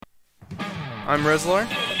I'm Rezlar.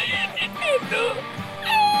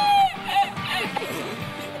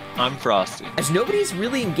 I'm Frosty. As nobody's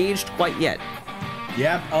really engaged quite yet.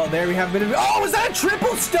 Yep. Oh, there we have a bit of. Oh, was that a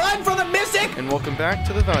triple stun for the Mystic? And welcome back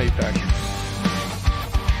to the Value Pack.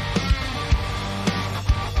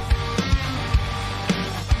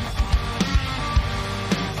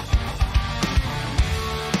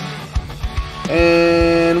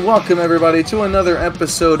 And welcome everybody to another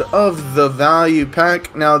episode of the Value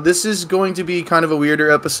Pack. Now this is going to be kind of a weirder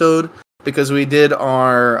episode because we did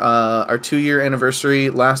our 2-year anniversary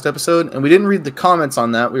last episode and we didn't read the comments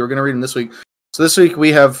on that. We were going to read them this week. So this week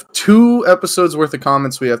we have 2 episodes worth of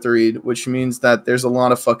comments we have to read, which means that there's a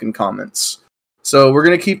lot of fucking comments. So we're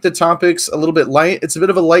going to keep the topics a little bit light. It's a bit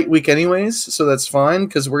of a light week anyways, so that's fine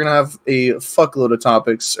because we're going to have a fuckload of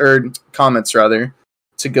topics, or comments rather,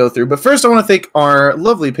 to go through. But first I want to thank our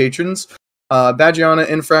lovely patrons. Badgiana,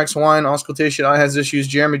 Infrax, Wine, Auscultation, I Has Issues,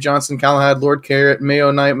 Jeremy Johnson, Calahad, Lord Carrot,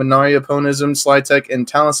 Mayo Knight, Minaria, Ponism, Slytech, and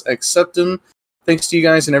Talus Acceptum. Thanks to you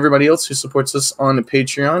guys and everybody else who supports us on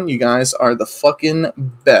Patreon. You guys are the fucking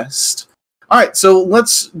best. Alright, so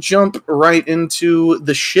let's jump right into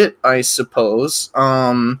the shit, I suppose.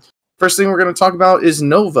 First thing we're going to talk about is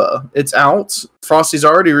Nova. It's out. Frosty's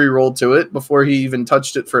already re-rolled to it before he even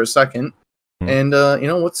touched it for a second. And,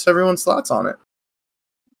 what's everyone's thoughts on it?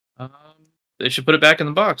 They should put it back in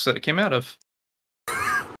the box that it came out of.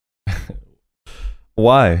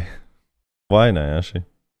 Why? Why, Nayashe?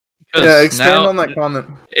 Yeah, expand on that comment.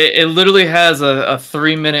 It literally has a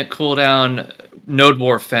 3-minute cooldown Node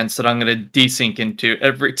War fence that I'm going to desync into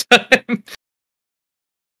every time.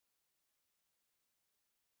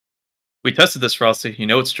 We tested this, Frosty. You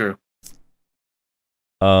know it's true.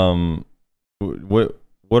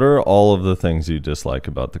 What are all of the things you dislike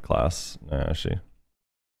about the class, Nayashe?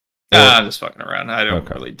 I'm just fucking around. I don't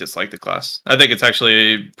really dislike the class. I think it's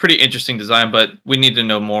actually a pretty interesting design, but we need to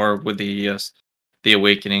know more with the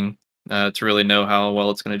Awakening to really know how well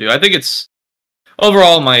it's going to do. I think it's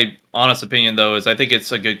overall, my honest opinion though is I think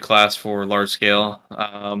it's a good class for large scale.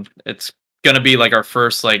 It's going to be like our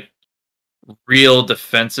first like real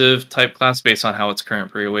defensive type class based on how its current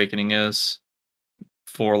pre-Awakening is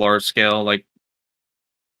for large scale, like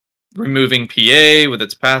removing PA with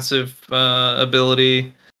its passive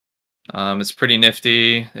ability. It's pretty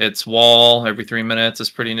nifty. Its wall every 3 minutes is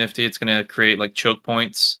pretty nifty. It's going to create like choke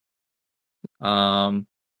points.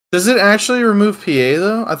 Does it actually remove PA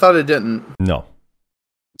though? I thought it didn't. No.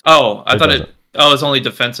 Oh, I thought doesn't. it's only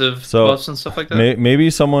defensive buffs and stuff like that. Maybe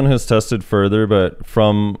someone has tested further, but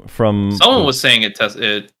from someone was saying it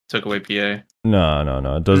took away PA.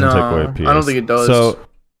 No, it doesn't take away PA. I don't think it does. So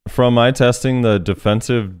from my testing, the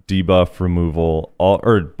defensive debuff removal,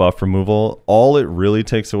 buff removal, all it really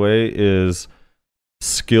takes away is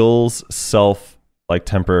skills self like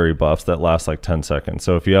temporary buffs that last like 10 seconds.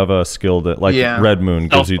 So if you have a skill that like Red Moon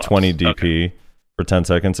gives you 20 DP for 10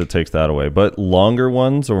 seconds, it takes that away. But longer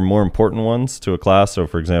ones or more important ones to a class, so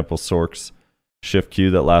for example, Sork's Shift Q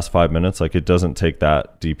that lasts 5 minutes, like it doesn't take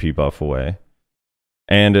that DP buff away.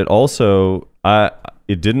 And it also,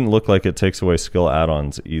 it didn't look like it takes away skill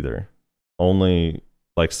add-ons either. Only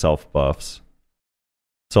like self buffs.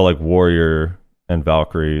 So like Warrior and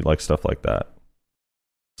Valkyrie, like stuff like that.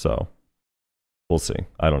 So we'll see.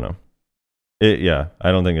 I don't know.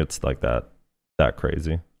 I don't think it's like that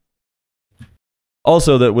crazy.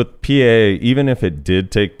 Also, that with PA, even if it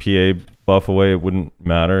did take PA buff away, it wouldn't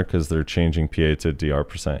matter because they're changing PA to DR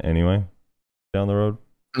 % anyway down the road.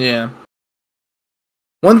 Yeah.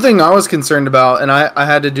 One thing I was concerned about, and I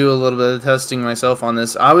had to do a little bit of testing myself on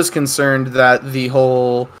this, I was concerned that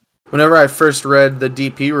whenever I first read the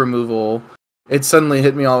DP removal, it suddenly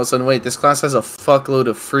hit me all of a sudden, wait, this class has a fuckload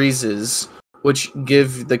of freezes, which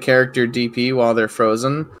give the character DP while they're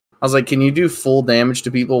frozen. I was like, can you do full damage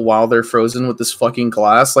to people while they're frozen with this fucking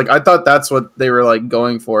class? Like, I thought that's what they were, like,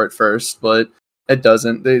 going for at first, but it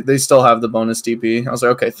doesn't. They still have the bonus DP. I was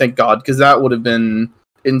like, okay, thank God, because that would have been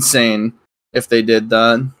insane if they did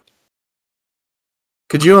that.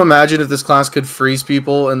 Could you imagine if this class could freeze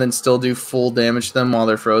people and then still do full damage to them while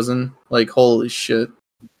they're frozen? Like, holy shit.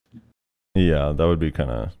 Yeah, that would be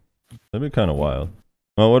kind of wild.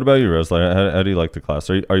 Well, what about you, Rezlar? How do you like the class?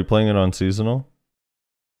 Are you playing it on seasonal?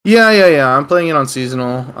 Yeah. I'm playing it on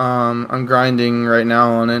seasonal. I'm grinding right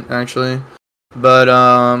now on it, actually. But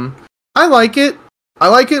I like it. I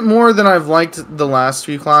like it more than I've liked the last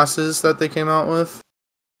few classes that they came out with.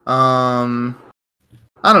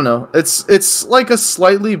 I don't know. It's like a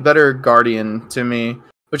slightly better Guardian to me,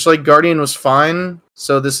 which like Guardian was fine.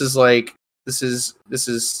 So this is like this is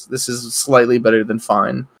slightly better than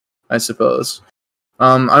fine, I suppose.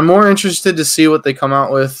 I'm more interested to see what they come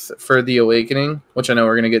out with for the Awakening, which I know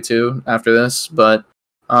we're gonna get to after this. But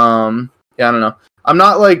yeah, I don't know. I'm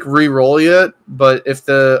not like re-roll yet, but if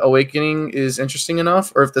the Awakening is interesting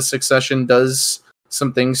enough, or if the Succession does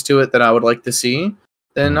some things to it that I would like to see,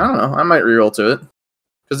 then I don't know. I might re-roll to it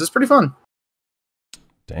because it's pretty fun.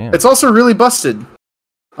 Damn. It's also really busted.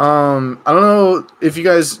 I don't know if you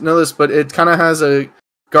guys know this, but it kind of has a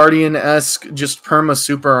Guardian-esque just perma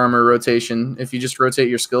super armor rotation if you just rotate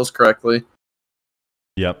your skills correctly.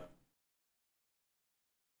 Yep.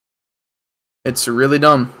 It's really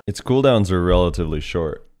dumb. Its cooldowns are relatively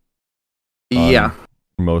short. Yeah.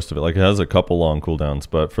 Most of it. Like, it has a couple long cooldowns,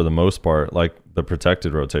 but for the most part, like, the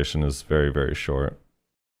protected rotation is very, very short.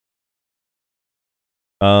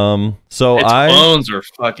 So its clones are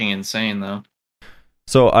fucking insane, though.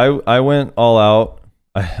 So I went all out.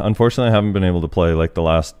 Unfortunately, I haven't been able to play like the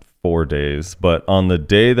last 4 days, but on the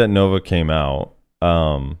day that Nova came out,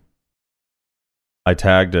 I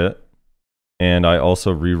tagged it, and I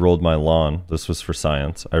also re-rolled my Lawn. This was for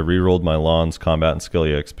science. I re-rolled my Lawn's combat and skill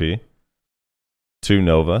EXP to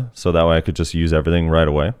Nova, so that way I could just use everything right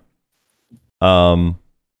away.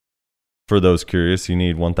 For those curious, you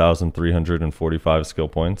need 1,345 skill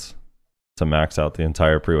points to max out the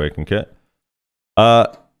entire pre-awaken kit.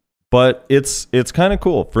 But it's kind of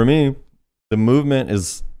cool. For me, the movement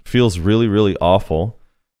feels really, really awful.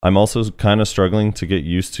 I'm also kind of struggling to get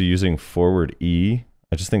used to using forward E.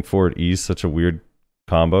 I just think forward E is such a weird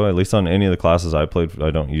combo. At least on any of the classes I played,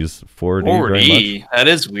 I don't use forward E very much. That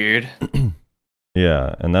is weird.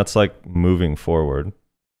 Yeah, and that's like moving forward.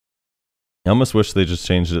 I almost wish they just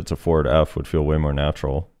changed it to forward F. Would feel way more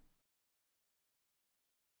natural.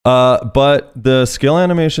 But the skill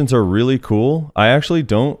animations are really cool. I actually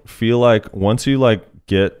don't feel like once you like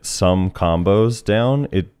get some combos down,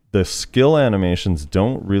 the skill animations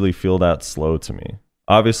don't really feel that slow to me.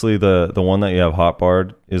 Obviously, the one that you have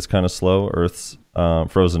hotbarred is kind of slow. Earth's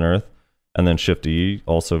Frozen Earth, and then Shift E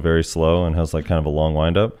also very slow and has like kind of a long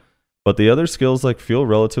windup. But the other skills like feel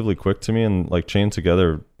relatively quick to me and like chain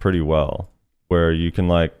together pretty well. Where you can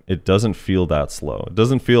like, it doesn't feel that slow. It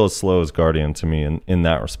doesn't feel as slow as Guardian to me in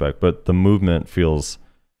that respect, but the movement feels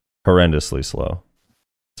horrendously slow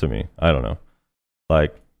to me. I don't know.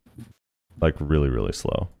 Like really, really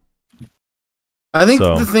slow. I think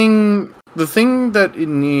the thing that it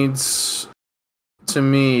needs to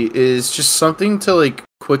me is just something to like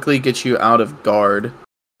quickly get you out of guard.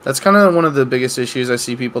 That's kind of one of the biggest issues I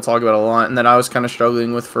see people talk about a lot, and that I was kind of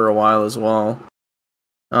struggling with for a while as well.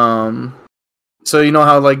 So you know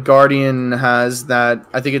how like Guardian has that,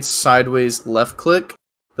 I think it's sideways left click,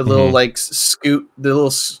 the little like scoot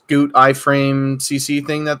iframe CC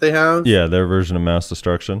thing that they have. Yeah, their version of mass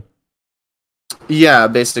destruction. Yeah,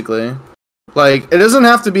 basically. Like, it doesn't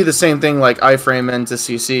have to be the same thing like iframe into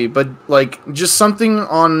CC, but like just something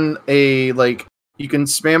on a like you can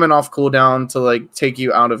spam it off cooldown to like take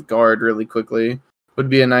you out of guard really quickly. Would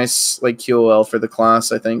be a nice like QOL for the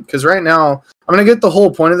class, I think. Because right now, I'm gonna get the whole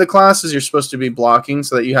point of the class is you're supposed to be blocking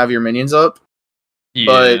so that you have your minions up. Yeah.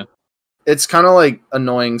 But it's kind of like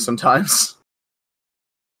annoying sometimes.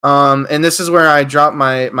 And this is where I drop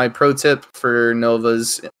my pro tip for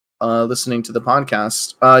Novas listening to the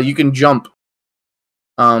podcast. You can jump.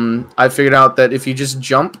 I figured out that if you just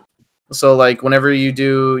jump, so like whenever you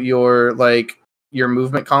do your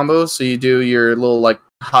movement combo, so you do your little like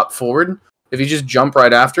hop forward. If you just jump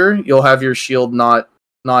right after, you'll have your shield not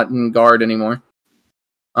in guard anymore.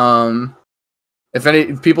 If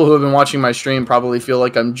any people who have been watching my stream probably feel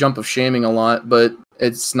like I'm jump of shaming a lot, but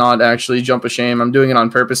it's not actually jump of shame. I'm doing it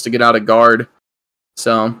on purpose to get out of guard.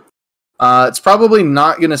 So it's probably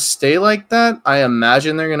not going to stay like that. I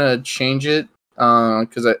imagine they're going to change it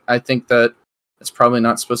because I think that it's probably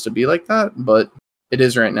not supposed to be like that, but it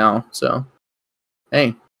is right now. So,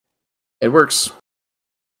 hey, it works.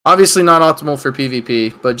 Obviously not optimal for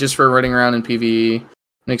PvP, but just for running around in PvE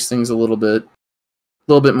makes things a little bit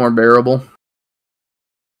more bearable.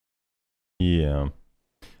 Yeah.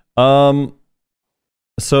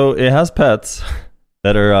 So it has pets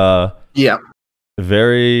that are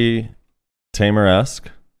very Tamer-esque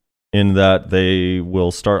in that they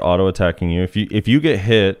will start auto attacking you. If you get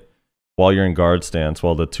hit while you're in guard stance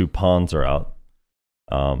while the two pawns are out,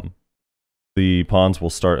 the pawns will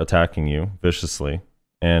start attacking you viciously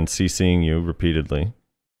and CCing you repeatedly.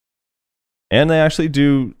 And they actually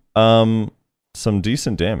do some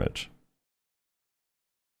decent damage.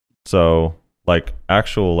 So, like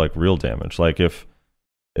actual like real damage. Like if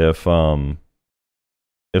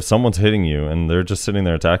someone's hitting you and they're just sitting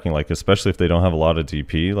there attacking, like especially if they don't have a lot of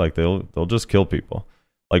DP, like they'll just kill people.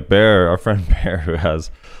 Like Bear, our friend Bear, who has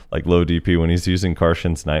like low DP, when he's using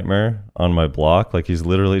Karshin's Nightmare on my block, like he's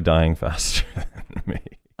literally dying faster than me.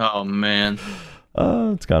 Oh man.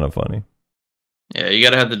 It's kind of funny. Yeah, you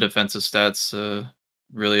gotta have the defensive stats to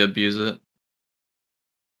really abuse it.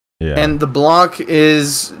 Yeah. And the block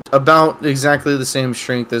is about exactly the same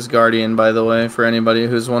strength as Guardian, by the way, for anybody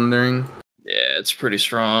who's wondering. Yeah, it's pretty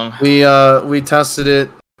strong. We tested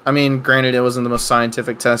it. I mean, granted, it wasn't the most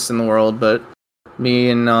scientific test in the world, but me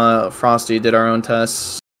and Frosty did our own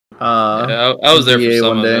tests. Yeah, I was there for EA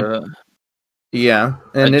some one of day. it. Yeah,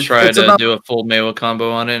 and I tried it's to about, do a full Mewa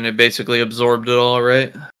combo on it, and it basically absorbed it all,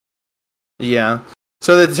 right? yeah.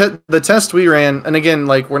 So the test we ran, and again,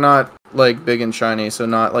 like we're not like big and shiny, so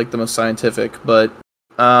not like the most scientific, but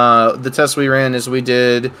the test we ran is we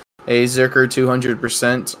did a Zerker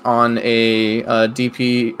 200% on a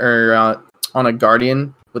DP or on a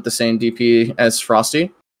Guardian with the same DP as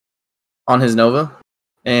Frosty on his Nova,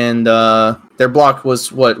 and their block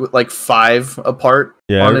was what, like 5 apart.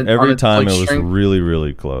 Yeah, on every time like, it was strength? really,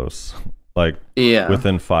 really close. Like Yeah.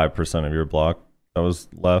 within 5% of your block that was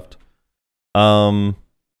left. On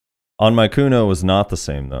my Kuno was not the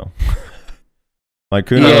same though. My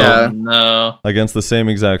Kuno, Yeah. Oh, no. against the same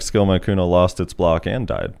exact skill, my Kuno lost its block and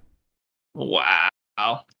died. Wow.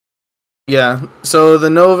 Yeah. So the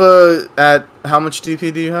Nova, at how much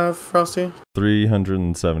DP do you have, Frosty?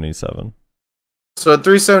 377. So at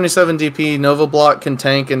 377 DP, Nova block can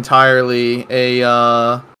tank entirely a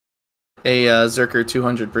Zerker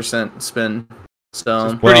 200% spin.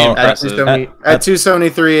 So Pretty Well, at impressive.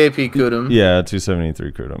 273 AP Kudum. Yeah,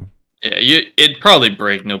 273 Kudum. Yeah, it'd probably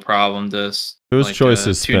break no problem to It was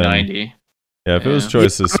choices spin. 290. Yeah, if it was Yeah.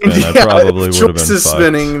 choices spin, I Yeah, probably if would have been Choice is fucked.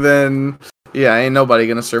 spinning, then yeah, ain't nobody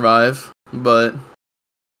gonna survive. But To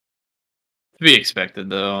be expected,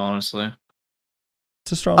 though, honestly.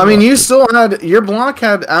 It's a strong I mean, block. you still had your block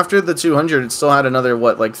had after the 200, it still had another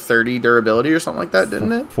what, like 30 durability or something like that,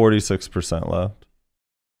 didn't it? 46% left.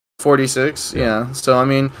 46, Yeah. yeah. So I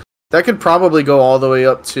mean, that could probably go all the way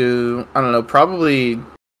up to, I don't know, probably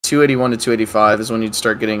 281 to 285 is when you'd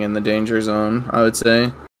start getting in the danger zone. I would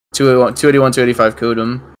say 281 285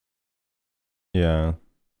 Kudum. Yeah.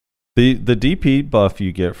 The DP buff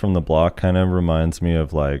you get from the block kind of reminds me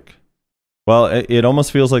of like, well, it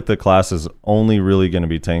almost feels like the class is only really going to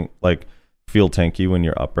be feel tanky when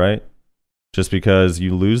you're upright, just because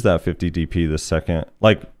you lose that 50 DP the second.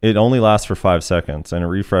 Like it only lasts for 5 seconds and it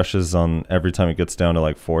refreshes on every time it gets down to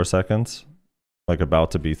like 4 seconds, like about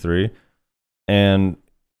to be 3. And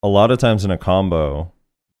a lot of times in a combo,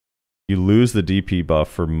 you lose the DP buff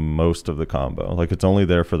for most of the combo. Like it's only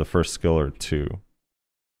there for the first skill or 2.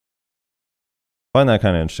 I find that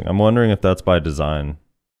kind of interesting. I'm wondering if that's by design,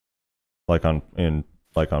 like on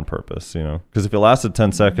purpose, you know? Because if it lasted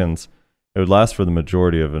 10 seconds, it would last for the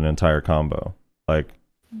majority of an entire combo, like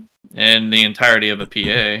And the entirety of a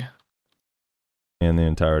PA. in the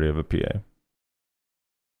entirety of a PA.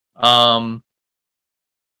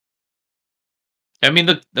 I mean,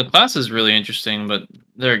 the class is really interesting, but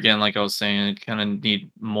there again, like I was saying, it kind of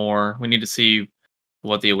need more. We need to see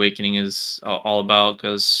what the Awakening is all about,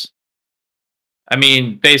 because, I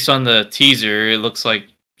mean, based on the teaser, it looks like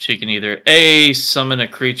she can either A, summon a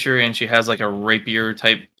creature, and she has like a rapier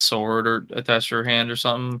type sword or attached to her hand or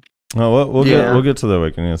something. Oh, we'll Yeah. get to the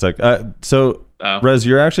Awakening in a sec. So, Oh. Rez,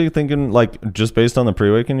 you're actually thinking, like, just based on the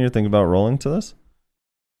pre-Awakening, you're thinking about rolling to this?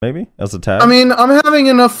 Maybe? As a tag? I mean, I'm having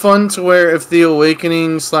enough fun to where if the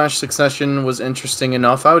Awakening / Succession was interesting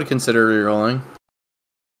enough, I would consider rerolling.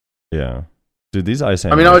 Yeah. Dude, these ice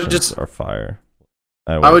I mean, I would animations just- are fire.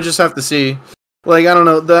 I would just have to see. Like, I don't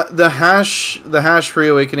know, the hash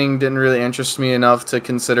pre-Awakening didn't really interest me enough to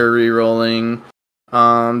consider rerolling.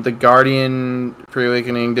 The Guardian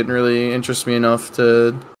pre-Awakening didn't really interest me enough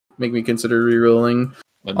to make me consider rerolling.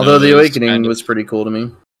 But Although the Nova's Awakening kind of- was pretty cool to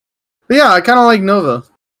me. But yeah, I kind of like Nova.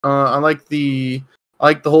 I like the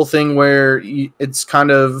whole thing where it's kind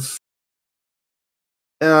of.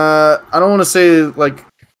 I don't want to say like.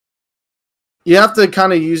 You have to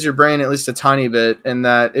kind of use your brain at least a tiny bit, and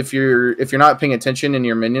that if you're not paying attention and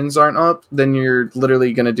your minions aren't up, then you're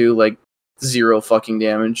literally gonna do like 0 fucking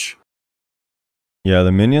damage. Yeah,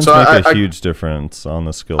 the minions So make I a huge difference on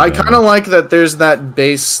the skill I damage. kind of like that there's that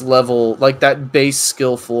base level, like that base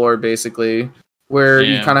skill floor, basically, where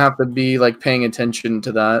you Yeah. kind of have to be like paying attention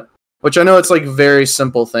to that. Which I know it's like very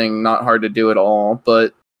simple thing, not hard to do at all,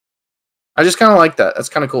 but I just kind of like that. That's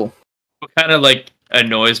kind of cool. What kind of like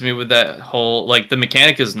annoys me with that whole, like, the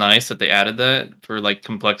mechanic is nice that they added that for like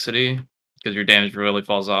complexity, because your damage really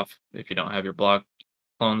falls off if you don't have your block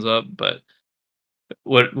clones up. But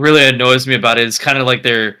what really annoys me about it is kind of like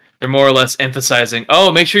they're They're more or less emphasizing,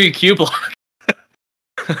 oh, make sure you Q block.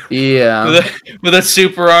 Yeah. With a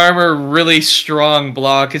super armor, really strong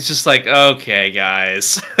block. It's just like, okay,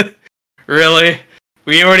 guys. Really?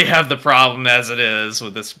 We already have the problem as it is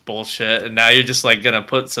with this bullshit, and now you're just like gonna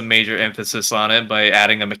put some major emphasis on it by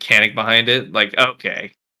adding a mechanic behind it. Like,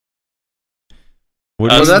 okay.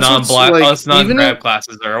 Us non-grab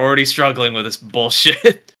classes are already struggling with this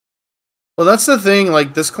bullshit. Well, that's the thing.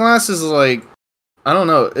 Like, this class is like, I don't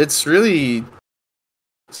know. It's really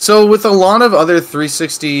so with a lot of other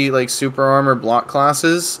 360 like super armor block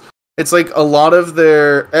classes. It's like a lot of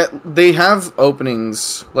they have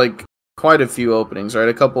openings, like quite a few openings, right?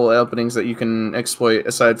 A couple openings that you can exploit.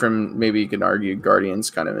 Aside from maybe you can argue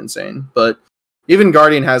Guardian's kind of insane, but even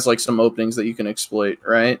Guardian has like some openings that you can exploit,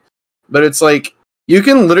 right? But it's like you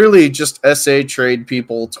can literally just SA trade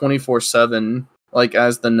people 24/7. Like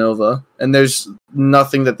as the Nova, and there's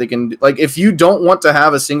nothing that they can do. Like if you don't want to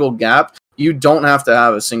have a single gap, you don't have to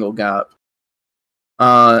have a single gap.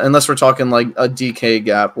 Unless we're talking like a DK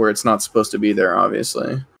gap where it's not supposed to be there,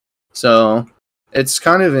 obviously. So it's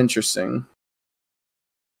kind of interesting.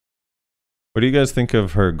 What do you guys think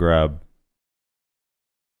of her grab?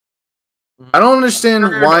 I don't understand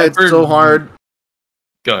why it's so hard.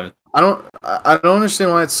 Go ahead. I don't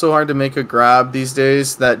understand why it's so hard to make a grab these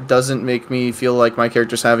days that doesn't make me feel like my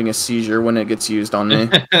character's having a seizure when it gets used on me.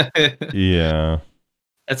 Yeah.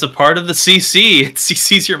 It's a part of the CC. It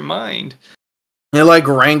CC's your mind. It like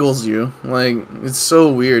wrangles you. Like it's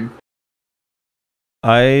so weird.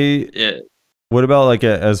 What about like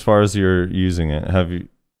as far as you're using it? Have you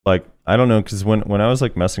like I don't know, because when I was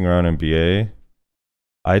like messing around in BA,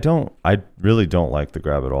 I really don't like the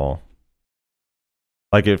grab at all.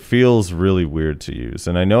 Like, it feels really weird to use.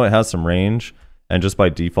 And I know it has some range, and just by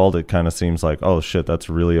default, it kind of seems like, oh shit, that's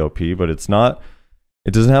really OP, but it's not.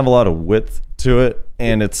 It doesn't have a lot of width to it,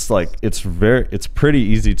 and it's like, it's pretty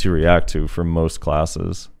easy to react to for most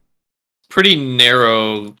classes. Pretty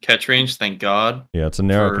narrow catch range, thank God. Yeah, it's a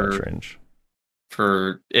narrow catch range.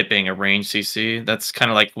 For it being a range CC. That's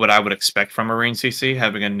kind of like what I would expect from a range CC,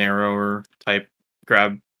 having a narrower type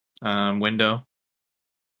grab window.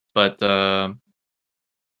 But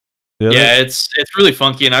yeah, it's really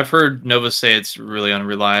funky, and I've heard Nova say it's really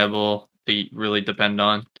unreliable to really depend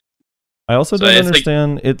on. I also don't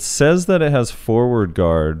understand. Like, it says that it has forward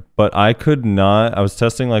guard, but I could not. I was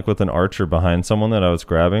testing like with an archer behind someone that I was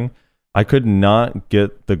grabbing. I could not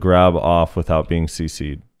get the grab off without being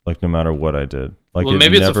CC'd. Like no matter what I did. Like well,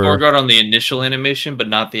 maybe it's a forward guard on the initial animation, but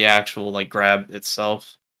not the actual like grab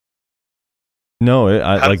itself. No,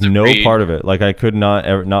 like no part of it. Like I could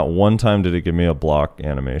not one time did it give me a block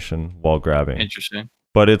animation while grabbing. Interesting.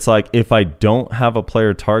 But it's like if I don't have a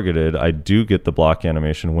player targeted, I do get the block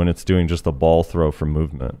animation when it's doing just a ball throw from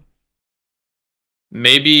movement.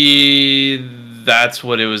 Maybe that's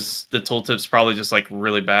what it was. The tooltip's probably just like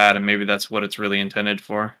really bad, and maybe that's what it's really intended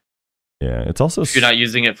for. Yeah, it's also if you're not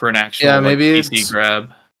using it for an actual maybe like, PC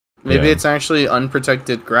grab. Maybe it's actually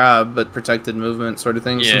unprotected grab, but protected movement sort of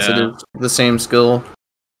thing, since it is the same skill.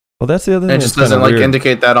 Well, that's the other thing. It just doesn't like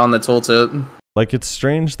indicate that on the tooltip. Like it's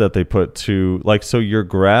strange that they put two, like, so your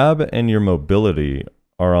grab and your mobility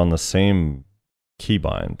are on the same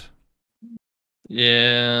keybind.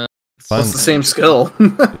 Yeah, it's the same skill.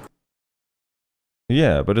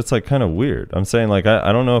 Yeah, but it's like kind of weird. I'm saying like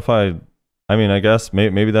I don't know if I mean, I guess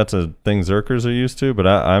maybe that's a thing Zerkers are used to, but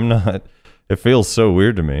I'm not. It feels so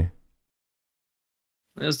weird to me.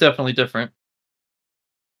 It's definitely different.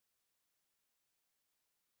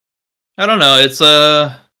 I don't know. It's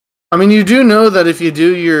I mean, you do know that if you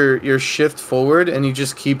do your shift forward and you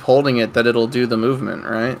just keep holding it, that it'll do the movement,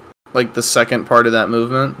 right? Like the second part of that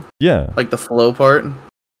movement. Yeah. Like the flow part.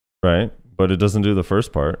 Right, but it doesn't do the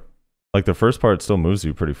first part. Like the first part still moves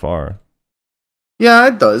you pretty far. Yeah,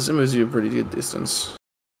 it does. It moves you a pretty good distance.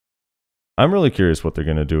 I'm really curious what they're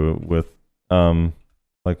gonna do with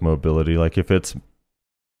like mobility. Like if it's,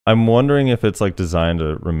 I'm wondering if it's like designed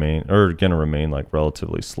to remain or gonna remain like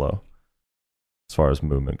relatively slow as far as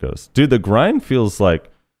movement goes. Dude, the grind feels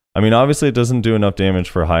like, I mean, obviously it doesn't do enough damage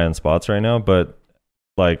for high end spots right now, but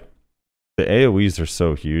like the AoEs are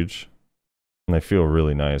so huge and they feel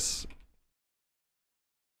really nice.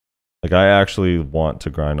 Like I actually want to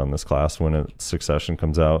grind on this class when Succession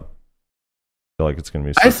comes out. I feel like it's gonna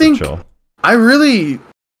be super chill. I really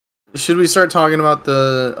should we start talking about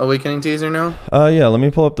the Awakening teaser now? Yeah, let me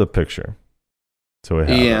pull up the picture. So we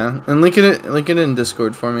have and link it in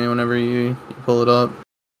Discord for me whenever you pull it up.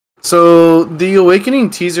 So the Awakening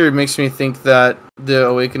teaser makes me think that the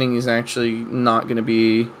Awakening is actually not going to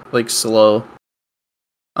be like slow.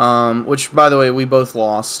 Which by the way we both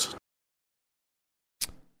lost.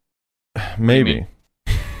 Maybe.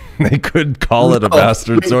 They could call it a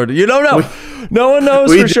bastard sword. You don't know. No one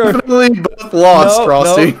knows for sure. We definitely both lost,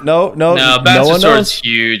 Frosty. No, bastard one sword's knows.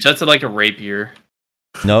 huge. That's like a rapier.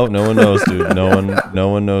 No one knows, dude. No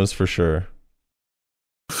one knows for sure.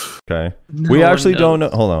 Okay. We actually don't know.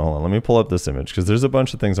 Hold on. Let me pull up this image because there's a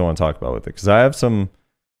bunch of things I want to talk about with it. Because I have some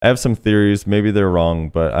theories. Maybe they're wrong,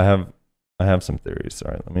 but I have some theories.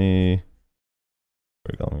 All right, let me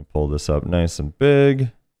pull this up nice and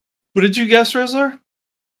big. What did you guess, Rezlar?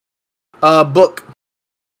 Book.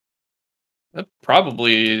 That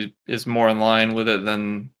probably is more in line with it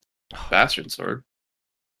than bastard sword.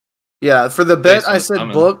 Yeah, for the bet Based on I the said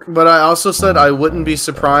summon. book, but I also said I wouldn't be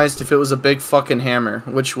surprised if it was a big fucking hammer,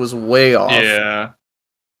 which was way off. Yeah.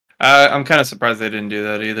 I'm kind of surprised they didn't do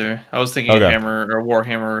that either. I was thinking hammer or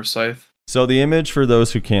warhammer or scythe. So the image for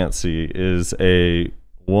those who can't see is a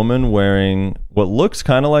woman wearing what looks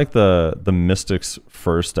kind of like the Mystic's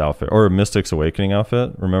first outfit or Mystic's Awakening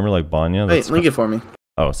outfit. Remember, like Banya? Wait, link it for me.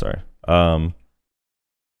 Oh, sorry.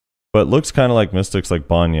 But looks kind of like Mystic's like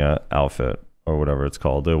Banya outfit or whatever it's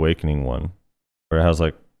called, the Awakening one, where it has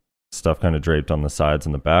like stuff kind of draped on the sides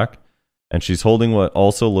and the back. And she's holding what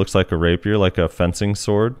also looks like a rapier, like a fencing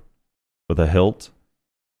sword with a hilt.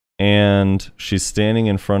 And she's standing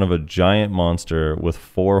in front of a giant monster with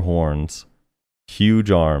 4 horns,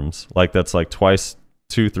 huge arms, like that's like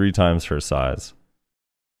 2-3 times her size.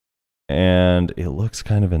 And it looks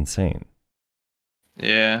kind of insane.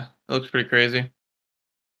 Yeah, it looks pretty crazy.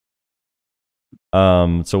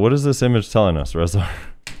 So what is this image telling us, Rezlar?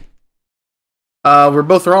 We're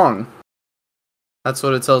both wrong. That's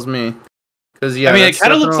what it tells me. Because yeah, I mean, it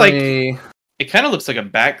kind of looks like a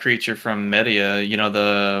bat creature from Media. You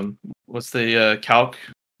know, what's the calc?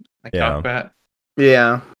 The calc bat.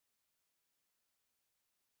 Yeah.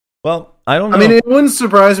 Well, I don't know. I mean, it wouldn't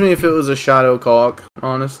surprise me if it was a shadow caulk.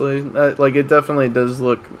 Honestly, like it definitely does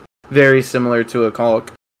look very similar to a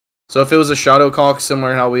caulk. So if it was a shadow caulk,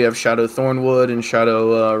 similar to how we have Shadow Thornwood and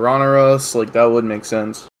Shadow Rhonaros, like that would make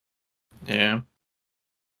sense. Yeah.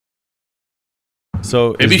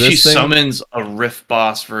 So maybe she summons a Rift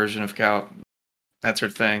Boss version of Calc. That's her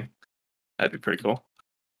thing. That'd be pretty cool.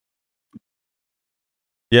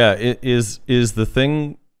 Yeah, it is the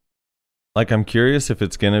thing. Like, I'm curious if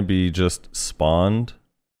it's gonna be just spawned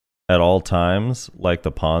at all times, like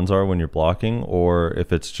the pawns are when you're blocking, or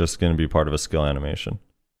if it's just gonna be part of a skill animation.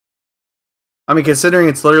 I mean, considering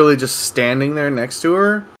it's literally just standing there next to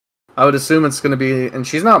her, I would assume it's going to be... And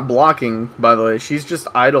she's not blocking, by the way. She's just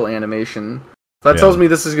idle animation. That tells me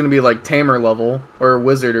this is going to be like Tamer level, or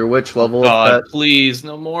Wizard or Witch level. God, please,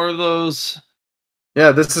 no more of those.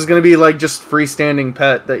 Yeah, this is going to be like just freestanding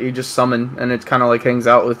pet that you just summon, and it kind of like hangs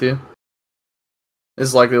out with you.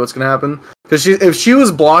 Is likely what's going to happen. Because if she was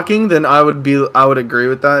blocking, then I would agree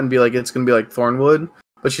with that and be like, it's going to be like Thornwood.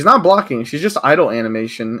 But she's not blocking. She's just idle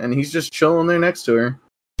animation, and he's just chilling there next to her.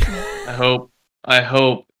 I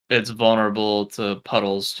hope it's vulnerable to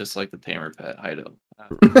puddles, just like the Tamer pet. I don't.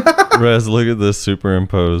 Rez, look at this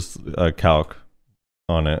superimposed calc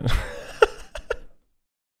on it.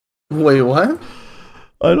 Wait, what?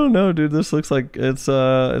 I don't know, dude. This looks like it's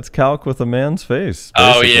calc with a man's face.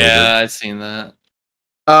 Oh yeah, I've seen that.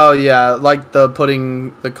 Oh yeah, like the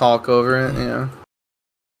putting the caulk over it. Yeah.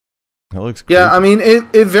 It looks creepy. Yeah, I mean,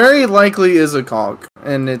 it very likely is a caulk,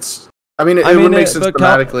 and it's... I mean, it would make sense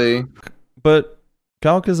thematically. But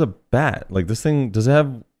calc is a bat. Like, this thing, does it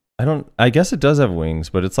have... I guess it does have wings,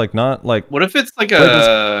 but it's like not like... What if it's like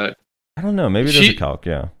a... I don't know, maybe it is a calc,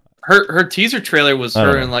 yeah. Her teaser trailer was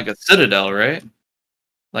her in like a citadel, right?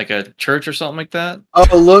 Like a church or something like that?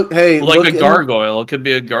 Oh, look, hey... Like a gargoyle, it could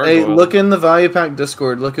be a gargoyle. Hey, look in the Value Pack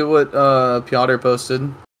Discord, look at what Piotr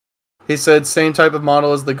posted. He said, same type of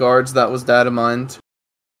model as the guards, that was data mined.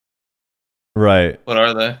 Right. What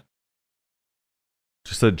are they?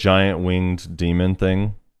 Just a giant winged demon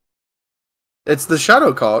thing. It's the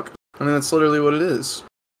Shadow Caulk. I mean, that's literally what it is.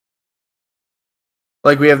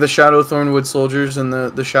 Like, we have the Shadow Thornwood soldiers and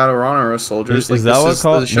the Shadow Rhonaros soldiers. Is that what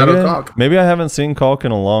Caulk? The Shadow Caulk. Maybe I haven't seen Caulk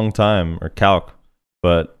in a long time, or Calc,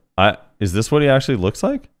 but is this what he actually looks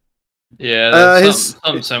like? Yeah,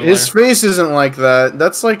 something similar. His face isn't like that.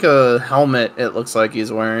 That's like a helmet, it looks like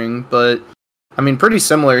he's wearing, but I mean, pretty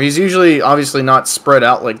similar. He's usually obviously not spread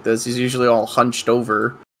out like this. He's usually all hunched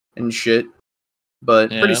over and shit, but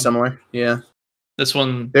pretty similar. Yeah. This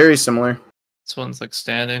one... Very similar. This one's like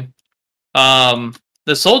standing. The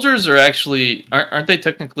soldiers are actually... Aren't they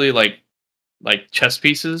technically like chess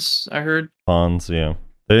pieces, I heard? Pawns, yeah.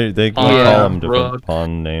 They call them different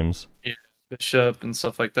pawn names. Yeah, bishop and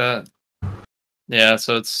stuff like that. Yeah,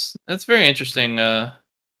 so it's very interesting. So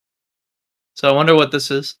I wonder what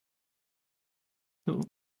this is.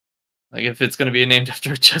 Like, if it's gonna be named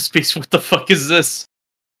after a chess piece, what the fuck is this?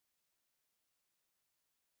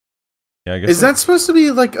 Yeah, I guess Is that supposed to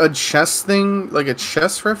be like a chess thing, like a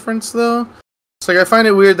chess reference though? It's like I find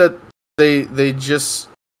it weird that they just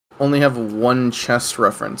only have one chess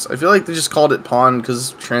reference. I feel like they just called it pawn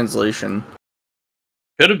because translation.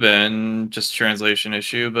 Could have been just translation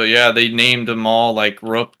issue, but yeah, they named them all like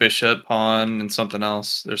rook, bishop, pawn, and something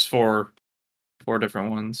else. There's four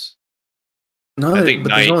different ones. No, I think but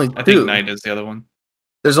knight. there's only I two. think knight is the other one.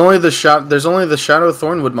 There's only the Shadow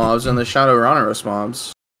Thornwood mobs and the Shadow Rhonoros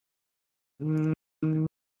mobs.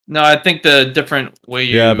 No, I think the different way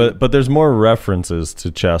you. Yeah, but there's more references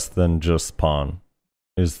to chess than just pawn.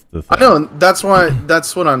 Is the thing. I know that's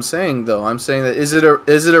what I'm saying though. I'm saying that is it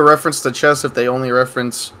a reference to chess if they only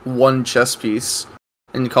reference one chess piece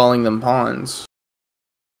and calling them pawns?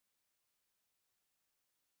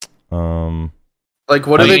 Like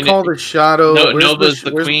what do they call the shadow? Nova's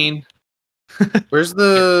the queen. Where's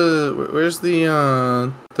the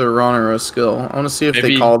Rhonoros skill? I want to see if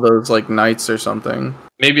they call those like knights or something.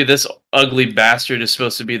 Maybe this ugly bastard is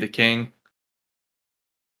supposed to be the king.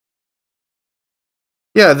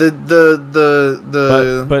 Yeah, but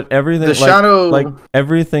everything the shadow like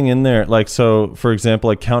everything in there, like, so for example,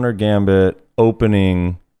 like counter gambit,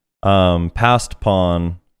 opening, passed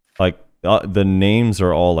pawn, like the names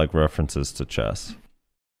are all like references to chess.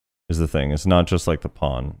 Is the thing. It's not just like the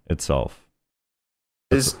pawn itself.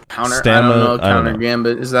 Is counter counter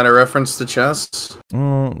gambit, is that a reference to chess?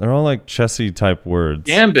 They're all like chessy type words.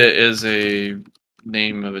 Gambit is a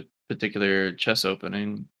name of a particular chess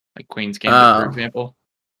opening, like Queen's Gambit, for example.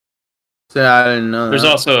 Yeah, I didn't know. There's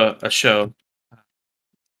also a show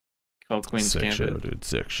called Queen's Sick Gambit. show, dude.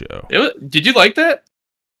 Sick show. Did you like that?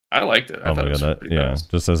 I liked it. I oh thought my it was god, pretty yeah. fast.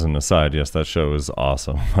 Just as an aside, yes, that show is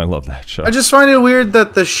awesome. I love that show. I just find it weird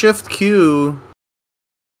that the Shift Q,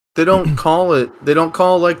 they don't call like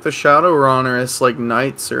the Shadow Rhonoros like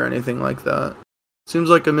knights or anything like that. Seems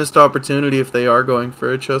like a missed opportunity if they are going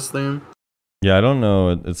for a chess theme. Yeah, I don't know.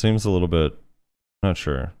 It seems a little bit. Not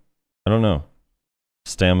sure. I don't know.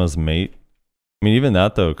 Stamma's mate. I mean, even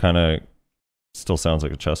that though kind of still sounds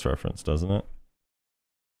like a chess reference, doesn't it?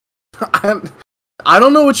 I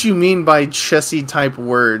don't know what you mean by chessy type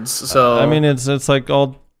words. So I mean, it's like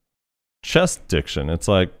all chess diction. It's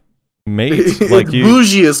like mate, like you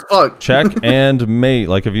bougie as fuck. Check and mate.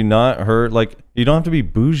 Like, have you not heard? Like, you don't have to be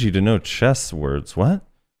bougie to know chess words. What?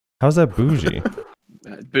 How's that bougie?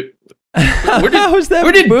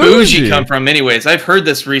 Where did bougie come from? Anyways, I've heard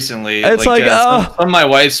this recently. It's like some of my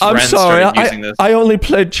wife's friends started using this. I only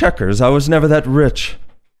played checkers. I was never that rich.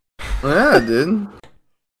 Yeah, dude.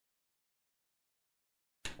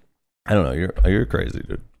 I don't know. You're crazy,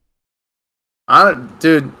 dude. I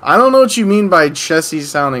don't know what you mean by chessy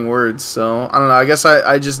sounding words. So I don't know. I guess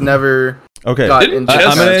I just never. Okay, got I'm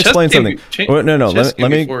gonna explain something. No. Let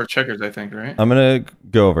me. Before checkers, I think, right? I'm gonna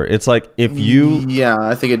go over. It's like if you. Yeah,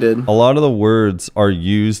 I think it did. A lot of the words are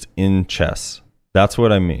used in chess. That's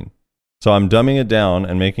what I mean. So I'm dumbing it down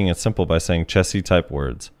and making it simple by saying chessy type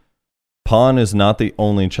words. Pawn is not the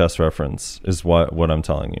only chess reference, is what I'm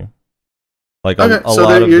telling you. Like a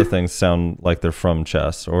lot of the things sound like they're from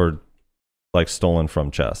chess or like stolen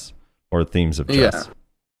from chess or themes of chess. Yeah.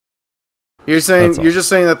 You're just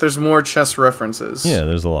saying that there's more chess references. Yeah,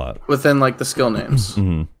 there's a lot within like the skill names.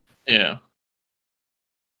 Mm-hmm. Yeah.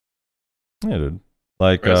 Yeah, dude.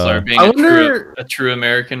 Like being a true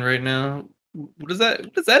American right now. What does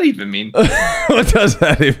that even mean? What does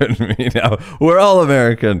that even mean? Now, we're all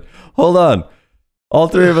American. Hold on. All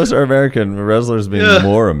three of us are American. Rezler's being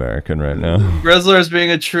more American right now. Rezler's being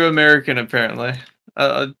a true American, apparently.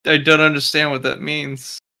 I don't understand what that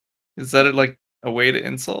means. Is that like a way to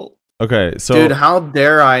insult? Okay, so dude, how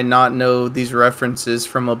dare I not know these references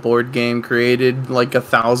from a board game created like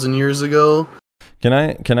 1,000 years ago? Can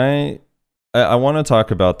I want to talk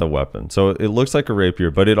about the weapon. So it looks like a rapier,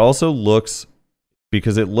 but it also looks,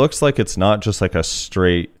 because it looks like it's not just like a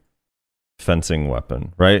straight fencing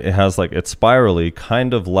weapon, right? It has like, it's spirally,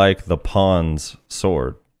 kind of like the pawn's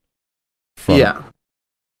sword. Yeah.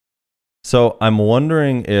 So I'm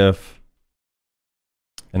wondering if,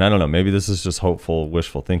 and I don't know, maybe this is just hopeful,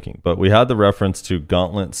 wishful thinking, but we had the reference to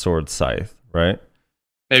gauntlet, sword, scythe, right?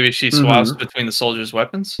 Maybe she swaps between the soldiers'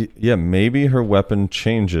 weapons? Yeah, maybe her weapon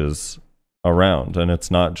changes around and it's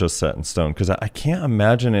not just set in stone, because I can't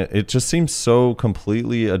imagine it. It just seems so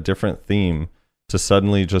completely a different theme to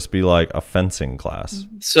suddenly just be like a fencing class.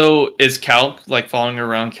 So is Calc like following her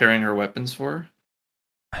around carrying her weapons for her?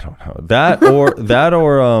 I don't know. That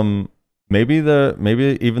or maybe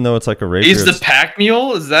even though it's like a rapier, He's the pack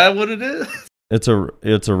mule? Is that what it is? it's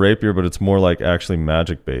a rapier, but it's more like actually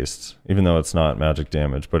magic based, even though it's not magic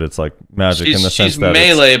damage, but it's like magic in the sense that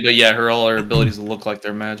melee, but yeah, all her abilities look like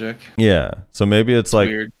they're magic. Yeah, so maybe it's like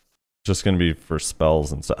weird. Just gonna be for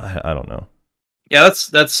spells and stuff. I don't know. Yeah,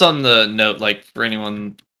 that's something to note. Like for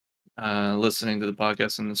anyone listening to the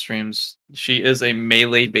podcast and the streams, she is a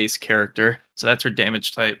melee based character, so that's her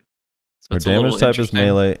damage type. So her damage type is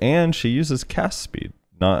melee, and she uses cast speed,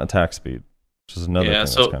 not attack speed, which is another thing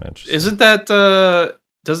that's kind of interesting. Isn't that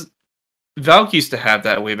does Valk used to have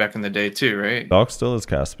that way back in the day too, right? Valk still has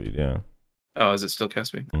cast speed, yeah. Oh, is it still cast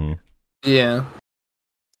speed? Mm-hmm. Yeah.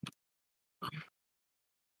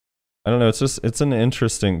 I don't know. It's an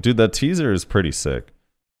interesting dude. That teaser is pretty sick.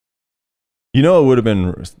 You know, it would have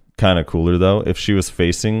been kind of cooler though if she was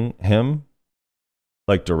facing him,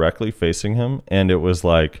 like directly facing him, and it was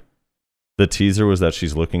like the teaser was that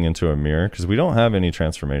she's looking into a mirror, because we don't have any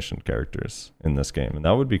transformation characters in this game, and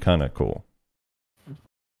that would be kind of cool.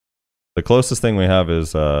 The closest thing we have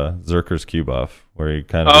is Zerker's Q buff, where he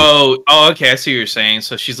kind of okay, I see what you're saying.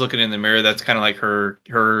 So she's looking in the mirror. That's kind of like her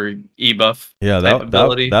E buff. Yeah,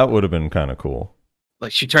 that would have been kind of cool.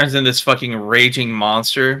 Like she turns into this fucking raging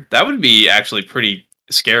monster. That would be actually pretty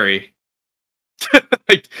scary.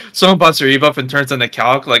 Like someone busts her E buff and turns into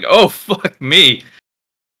Calc. Like, oh fuck me.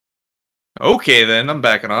 Okay, then I'm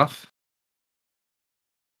backing off.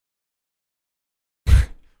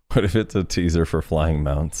 What if it's a teaser for flying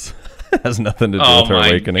mounts? Has nothing to do with her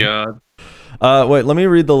awakening. God. Wait, let me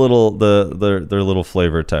read the little their little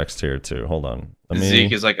flavor text here too. Hold on.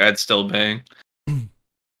 Zeke is like, I'd still bang. Of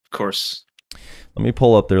course. Let me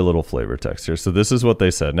pull up their little flavor text here. So this is what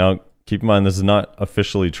they said. Now, keep in mind, this is not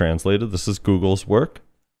officially translated. This is Google's work.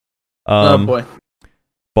 Oh boy.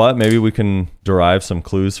 But maybe we can derive some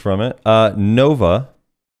clues from it. Nova,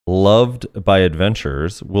 loved by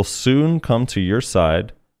adventurers, will soon come to your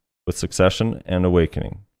side with Succession and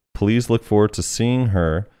Awakening. Please look forward to seeing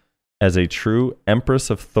her as a true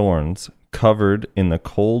Empress of Thorns, covered in the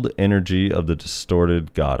cold energy of the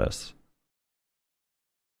distorted goddess.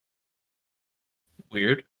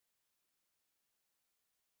 Weird.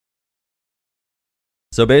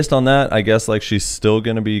 So based on that, I guess like she's still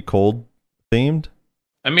going to be cold themed.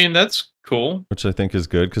 I mean, that's cool. Which I think is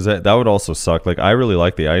good, because that would also suck. Like, I really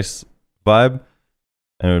like the ice vibe,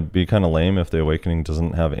 and it would be kind of lame if the Awakening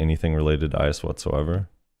doesn't have anything related to ice whatsoever.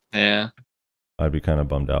 Yeah. I'd be kind of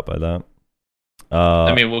bummed out by that.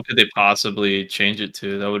 I mean, what could they possibly change it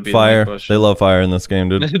to? That would be fire. The they love fire in this game,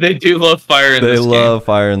 dude. They do love fire in this game. They love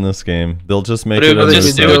fire in this game. They'll just make it. It would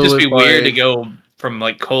just be weird to go from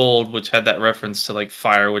like cold, which had that reference, to like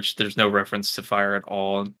fire, which there's no reference to fire at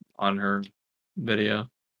all on her video.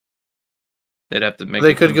 They'd have to make.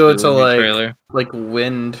 They could go into like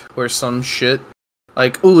wind or some shit.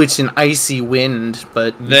 Like, ooh, it's an icy wind,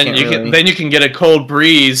 but then you can get a cold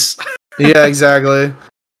breeze. Yeah, exactly.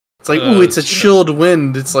 It's like, ooh, it's a chilled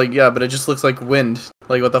wind. It's like, yeah, but it just looks like wind.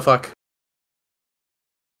 Like, what the fuck?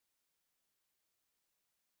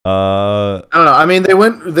 I don't know. I mean, they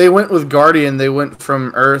went with Guardian. They went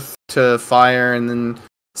from Earth to fire, and then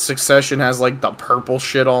Succession has like the purple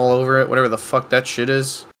shit all over it. Whatever the fuck that shit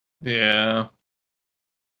is. Yeah.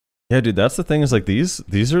 Yeah, dude, that's the thing, is like these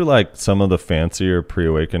are like some of the fancier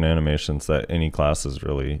pre-awaken animations that any class has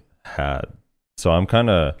really had. So I'm kind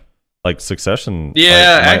of like Succession.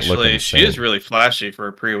 Yeah, actually, she is really flashy for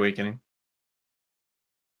a pre-awakening.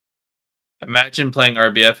 Imagine playing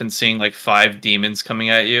RBF and seeing like 5 demons coming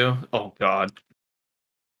at you. Oh god.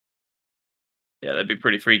 Yeah, that'd be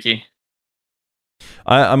pretty freaky.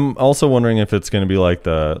 I'm also wondering if it's going to be like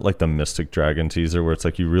the Mystic Dragon teaser, where it's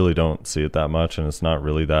like you really don't see it that much, and it's not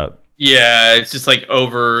really that. Yeah, it's just like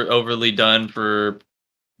overly done for,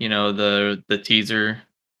 you know, the teaser,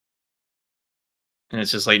 and it's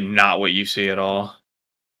just like not what you see at all.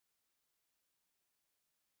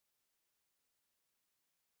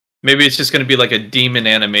 Maybe it's just going to be like a demon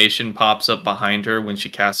animation pops up behind her when she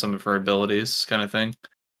casts some of her abilities, kind of thing.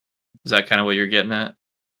 Is that kind of what you're getting at?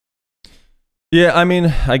 Yeah, I mean,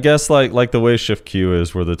 I guess like the way Shift Q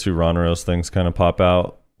is, where the 2 Ronaros things kind of pop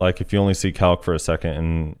out. Like if you only see Calc for a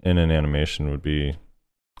second in an animation would be,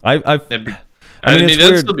 I mean,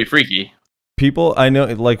 it'd still be freaky. People, I know,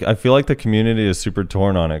 like I feel like the community is super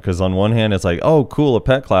torn on it, because on one hand it's like, oh cool, a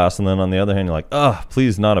pet class, and then on the other hand you're like, oh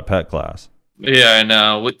please, not a pet class. Yeah, I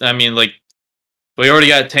know. I mean, like we already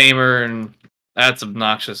got Tamer, and that's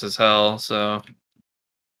obnoxious as hell. So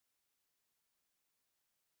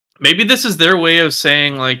maybe this is their way of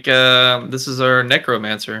saying like, this is our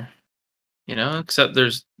necromancer. You know, except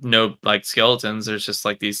there's no like skeletons. There's just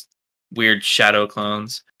like these weird shadow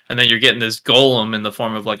clones, and then you're getting this golem in the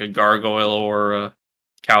form of like a gargoyle or a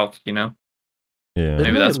Calc. You know. Yeah. Didn't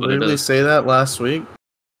Maybe that's I what it literally is. say that last week?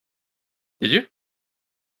 Did you?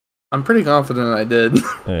 I'm pretty confident I did.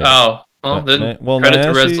 Hey. Oh, well, then Well, credit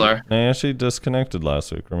to Rezlar. Nayashi disconnected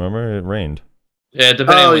last week. Remember, it rained. Yeah,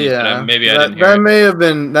 depending on Oh what you said, yeah, maybe I that, didn't hear that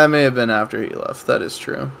it. may have been after he left. That is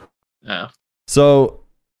true. No. So,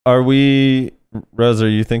 are we, Rez? Are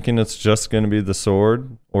you thinking it's just going to be the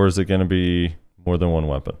sword, or is it going to be more than one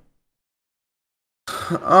weapon?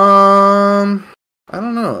 I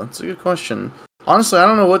don't know. It's a good question. Honestly, I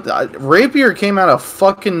don't know what rapier came out of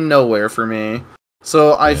fucking nowhere for me.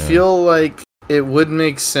 So I feel like it would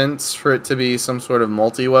make sense for it to be some sort of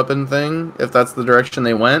multi-weapon thing if that's the direction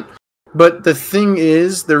they went. But the thing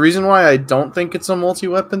is, the reason why I don't think it's a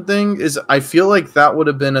multi-weapon thing is I feel like that would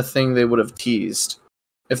have been a thing they would have teased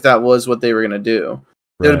if that was what they were going to do.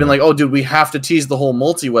 They would have been like, oh, dude, we have to tease the whole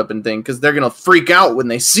multi-weapon thing because they're going to freak out when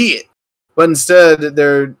they see it. But instead,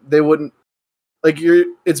 they wouldn't. Like,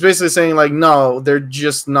 it's basically saying, like, no, they're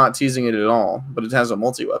just not teasing it at all, but it has a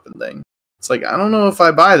multi-weapon thing. It's like, I don't know if I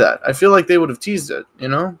buy that. I feel like they would have teased it, you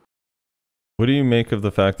know? What do you make of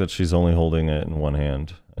the fact that she's only holding it in one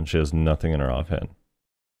hand and she has nothing in her offhand?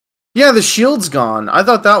 Yeah, the shield's gone. I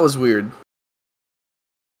thought that was weird.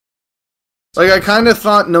 Like, I kind of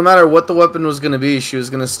thought no matter what the weapon was going to be, she was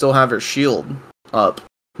going to still have her shield up,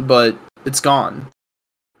 but it's gone,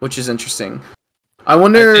 which is interesting. I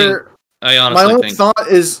wonder... I honestly my only think... thought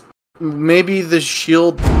is maybe the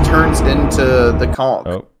shield turns into the caulk.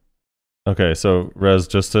 Oh. Okay, so Rez,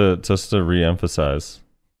 just to re-emphasize.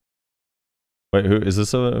 Wait, who is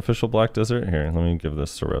this? An official Black Desert? Here, let me give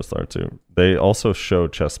this to Rezlar too. They also show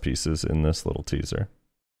chess pieces in this little teaser.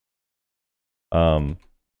 I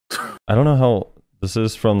don't know how this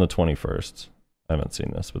is from the 21st. I haven't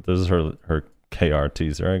seen this, but this is her KR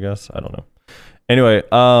teaser, I guess. I don't know. Anyway,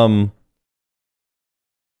 the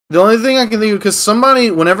only thing I can think of, because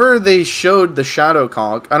somebody, whenever they showed the shadow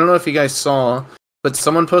caulk, I don't know if you guys saw, but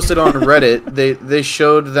someone posted on Reddit, they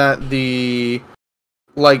showed that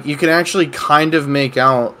like, you can actually kind of make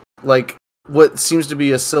out, like, what seems to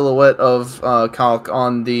be a silhouette of caulk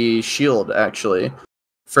on the shield, actually,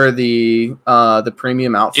 for the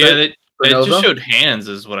premium outfit. Yeah, it just showed hands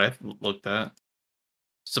is what I looked at.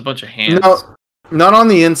 Just a bunch of hands. No, not on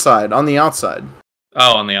the inside, on the outside.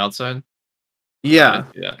 Oh, on the outside? Yeah.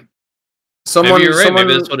 Yeah. Maybe you're right,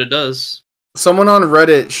 maybe that's what it does. Someone on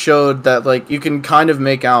Reddit showed that, like, you can kind of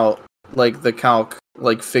make out, like, the caulk,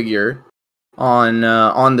 like, figure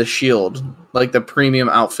on the shield, like the premium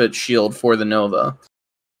outfit shield for the Nova.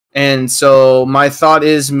 And so my thought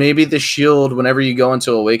is maybe the shield, whenever you go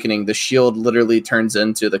into Awakening, the shield literally turns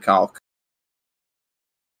into the caulk.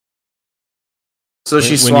 So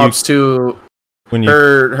she swaps to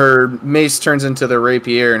her mace turns into the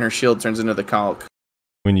rapier and her shield turns into the caulk.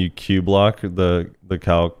 When you Q block, the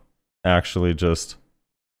caulk actually just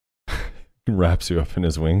wraps you up in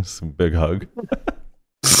his wings. Big hug.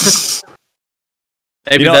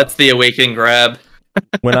 Maybe that's the Awakening grab.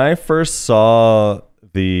 When I first saw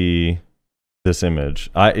this image,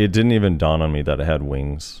 it didn't even dawn on me that it had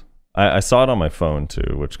wings. I saw it on my phone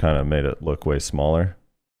too, which kind of made it look way smaller.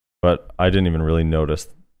 But I didn't even really notice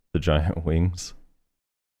the giant wings.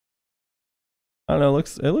 I don't know,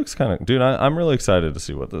 it looks kind of... Dude, I'm really excited to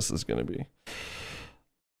see what this is going to be.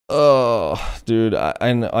 Oh, dude,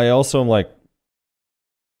 I also am like...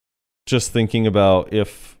 Just thinking about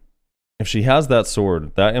if she has that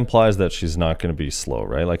sword, that implies that she's not going to be slow,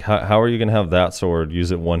 right? Like, how are you going to have that sword,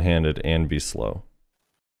 use it one-handed, and be slow?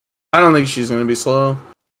 I don't think she's going to be slow.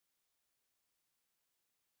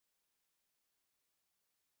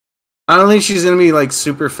 I don't think she's going to be, like,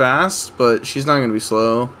 super fast, but she's not going to be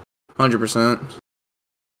slow. 100%.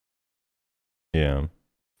 Yeah.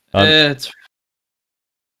 It's...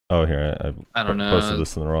 Oh, here, I don't know. Posted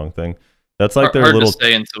this in the wrong thing. That's like their hard little... to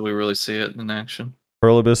say until we really see it in action.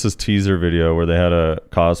 Pearl Abyss's teaser video where they had a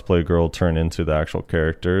cosplay girl turn into the actual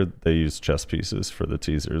character. They used chess pieces for the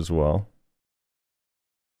teaser as well.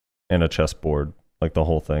 And a chessboard, like the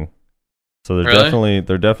whole thing. So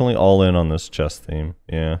they're definitely all in on this chess theme.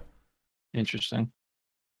 Yeah. Interesting.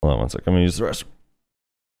 Hold on one sec. I'm gonna use the rest.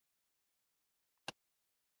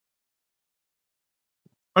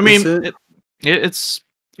 I mean, it's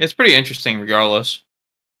pretty interesting regardless.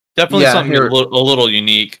 Definitely something a little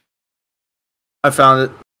unique. I found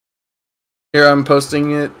it. Here, I'm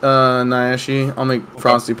posting it, Nayashi. I'll make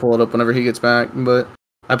Frosty pull it up whenever he gets back, but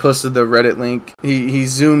I posted the Reddit link. He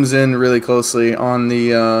zooms in really closely on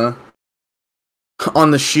the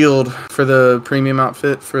shield for the premium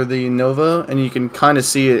outfit for the Nova, and you can kind of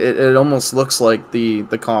see it. It almost looks like the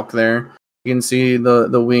caulk there. You can see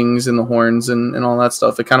the wings and the horns and all that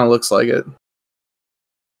stuff. It kind of looks like it.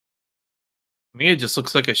 me, it just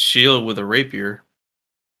looks like a shield with a rapier.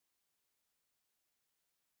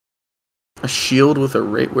 A shield with a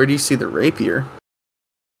rapier. Where do you see the rapier?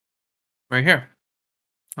 Right here.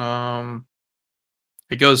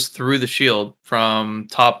 It goes through the shield from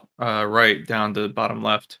top right down to bottom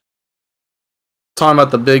left. Talking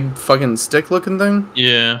about the big fucking stick looking thing?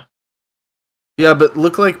 Yeah. Yeah, but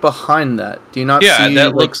look like behind that. Do you not Yeah, see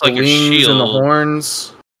that looks the like a wings and the shield.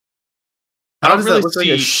 horns? I How don't does really that look like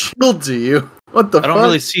a see- shield to you? What the I fuck? don't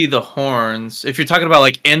really see the horns. If you're talking about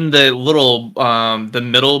like in the little the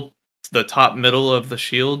middle, the top middle of the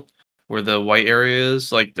shield where the white area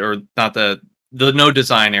is, like, or not the no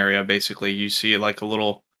design area, basically, you see like a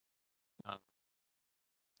little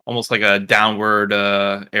almost like a downward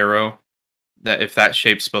arrow, that if that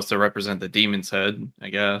shape's supposed to represent the demon's head, I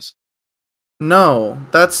guess. No,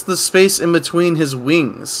 that's the space in between his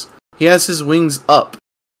wings. He has his wings up.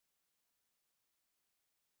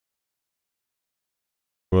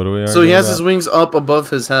 What do we? So he has arguing his wings up above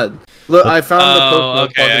his head. Look, I found the post. Oh,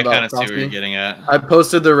 okay, I kind kind of see where you're getting at. I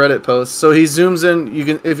posted the Reddit post. So he zooms in. You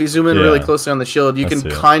can, if you zoom in really Yeah. closely on the shield, you I can see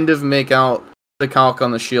it. kind of make out the calc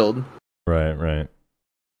on the shield. Right.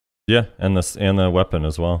 Yeah, and the weapon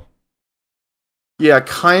as well. Yeah,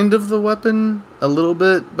 kind of the weapon, a little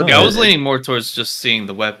bit. But Yeah, I was it- leaning more towards just seeing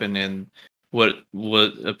the weapon and what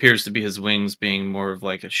appears to be his wings being more of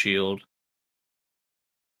like a shield.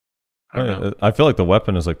 I don't know. I feel like the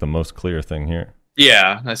weapon is like the most clear thing here.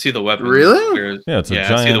 Yeah, I see the weapon. Really? Clear as- Yeah, it's a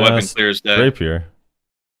I see the weapon giant-ass clear as day. Rapier.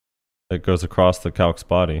 It goes across the calc's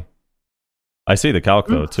body. I see the calc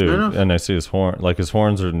though fair too, enough. and I see his horn. Like his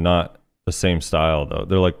horns are not the same style though.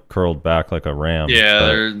 They're like curled back like a ram.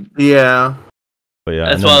 Yeah, Yeah. but yeah.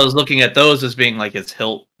 that's and why then, I was looking at those as being like its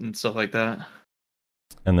hilt and stuff like that.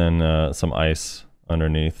 and then some ice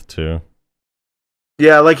underneath too.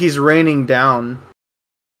 Yeah, like he's raining down.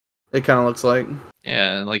 It kind of looks like.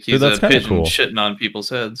 Yeah, like Dude, he's that's a kinda pigeon cool. shitting on people's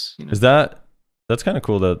heads. You know? That's kind of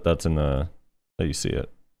cool that in the that you see it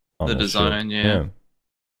on The shield. design, yeah.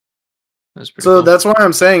 That's pretty So cool. that's why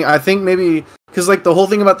I'm saying I think maybe because like the whole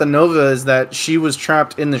thing about the Nova is that she was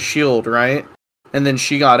trapped in the shield, right? And then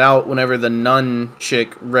she got out whenever the nun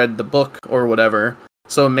chick read the book or whatever.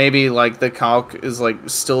 So maybe like the calc is like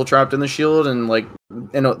still trapped in the shield, and like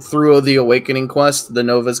through the awakening quest, the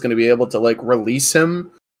Nova is going to be able to like release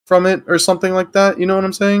him from it or something like that. You know what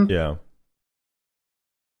I'm saying? Yeah.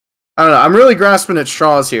 I don't know. I'm really grasping at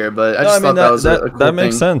straws here, but I just thought that was a cool that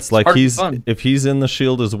makes thing. sense. Like Part he's fun. if he's in the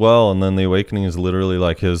shield as well, and then the awakening is literally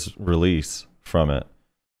like his release from it.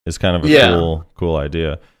 Is kind of a Yeah. cool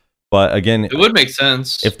idea. But again, It would make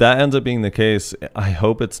sense. if that ends up being the case, I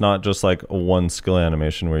hope it's not just like a one skill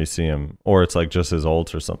animation where you see him, or it's like just his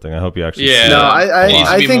ult or something. I hope you actually Yeah. see No, it. I Needs to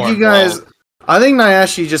I be think more you guys. involved. I think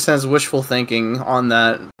Nayashe just has wishful thinking on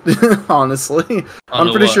that. Honestly, On I'm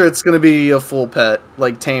the pretty what? sure it's gonna be a full pet,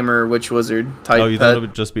 like tamer, witch wizard type Oh, you thought pet. it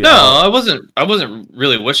would just be No, out? I wasn't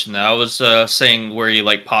really wishing that. I was saying where he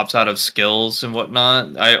like pops out of skills and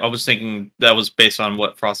whatnot. I was thinking that was based on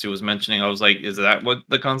what Frosty was mentioning. I was like, is that what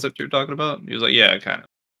the concept you're talking about? He was like, yeah, kind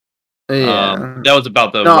of. Yeah, That was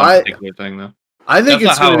about the No, one I particular thing though. I think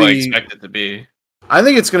That's it's not how gonna I be. expect it to be. I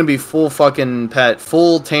think it's gonna be full fucking pet,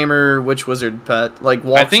 full tamer, witch wizard pet, like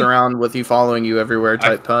walks think- around with you, following you everywhere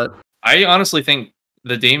type pet. I honestly think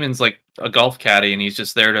the demon's like a golf caddy, and he's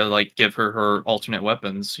just there to like give her alternate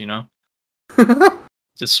weapons. You know,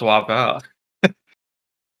 just swap out.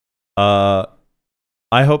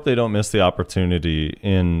 I hope they don't miss the opportunity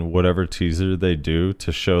in whatever teaser they do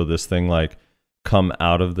to show this thing like come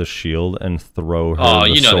out of the shield and throw her Oh, the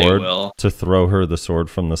you know they sword will. to throw her the sword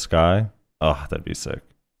from the sky. Oh, that'd be sick.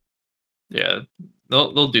 Yeah,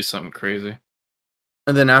 they'll do something crazy.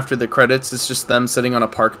 And then after the credits, it's just them sitting on a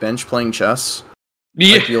park bench playing chess,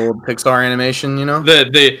 Yeah. like the old Pixar animation, you know.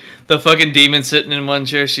 The fucking demon sitting in one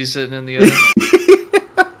chair, she's sitting in the other.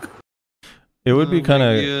 It would be Oh kind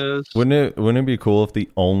my of gosh. wouldn't it be cool if the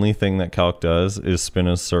only thing that Calc does is spin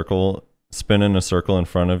in a circle in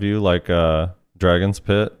front of you like Dragon's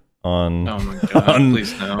Pit on Oh my god! on-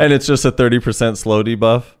 Please no. and it's just a 30% slow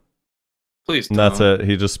debuff. Please And no. that's it.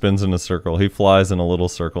 He just spins in a circle. He flies in a little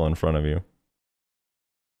circle in front of you.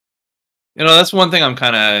 You know, that's one thing I'm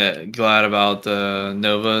kind of glad about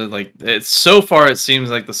Nova. Like, it's so far, it seems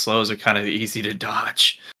like the slows are kind of easy to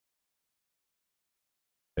dodge.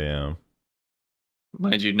 Yeah.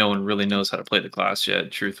 Mind you, no one really knows how to play the class yet,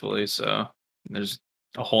 truthfully. So there's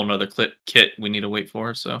a whole nother kit we need to wait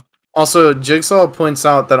for. So Also, Jigsaw points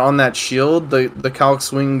out that on that shield, the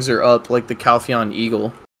Calc's wings are up like the Calpheon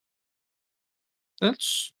eagle.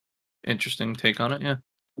 that's interesting take on it. Yeah.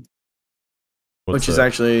 What's Which is that?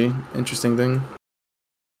 actually an interesting thing.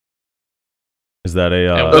 Is that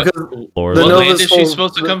a lore? What The land Nova's is she whole-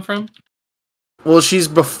 supposed to come from? Well, she's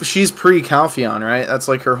pre-Calpheon, right? That's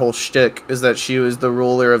like her whole shtick, is that she was the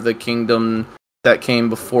ruler of the kingdom that came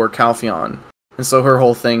before Calpheon. And so her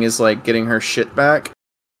whole thing is like getting her shit back.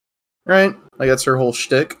 Right? Like that's her whole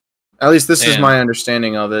shtick. At least this is Damn. my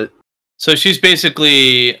understanding of it. So she's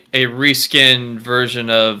basically a reskinned version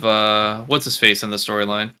of what's his face in the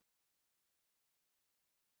storyline.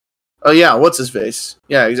 Oh yeah, what's his face?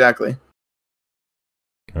 Yeah, exactly.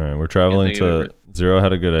 All right, we're traveling think of to Zero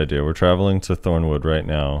had a good idea. We're traveling to Thornwood right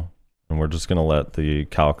now, and we're just gonna let the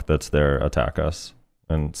calc that's there attack us,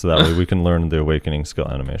 and so that way we can learn the awakening skill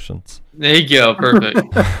animations. There you go,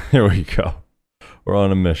 perfect. Here we go. We're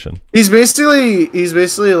on a mission. He's basically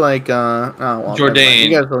like oh, well, Jordan. never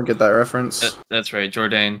mind. You guys don't get that reference. That's right,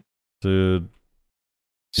 Jordan. Dude,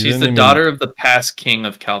 She's didn't the even- daughter of the past king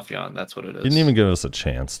of Calpheon. That's what it is. didn't even give us a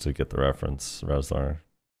chance to get the reference, Razlar.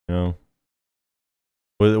 You know,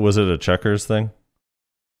 was it a checkers thing?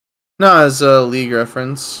 No, it's a League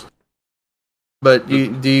reference. But do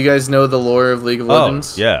you guys know the lore of League of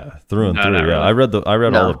Legends? Oh, yeah, through and No, through. not Yeah, really. I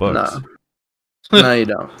read No, all the books. No, you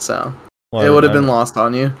don't. So Well, it would have I- been lost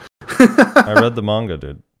on you. I read the manga,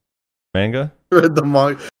 dude. Manga? Read the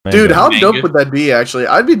manga. Manga. Dude, how Manga. dope would that be? Actually,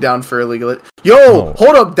 I'd be down for a League of Legends. Yo, Oh.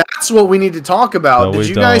 hold up. That's what we need to talk about. No, Did we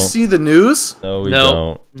you guys don't. see the news? No, we No.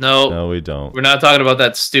 don't. No, No, we don't. we're not talking about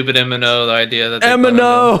that stupid MNO idea that they put in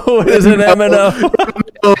MNO is an MNO.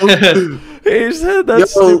 Oh, He said that Yo.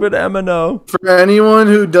 stupid MNO. for anyone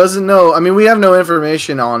who doesn't know, I mean, we have no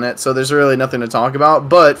information on it, so there's really nothing to talk about.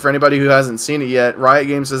 But for anybody who hasn't seen it yet, Riot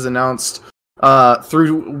Games has announced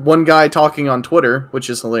through one guy talking on Twitter, which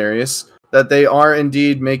is hilarious, that they are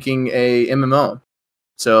indeed making a MMO.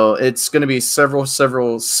 So it's going to be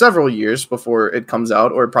several years before it comes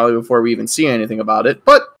out, or probably before we even see anything about it.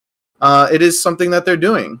 But it is something that they're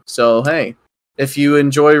doing. So hey, if you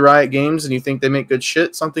enjoy Riot Games and you think they make good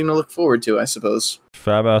shit, something to look forward to, I suppose.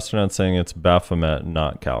 Fab Astronaut saying it's Baphomet,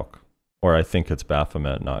 not Calc. Or I think it's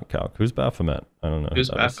Baphomet, not Calc. Who's Baphomet? I don't know. who Who's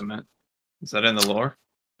that is. Baphomet? Is that in the lore?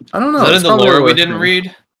 I don't know. Is that it's in the probably lore we worth didn't it.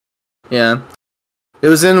 read? Yeah. It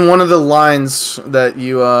was in one of the lines that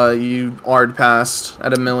you R'd past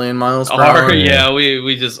at 1,000,000 miles per hour. R, yeah,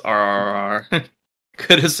 we just R.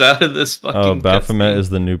 Get us out of this fucking. Oh, Baphomet cutscene. is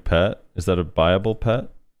the new pet? Is that a viable pet?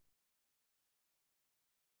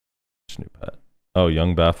 Which new pet? Oh,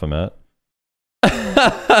 young Baphomet.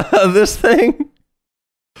 This thing?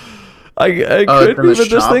 I Oh, could from be, the but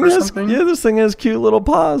this shop thing or has something? this thing has cute little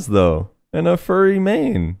paws though, and a furry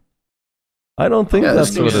mane. I don't think Yeah, that's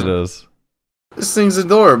this what thing's- it is. This thing's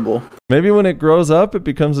adorable. Maybe when it grows up, it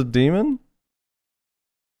becomes a demon.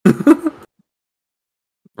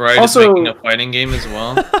 Right, Also- is making a fighting game as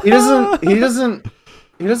well. He doesn't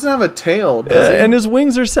have a tail, does he? And his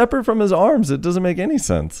wings are separate from his arms. It doesn't make any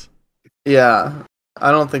sense. Yeah.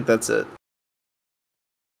 I don't think that's it.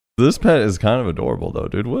 This pet is kind of adorable though,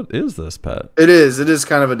 dude. What is this pet? It is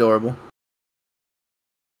kind of adorable.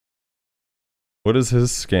 What is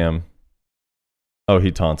his scam? Oh,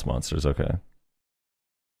 he taunts monsters. Okay.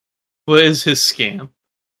 What is his scam?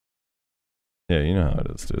 Yeah, you know how it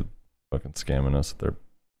is, dude. Fucking scamming us with their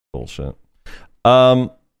bullshit.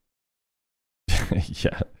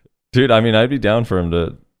 Yeah. Dude, I mean, I'd be down for him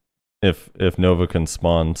to if Nova can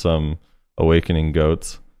spawn some awakening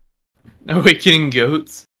goats. Awakening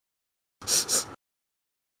goats. That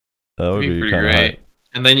That'd would be be pretty kind of great.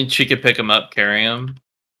 And then she could pick him up, carry him.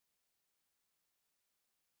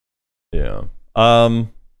 Yeah.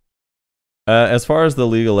 As far as the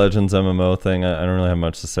League of Legends MMO thing, I don't really have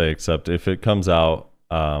much to say except if it comes out,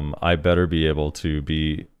 I better be able to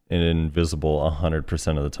be invisible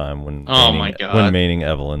 100% of the time when Oh my God. when maining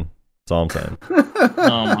Evelyn. That's all I'm saying.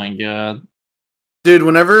 Oh my god. Dude,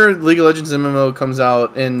 whenever League of Legends MMO comes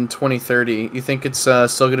out in 2030, you think it's still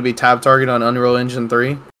going to be tab target on Unreal Engine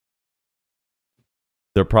 3?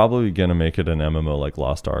 They're probably gonna make it an MMO like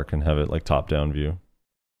Lost Ark and have it like top-down view.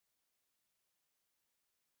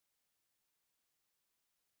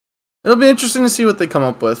 It'll be interesting to see what they come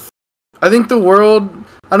up with. I think the world,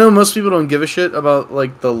 I know most people don't give a shit about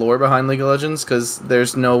like the lore behind League of Legends because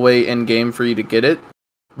there's no way in game for you to get it.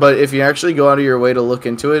 But if you actually go out of your way to look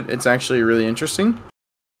into it, it's actually really interesting.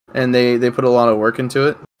 And they put a lot of work into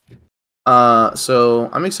it. So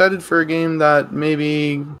I'm excited for a game that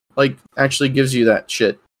maybe like actually gives you that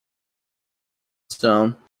shit.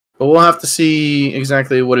 So, but we'll have to see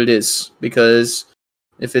exactly what it is because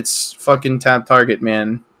if it's fucking tab target,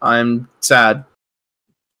 man, I'm sad.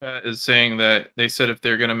 Is saying that they said if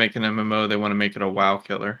they're gonna make an MMO, they want to make it a WoW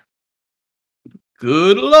killer.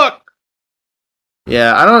 Good luck.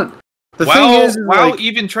 Yeah, The WoW, thing is WoW like,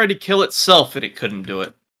 even tried to kill itself and it couldn't do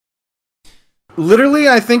it. literally,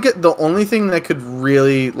 I think the only thing that could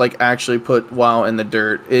really like actually put WoW in the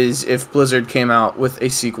dirt is if Blizzard came out with a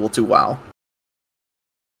sequel to WoW.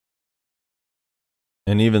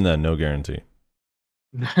 And even then, no guarantee.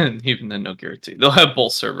 Even then, no guarantee. They'll have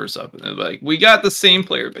both servers up, and they're like, "We got the same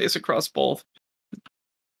player base across both."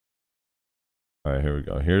 All right, here we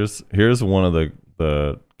go. Here's one of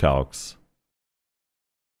the calcs.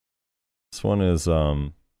 This one is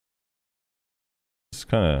it's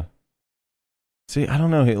kind of, see, I don't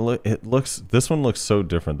know. It looks, this one looks so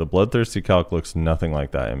different. The Bloodthirsty calc looks nothing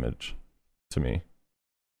like that image to me,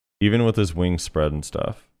 even with his wing spread and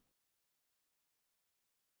stuff.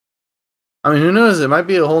 I mean, who knows? It might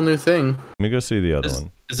be a whole new thing. Let me go see the other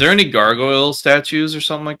one. Is there any gargoyle statues or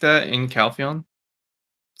something like that in Calpheon?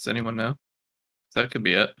 Does anyone know? That could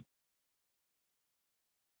be it.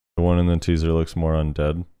 The one in the teaser looks more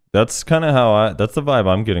undead. That's kind of how that's the vibe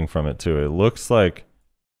I'm getting from it too. It looks like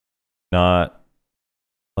not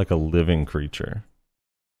like a living creature.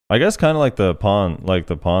 I guess kind of like the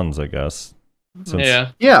pawns, I guess.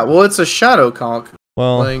 Yeah. Yeah, well, it's a shadow calc.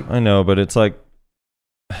 Well, Like- I know, but it's like,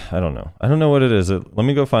 I don't know. I don't know what it is. Let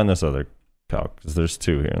me go find this other calc, because there's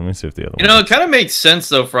two here. Let me see if the other You one. know, it kind of makes sense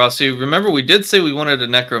though, Frosty. Remember, we did say we wanted a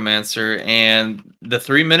necromancer, and the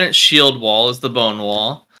 3-minute shield wall is the bone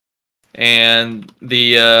wall, and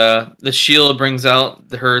the shield brings out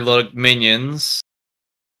her little minions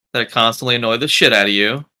that constantly annoy the shit out of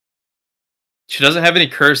you. She doesn't have any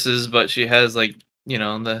curses, but she has like, you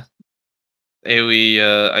know, the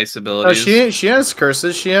AoE ice abilities. She has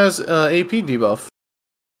curses. She has AP debuff.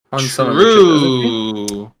 On some of the shit, doesn't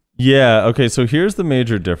she? True. Yeah, okay, so here's the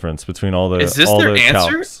major difference between all the Is this all their the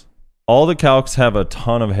answer? calcs. All the calcs have a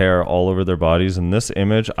ton of hair all over their bodies. In this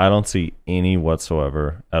image, I don't see any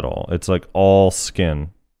whatsoever at all. It's like all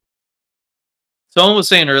skin. Someone was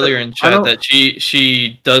saying earlier in I chat don't- that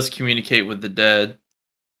she does communicate with the dead.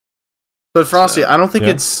 But Frosty, So, I don't think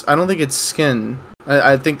yeah. it's skin.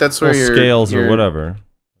 I think that's where Well, your scales or your- whatever.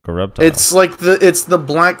 Like a reptile. It's like the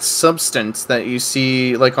black substance that you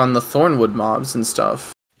see like on the Thornwood mobs and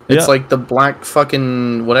stuff. It's Yeah. like the black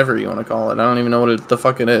fucking whatever you want to call it. I don't even know what the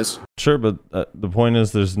fuck it is. Sure, but the point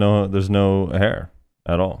is there's no hair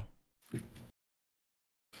at all.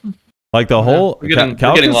 Like the whole We're getting,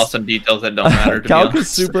 Calc we're getting is- lost in details that don't matter. To be Calc is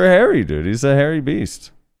honest. super hairy, dude. He's a hairy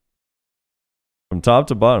beast. From top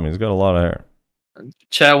to bottom, he's got a lot of hair.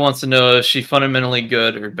 Chad wants to know if she fundamentally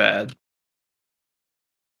good or bad.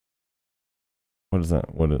 What is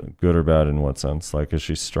that? What is good or bad in what sense? Like, is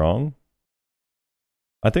she strong?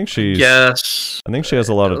 I think she's. Yes. I think she has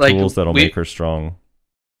a lot of Like, tools that'll we- make her strong.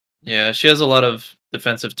 Yeah, she has a lot of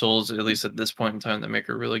defensive tools, at least at this point in time, that make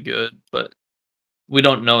her really good. But we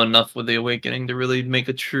don't know enough with the Awakening to really make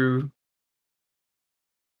a true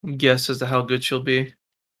guess as to how good she'll be.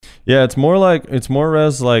 Yeah, it's more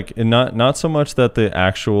res like, and not so much that the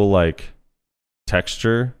actual like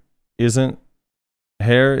texture isn't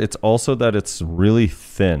hair. It's also that it's really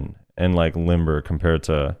thin and like limber compared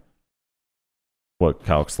to what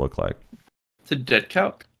calcs look like, It's a dead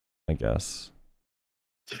calc. I guess.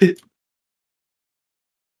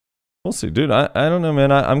 We'll see, dude. I don't know,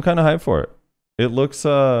 man. I'm kind of hyped for it. It looks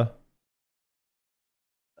I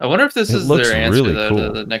wonder if this It is looks their answer really though, cool. to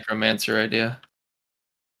the Necromancer idea.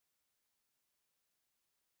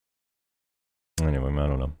 Anyway, I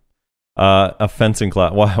don't know. A fencing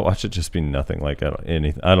class. Watch it just be nothing like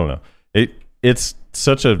anything. I don't know. It's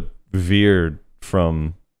such a veered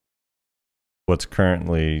from what's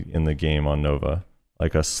currently in the game on Nova,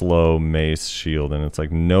 like a slow mace shield, and it's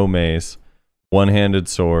like no mace, one-handed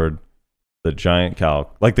sword, the giant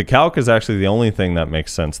calc. Like the calc is actually the only thing that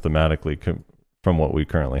makes sense thematically from what we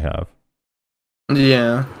currently have.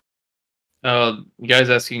 Yeah. Guys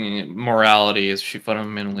asking morality, is she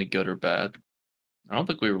fundamentally good or bad? I don't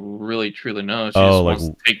think we really truly know. She just wants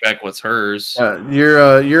to take back what's hers.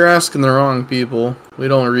 You're asking the wrong people. We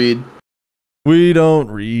don't read. We don't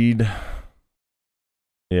read.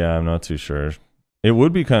 Yeah, I'm not too sure. It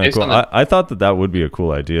would be kind of Based cool. on I thought that would be a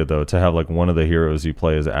cool idea, though, to have like one of the heroes you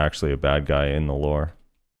play is actually a bad guy in the lore.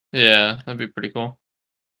 Yeah, that'd be pretty cool.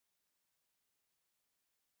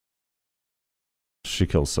 She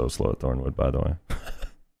kills so slow at Thornwood, by the way.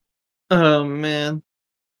 Oh man,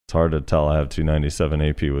 It's hard to tell. I have 297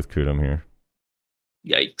 AP with Kudum here.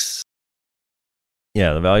 yikes!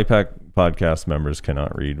 Yeah, the Value Pack podcast members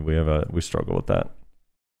cannot read. We struggle with that.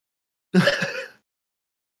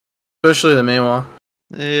 Especially the Maywa.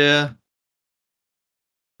 Yeah,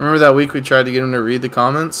 Remember that week we tried to get him to read the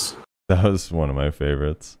comments? That was one of my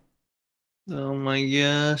favorites. oh my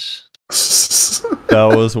gosh.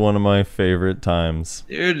 That was one of my favorite times.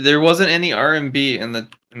 Dude, there wasn't any R&B in the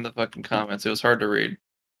fucking comments. It was hard to read.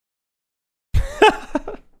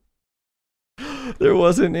 There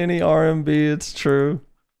wasn't any R&B, it's true.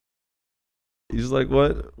 He's like,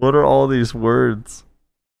 what are all these words?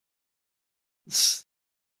 It's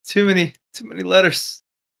too many letters.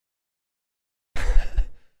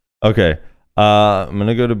 Okay. I'm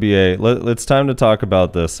gonna go to BA. It's time to talk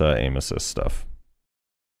about this aim assist stuff.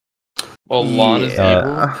 Well, Lon is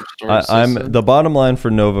Yeah. I'm the bottom line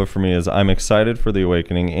for Nova for me is I'm excited for the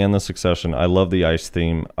Awakening and the Succession. I love the ice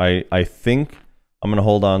theme. I think I'm gonna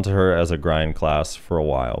hold on to her as a grind class for a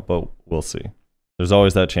while, but we'll see. There's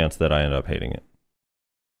always that chance that I end up hating it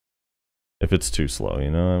if it's too slow.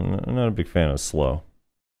 You know, I'm not a big fan of slow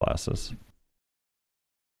classes.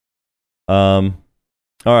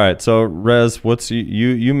 All right, so Rez, what's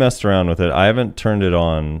you messed around with it? I haven't turned it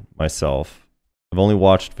on myself. I've only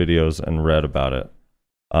watched videos and read about it.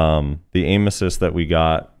 The aim assist that we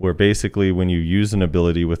got, where basically when you use an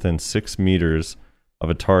ability within 6 meters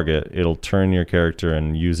of a target, it'll turn your character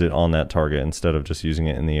and use it on that target instead of just using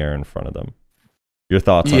it in the air in front of them. Your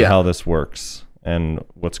thoughts on how this works and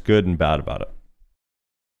what's good and bad about it?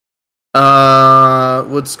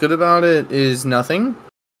 What's good about it is nothing.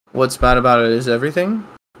 What's bad about it is everything.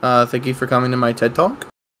 Thank you for coming to my TED Talk.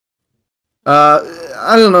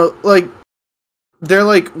 I don't know, like, they're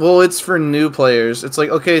like, well, it's for new players. It's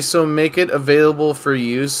like, okay, so make it available for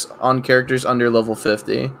use on characters under level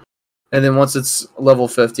 50. And then once it's level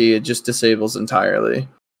 50, it just disables entirely.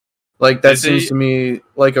 Like, that seems to me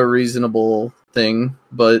like a reasonable thing,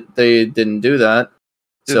 but they didn't do that.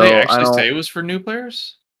 Did they actually say it was for new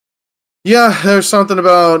players? Yeah, there's something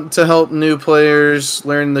about to help new players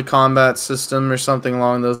learn the combat system or something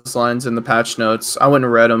along those lines in the patch notes. I wouldn't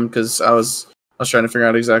have read them because I was trying to figure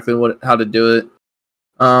out exactly how to do it.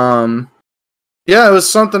 Yeah, it was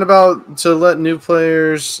something about to let new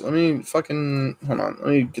players. Let me fucking hold on. Let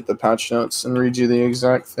me get the patch notes and read you the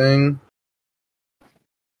exact thing.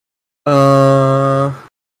 So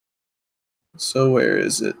where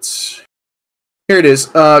is it? Here it is.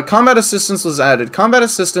 Combat Assistance was added. Combat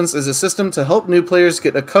Assistance is a system to help new players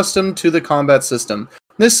get accustomed to the combat system.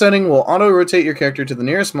 This setting will auto-rotate your character to the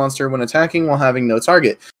nearest monster when attacking while having no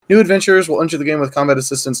target. New adventurers will enter the game with Combat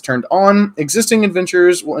Assistance turned on. Existing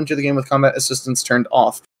adventurers will enter the game with Combat Assistance turned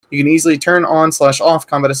off. You can easily turn on/off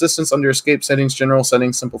Combat Assistance under Escape Settings, General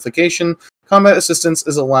Settings, Simplification. Combat Assistance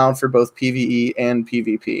is allowed for both PvE and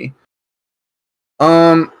PvP.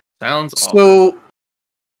 Sounds awful.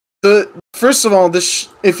 First of all,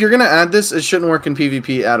 if you're gonna add this, it shouldn't work in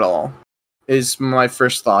PvP at all. Is my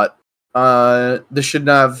first thought. This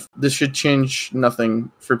should change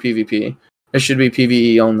nothing for PvP. It should be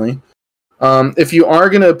PvE only. If you are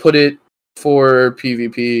gonna put it for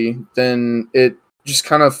PvP, then it just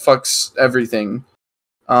kind of fucks everything.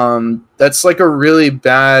 That's like a really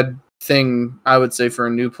bad thing, I would say, for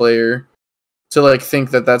a new player to like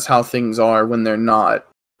think that that's how things are when they're not.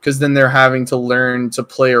 Because then they're having to learn to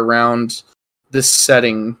play around this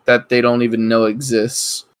setting that they don't even know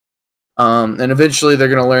exists. And eventually they're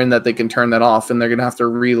going to learn that they can turn that off, and they're going to have to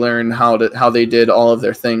relearn how they did all of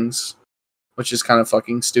their things, which is kind of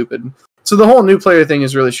fucking stupid. So the whole new player thing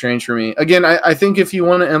is really strange for me. Again, I think if you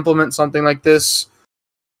want to implement something like this,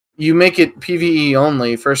 you make it PvE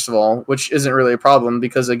only, first of all, which isn't really a problem,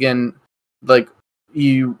 because again, like,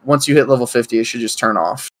 once you hit level 50, it should just turn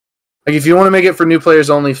off. Like, if you want to make it for new players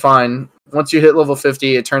only, fine. Once you hit level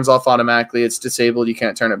 50, it turns off automatically. It's disabled. You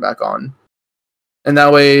can't turn it back on. And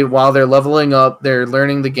that way, while they're leveling up, they're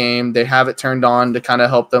learning the game, they have it turned on to kind of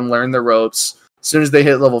help them learn the ropes. As soon as they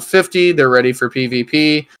hit level 50, they're ready for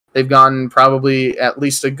PvP. They've gotten probably at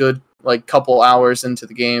least a good couple hours into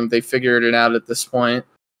the game. They figured it out at this point.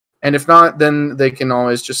 And if not, then they can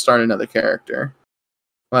always just start another character.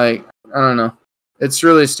 I don't know. It's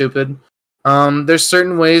really stupid. There's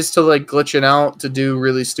certain ways to glitch it out to do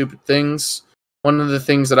really stupid things. One of the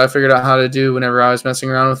things that I figured out how to do whenever I was messing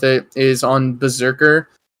around with it is on Berserker,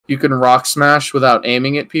 you can rock smash without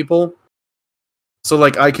aiming at people. So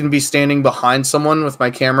I can be standing behind someone with my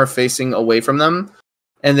camera facing away from them,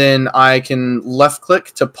 and then I can left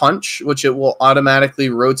click to punch, which it will automatically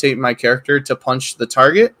rotate my character to punch the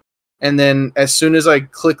target. And then as soon as I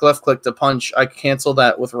click left click to punch, I cancel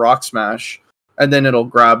that with rock smash. And then it'll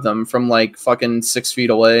grab them from fucking 6 feet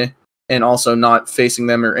away, and also not facing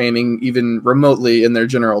them or aiming even remotely in their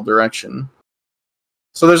general direction.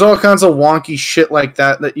 So there's all kinds of wonky shit like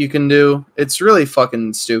that you can do. It's really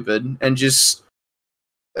fucking stupid, and just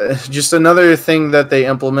another thing that they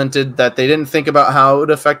implemented that they didn't think about how it would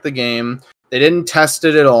affect the game. They didn't test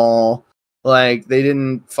it at all. Like, they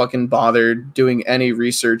didn't fucking bother doing any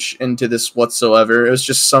research into this whatsoever. It was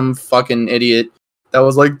just some fucking idiot that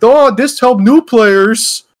was like, "Oh, this helped new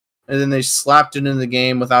players," and then they slapped it in the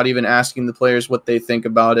game without even asking the players what they think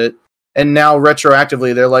about it. And now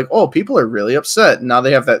retroactively, they're like, "Oh, people are really upset." Now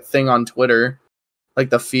they have that thing on Twitter, like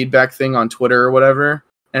the feedback thing on Twitter or whatever,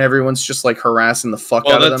 and everyone's just like harassing the fuck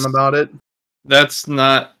out of them about it. That's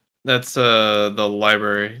the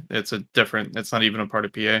library. It's not even a part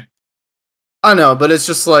of PA. I know, but it's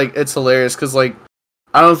just like, it's hilarious because like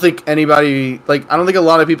I don't think a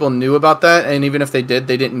lot of people knew about that, and even if they did,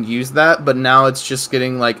 they didn't use that. But now it's just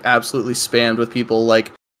getting like absolutely spammed with people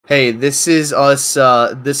like, "Hey, this is us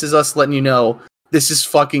letting you know this is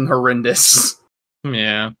fucking horrendous."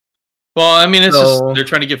 Yeah. Well, I mean, they're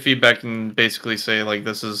trying to get feedback and basically say like,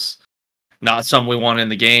 this is not something we want in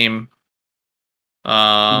the game.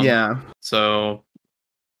 Yeah. So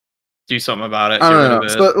do something about it. I don't know.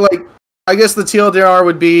 So like, I guess the TLDR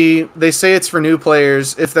would be, they say it's for new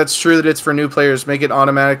players. If that's true that it's for new players, make it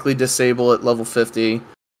automatically disable at level 50.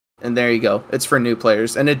 And there you go. It's for new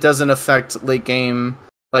players. And it doesn't affect late game,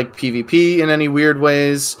 like, PvP in any weird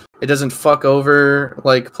ways. It doesn't fuck over,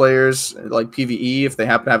 like, players, like, PvE if they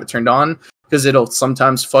happen to have it turned on. Because it'll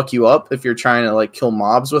sometimes fuck you up if you're trying to, like, kill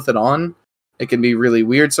mobs with it on. It can be really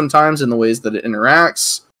weird sometimes in the ways that it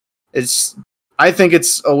interacts. I think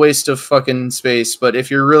it's a waste of fucking space, but if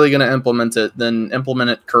you're really going to implement it, then implement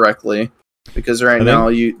it correctly. Because right now,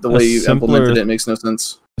 the way you implemented it makes no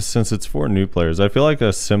sense. Since it's for new players, I feel like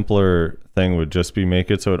a simpler thing would just be make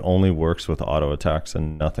it so it only works with auto attacks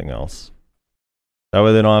and nothing else. That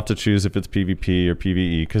way they don't have to choose if it's PvP or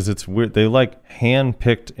PvE, because it's weird. They like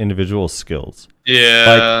hand-picked individual skills.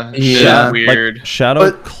 Yeah, weird. Like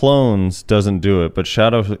Shadow Clones doesn't do it, but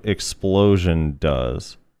Shadow Explosion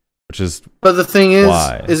does. But the thing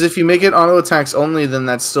is if you make it auto attacks only, then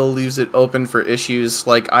that still leaves it open for issues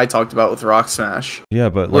like I talked about with Rock Smash. Yeah,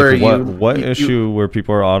 but like what issue where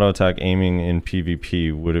people are auto attack aiming in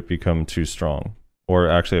PvP would it become too strong or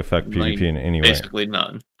actually affect PvP in any way? Basically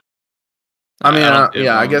none. I mean,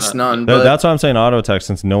 I guess none. But that's why I'm saying auto attack,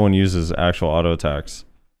 since no one uses actual auto attacks.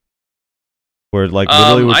 Where like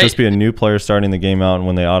literally would just be a new player starting the game out, and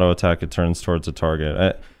when they auto attack, it turns towards a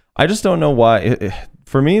target. I just don't know why.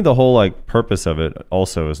 For me, the whole like purpose of it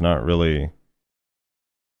also is not really.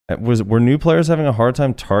 Were new players having a hard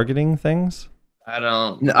time targeting things? I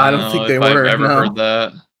don't think they were. I've ever heard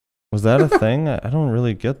that. Was that a thing? I don't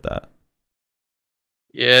really get that.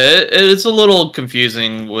 Yeah, it's a little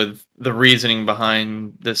confusing with the reasoning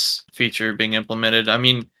behind this feature being implemented. I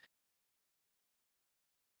mean,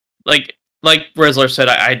 like Rezlar said,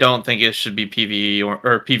 I don't think it should be PvE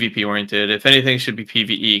or PvP oriented. If anything, it should be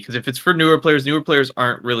PvE, because if it's for newer players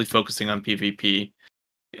aren't really focusing on PvP,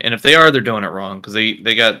 and if they are, they're doing it wrong, because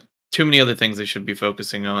they got too many other things they should be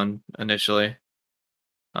focusing on initially.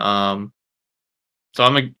 So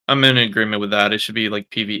I'm in agreement with that. It should be like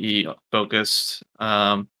PvE focused.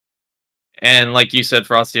 And like you said,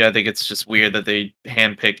 Frosty, I think it's just weird that they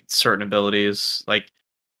handpicked certain abilities. Like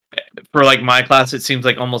for like my class, it seems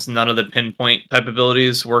like almost none of the pinpoint type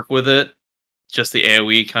abilities work with it. Just the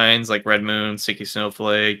AoE kinds, like Red Moon, Sticky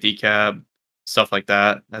Snowflake, Decap, stuff like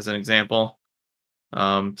that, as an example.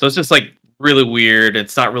 So it's just like really weird.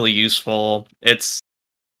 It's not really useful.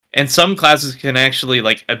 And some classes can actually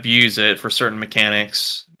like abuse it for certain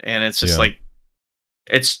mechanics, and it's just like,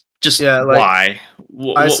 it's just why?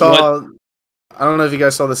 I don't know if you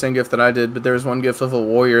guys saw the same GIF that I did, but there was one GIF of a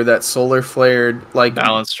warrior that solar flared like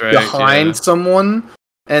balance strike behind someone,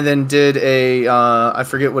 and then did a I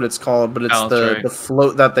forget what it's called, but it's the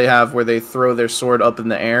float that they have where they throw their sword up in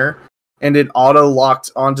the air, and it auto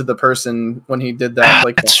locked onto the person when he did that.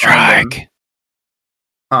 Like behind him.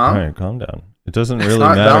 Huh? All right, calm down. It doesn't really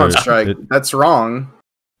not matter. Balance strike. That's wrong.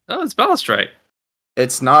 Oh, it's balance strike.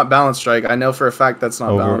 It's not balance strike. I know for a fact that's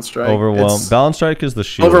not balance strike. Overwhelm. Balance strike is the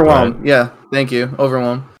shield. Overwhelm. Right? Yeah. Thank you.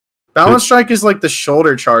 Overwhelm. Balance strike is like the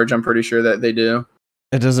shoulder charge. I'm pretty sure that they do.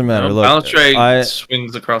 It doesn't matter. Look, balance strike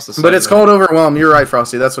swings across the side. But it's called overwhelm. You're right,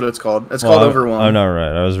 Frosty. That's what it's called. It's called overwhelm. I'm not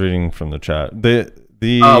right. I was reading from the chat.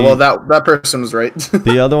 Well, that person was right.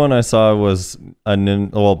 The other one I saw was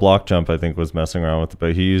Block Jump, I think, was messing around with it,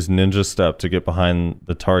 but he used Ninja Step to get behind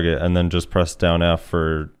the target and then just press down F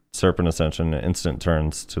for Serpent Ascension, instant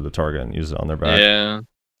turns to the target and use it on their back. Yeah.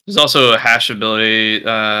 There's also a hash ability,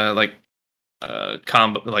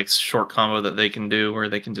 combo, like short combo that they can do where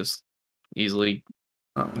they can just easily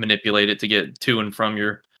manipulate it to get to and from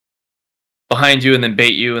your behind you and then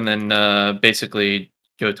bait you and then basically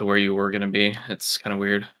go to where you were going to be. It's kind of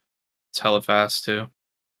weird. It's hella fast too.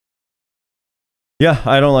 Yeah,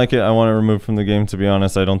 I don't like it. I want it removed from the game, to be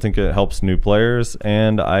honest. I don't think it helps new players,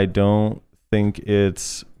 and I don't think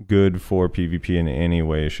it's good for PvP in any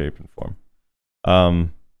way, shape, and form.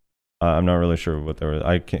 I'm not really sure what there was.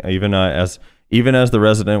 I can't even as the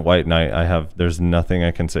resident White Knight. There's nothing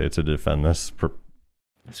I can say to defend this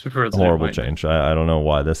horrible change. I don't know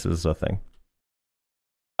why this is a thing.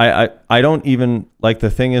 I don't even like,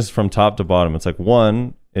 the thing is from top to bottom. It's like,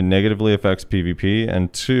 one, it negatively affects PvP,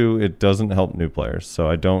 and two, it doesn't help new players. So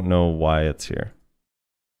I don't know why it's here.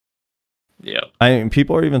 Yeah.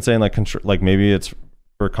 People are even saying like maybe it's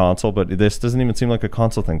for console, but this doesn't even seem like a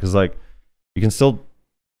console thing, because like you can still.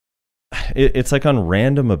 It's like on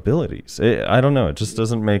random abilities. I don't know. It just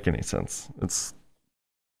doesn't make any sense. It's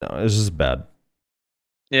just bad.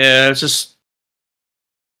 Yeah, it's just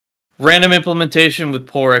random implementation with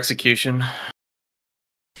poor execution.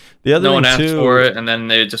 The other no thing one asked too, for it, and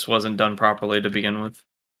then it just wasn't done properly to begin with.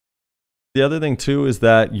 The other thing too is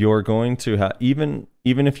that you're going to have, even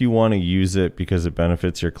if you want to use it because it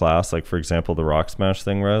benefits your class, like for example the Rock Smash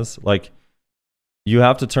thing, Rez, like you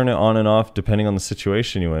have to turn it on and off depending on the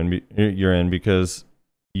situation you're in, because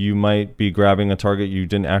you might be grabbing a target you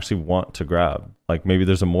didn't actually want to grab. Like maybe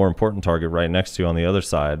there's a more important target right next to you on the other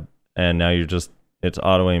side, and now it's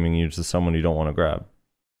auto aiming you to someone you don't want to grab.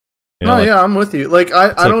 You know, yeah, I'm with you. Like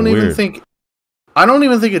I don't even think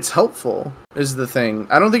it's helpful is the thing.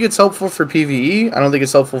 I don't think it's helpful for PvE. I don't think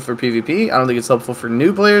it's helpful for PvP. I don't think it's helpful for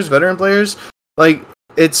new players, veteran players. Like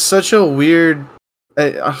it's such a weird. I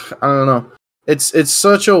don't know. It's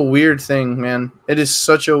such a weird thing, man. It is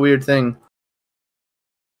such a weird thing.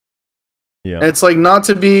 Yeah. And it's like not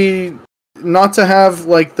to have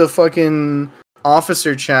like the fucking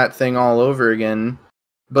officer chat thing all over again,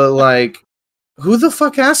 but like, who the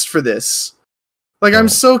fuck asked for this? Like, I'm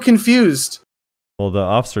so confused. Well, the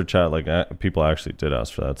officer chat, like people actually did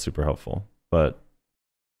ask for that. It's super helpful, but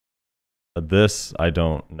this I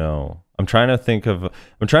don't know. I'm trying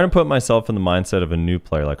to put myself in the mindset of a new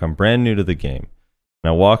player. Like I'm brand new to the game, and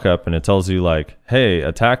I walk up and it tells you like, "Hey,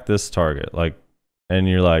 attack this target." Like, and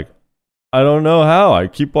you're like, "I don't know how. I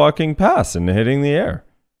keep walking past and hitting the air."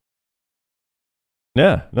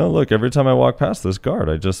 Yeah, no, look, every time I walk past this guard,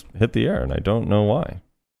 I just hit the air, and I don't know why.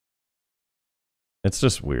 It's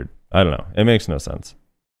just weird. I don't know. It makes no sense.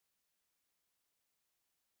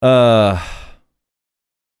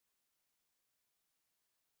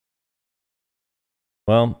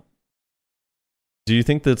 Well, do you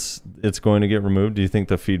think it's going to get removed? Do you think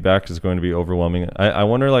the feedback is going to be overwhelming? I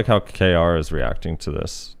wonder like how KR is reacting to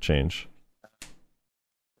this change.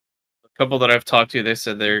 A couple that I've talked to, they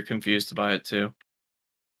said they're confused by it too.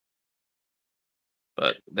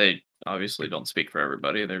 But they obviously don't speak for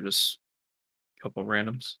everybody. They're just a couple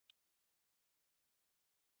randoms.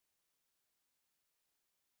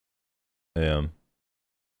 Yeah.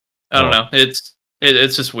 I don't know. It's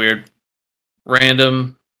just weird.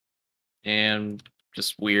 Random and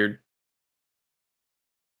just weird.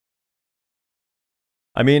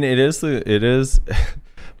 I mean, it is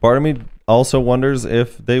part of me also wonders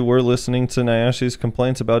if they were listening to Nayashi's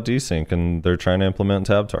complaints about desync and they're trying to implement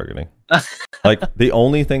tab targeting. Like the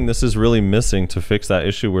only thing this is really missing to fix that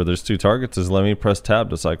issue where there's two targets is let me press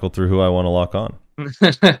tab to cycle through who I want to lock on.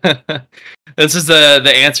 This is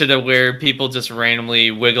the answer to where people just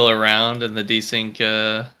randomly wiggle around and the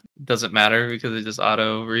desync doesn't matter because it just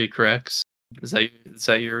auto recorrects. Is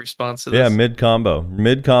that your response to this? Yeah, mid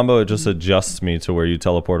combo it just adjusts me to where you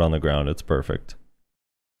teleport on the ground. It's perfect.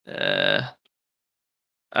 I'd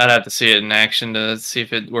have to see it in action to see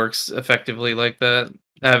if it works effectively like that.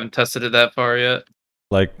 I haven't tested it that far yet.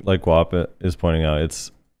 Like Wap is pointing out,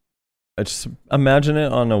 I just imagine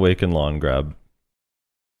it on Awakened Lawn grab.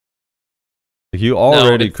 You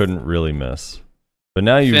already couldn't really miss, but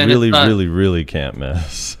now you really can't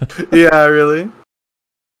miss. Yeah, really.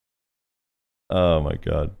 Oh my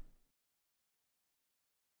god.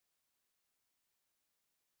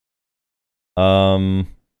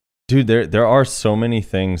 Dude, there are so many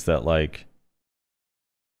things that like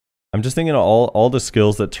I'm just thinking of all the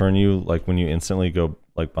skills that turn you like when you instantly go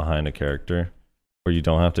like behind a character where you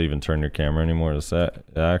don't have to even turn your camera anymore. Is that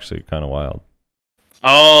actually kind of wild?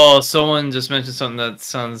 Oh, someone just mentioned something that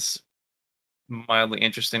sounds mildly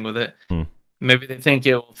interesting with it. Maybe they think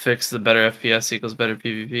it will fix the better FPS equals better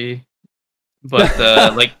PvP.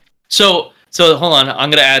 But like so hold on, I'm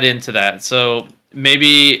gonna add into that. So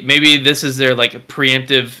maybe this is their like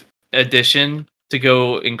preemptive addition to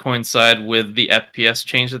go and coincide with the FPS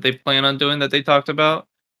change that they plan on doing that they talked about.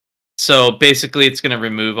 So basically it's gonna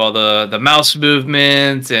remove all the mouse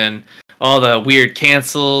movements and all the weird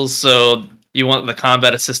cancels. So you want the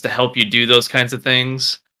combat assist to help you do those kinds of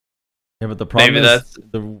things. Yeah, but the problem Maybe is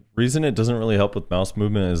the reason it doesn't really help with mouse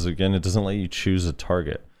movement is, again, it doesn't let you choose a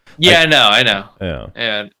target. Yeah, I know. Yeah.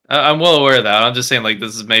 Yeah, I'm well aware of that. I'm just saying, like,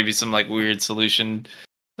 this is maybe some like weird solution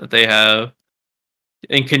that they have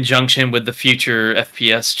in conjunction with the future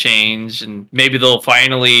FPS change, and maybe they'll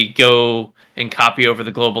finally go and copy over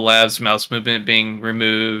the Global Labs mouse movement being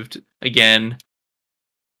removed again,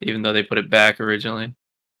 even though they put it back originally.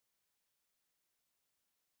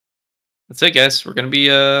 That's it, guys. We're gonna be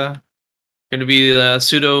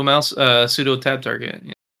pseudo mouse pseudo tab target.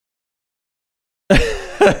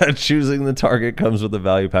 Choosing the target comes with a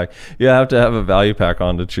value pack. You have to have a value pack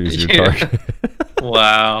on to choose your target.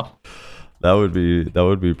 Wow. That would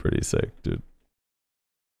be pretty sick, dude.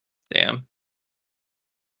 Damn.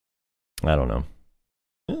 I don't know.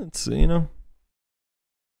 It's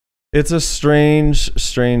it's a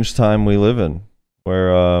strange time we live in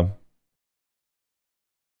where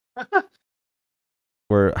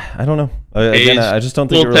where I don't know. I just don't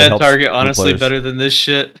think it really helps. Target honestly better than this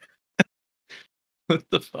shit. What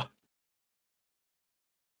the fuck?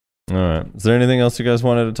 All right. Is there anything else you guys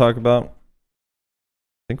wanted to talk about?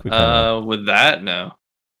 I think we with that, no.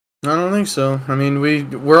 I don't think so. I mean,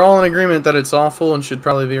 we're all in agreement that it's awful and should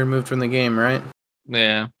probably be removed from the game, right?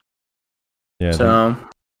 Yeah. Yeah. So.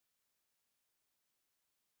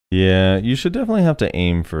 Yeah, you should definitely have to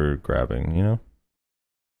aim for grabbing, you know?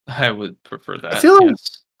 I would prefer that. I feel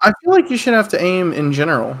like you should have to aim in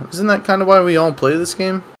general. Isn't that kind of why we all play this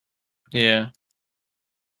game? Yeah.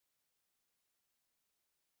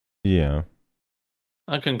 Yeah.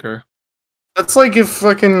 I concur. That's like if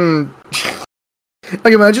fucking...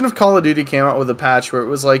 like, imagine if Call of Duty came out with a patch where it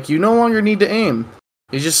was like, you no longer need to aim.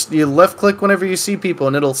 You left click whenever you see people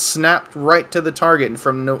and it'll snap right to the target and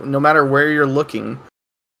from no matter where you're looking.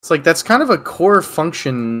 It's like, that's kind of a core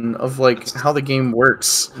function of like how the game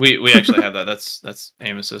works. We actually have that. That's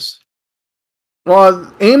aim assist.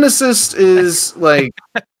 Well, aim assist is like...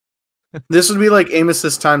 This would be like aim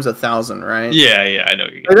assist times 1,000, right? Yeah, I know.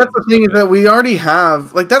 Like, that's the thing is that we already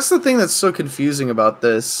have... Like, that's the thing that's so confusing about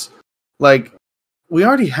this. Like, we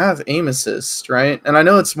already have aim assist, right? And I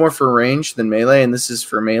know it's more for range than melee, and this is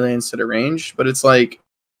for melee instead of range, but it's like...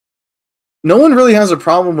 No one really has a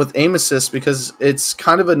problem with aim assist because it's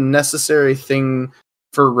kind of a necessary thing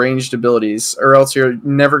for ranged abilities, or else you're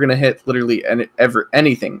never going to hit literally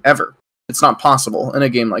anything, ever. It's not possible in a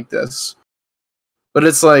game like this. But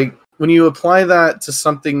it's like... When you apply that to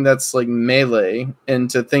something that's like melee and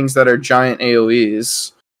to things that are giant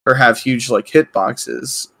AoEs or have huge like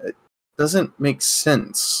hitboxes, it doesn't make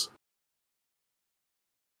sense.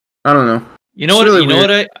 I don't know. You know what? Really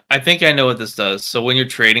what? I think I know what this does. So when you're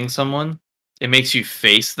trading someone, it makes you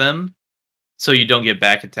face them, so you don't get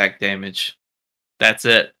back attack damage. That's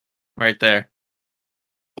it, right there.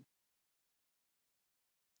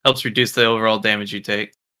 Helps reduce the overall damage you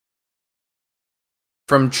take.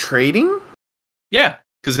 From trading? Yeah,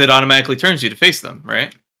 because it automatically turns you to face them,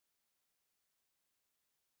 right?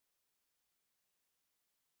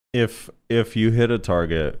 If you hit a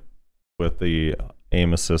target with the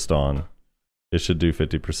aim assist on, it should do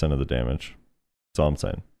 50% of the damage. That's all I'm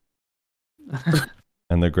saying.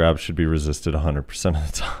 And the grab should be resisted 100%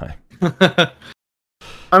 of the time.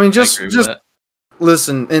 I mean, just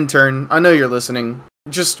listen, intern. I know you're listening.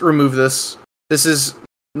 Just remove this. This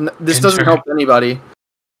doesn't help anybody.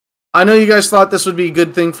 I know you guys thought this would be a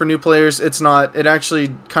good thing for new players. It's not. It actually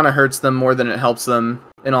kind of hurts them more than it helps them,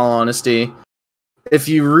 in all honesty. If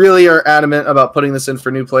you really are adamant about putting this in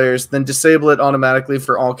for new players, then disable it automatically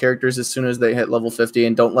for all characters as soon as they hit level 50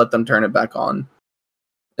 and don't let them turn it back on.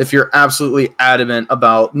 If you're absolutely adamant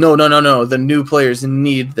about, no, the new players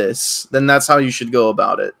need this, then that's how you should go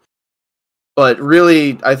about it. But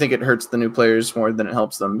really, I think it hurts the new players more than it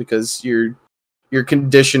helps them because you're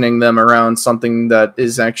conditioning them around something that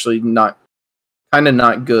is actually not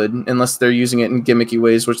good unless they're using it in gimmicky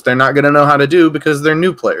ways, which they're not going to know how to do because they're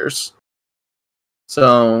new players.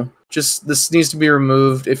 So this needs to be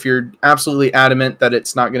removed. If you're absolutely adamant that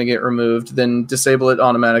it's not going to get removed, then disable it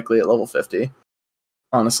automatically at level 50.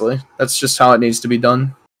 Honestly, that's just how it needs to be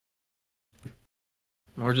done.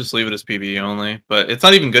 Or just leave it as PvE only, but it's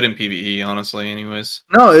not even good in PvE, honestly. Anyways,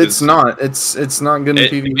 no, it's not. It's not good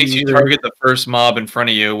in PvE. It makes you target the first mob in front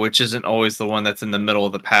of you, which isn't always the one that's in the middle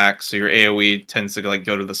of the pack. So your AOE tends to like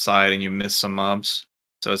go to the side, and you miss some mobs.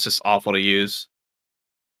 So it's just awful to use.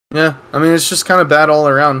 Yeah, I mean it's just kind of bad all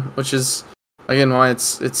around, which is again why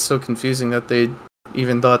it's so confusing that they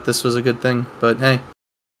even thought this was a good thing. But hey,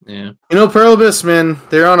 yeah, you know, Pearl Abyss, man,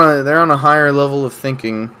 they're on a higher level of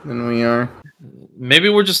thinking than we are. Maybe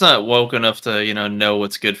we're just not woke enough to, know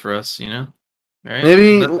what's good for us, Right?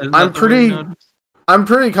 Maybe I'm I'm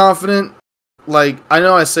pretty confident. Like, I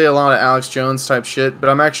know I say a lot of Alex Jones type shit, but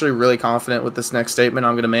I'm actually really confident with this next statement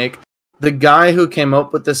I'm going to make. The guy who came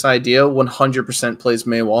up with this idea 100% plays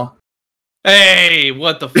Maywa. Hey,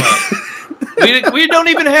 what the fuck? we don't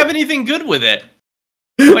even have anything good with it.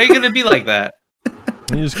 Why are you going to be like that?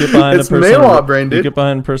 You just get behind It's a person. Maywa brain, dude. You get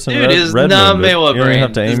behind a person. Dude, it's red not moon, dude. Maywa You don't even have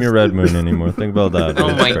to brain. aim your red moon anymore. Think about that. Oh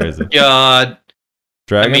Dude. my It's crazy. god.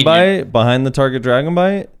 Dragon I mean, bite behind the target. Dragon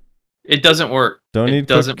bite. It doesn't work. Don't it need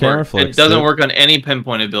doesn't camera work. flicks, It doesn't dude. work on any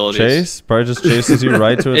pinpoint abilities. Chase probably just chases you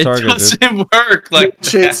right to a It target. Dude. doesn't work like It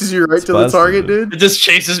chases you right It's to the busted, target, dude. dude. It just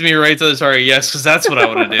chases me right to the target. Yes, because that's what I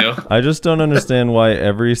want to do. I just don't understand why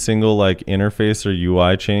every single like interface or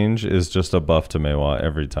UI change is just a buff to Maywa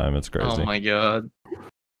every time. It's crazy. Oh my god.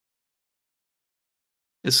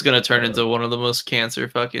 This is gonna turn into one of the most cancer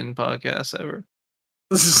fucking podcasts ever.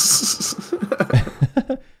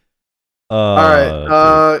 All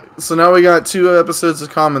right. So now we got 2 episodes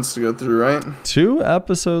of comments to go through, right? 2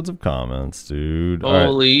 episodes of comments, dude. All right.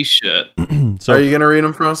 Holy shit. So Are you gonna read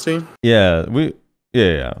them, Frosty? yeah,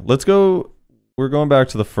 yeah. Let's go. We're going back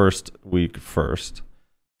to the first week first.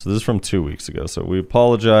 So this is from 2 weeks ago. So we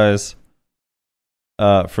apologize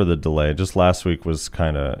for the delay. Just last week was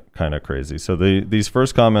kind of crazy. So these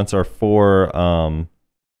first comments are for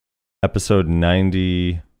episode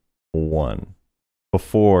 91,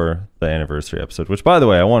 before the anniversary episode. Which, by the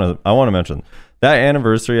way, I want to mention that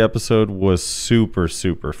anniversary episode was super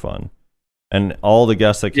fun, and all the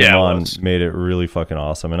guests that came on made it really fucking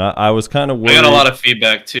awesome. And I was kind of worried. I got a lot of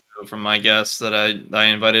feedback too from my guests that I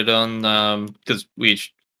invited on, because we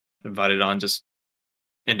each invited on just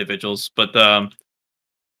individuals, but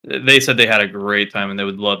they said they had a great time and they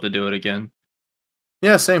would love to do it again.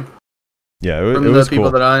 Yeah, same. Yeah, From it the was people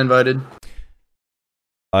cool. that I invited.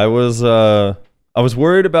 I was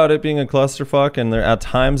worried about it being a clusterfuck, and there at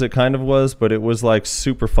times it kind of was, but it was like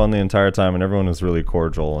super fun the entire time, and everyone was really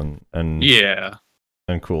cordial and Yeah,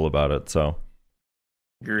 and cool about it. So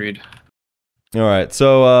agreed. all right,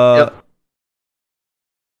 so Yep.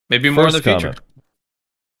 Maybe more in the first future.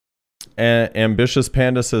 comment. Ambitious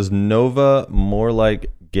Panda says Nova more like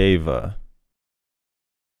Gava.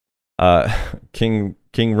 King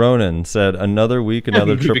Ronan said another week,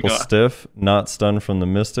 another Moving triple on. stiff, not stunned from the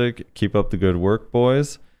Mystic. Keep up the good work,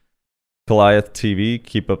 boys. Goliath TV,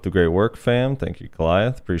 keep up the great work, fam. Thank you,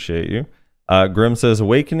 Goliath. Appreciate you. Grim says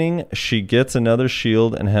Awakening, she gets another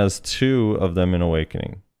shield and has 2 of them in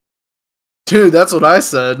Awakening. Dude, that's what I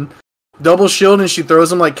said. Double shield and she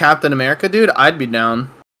throws him like Captain America, dude. I'd be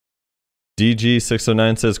down.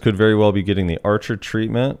 DG609 says could very well be getting the Archer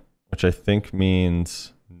treatment, which I think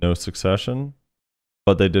means no succession.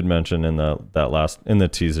 But they did mention in the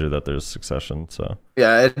teaser that there's succession. So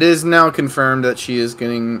Yeah, it is now confirmed that she is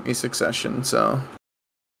getting a succession. So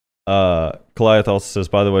Goliath also says,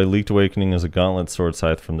 by the way, Leaked Awakening is a gauntlet sword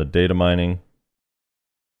scythe from the data mining.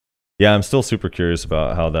 Yeah, I'm still super curious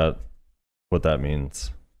about what that means,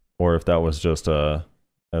 or if that was just as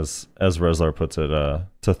Reslar puts it, to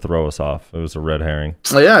throw us off. It was a red herring.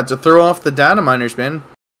 oh, yeah, to throw off the data miners, man.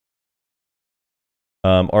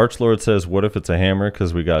 Archlord says, what if it's a hammer?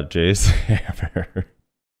 Because we got Jay's hammer.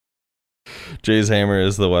 Jay's hammer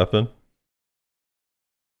is the weapon.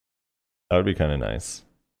 That would be kind of nice.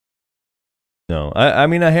 No, I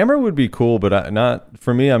mean, a hammer would be cool, but not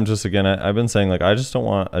for me. I'm just, again, I've been saying, like, I just don't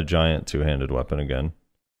want a giant 2-handed weapon again.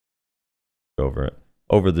 Over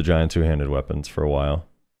the giant 2-handed weapons for a while.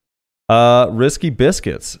 Risky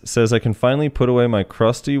Biscuits says, I can finally put away my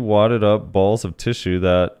crusty, wadded up balls of tissue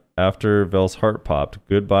that after Vel's heart popped.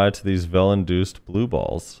 Goodbye to these Vel-induced blue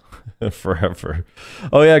balls. Forever.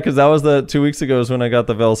 Oh yeah, because that was the 2 weeks ago is when I got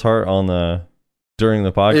the Vel's heart during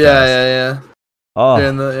the podcast. Yeah. Oh,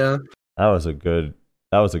 Yeah. that was a good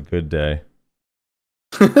day.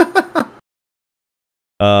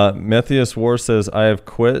 Methius War says, I have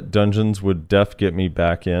quit. Dungeons would get me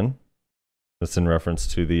back in. That's in reference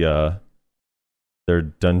to their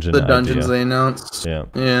dungeon The dungeons idea. they announced. Yeah.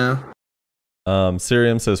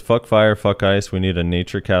 Sirium says, fuck fire, fuck ice. We need a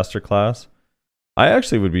nature caster class. I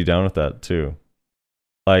actually would be down with that too.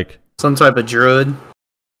 Like Some type of druid.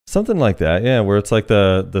 something like that, yeah, where it's like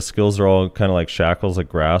the skills are all kind of like shackles, like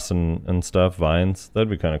grass and stuff, vines. That'd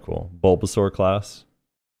be kind of cool. Bulbasaur class.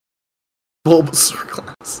 Bulbasaur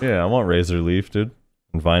class. Yeah, I want Razor Leaf, dude.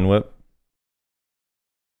 And Vine Whip.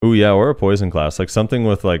 Ooh, yeah, or a poison class. Like something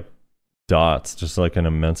with like dots, just like an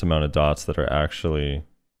immense amount of dots that are actually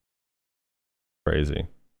crazy.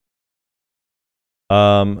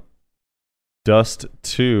 Dust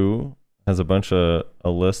 2 has a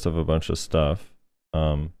list of a bunch of stuff.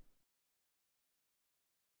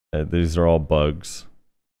 These are all bugs.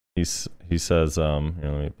 he says, here, let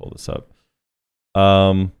me pull this up.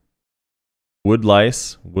 Wood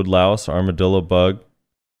lice, wood louse, armadillo bug,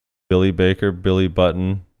 Billy Baker, Billy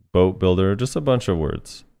Button, boat builder, just a bunch of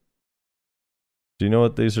words. Do you know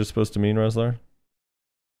what these are supposed to mean, Reslar?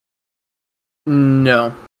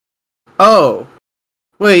 No. Oh.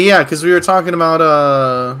 Wait, yeah, because we were talking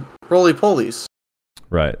about roly-polies.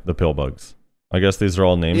 Right, the pill bugs. I guess these are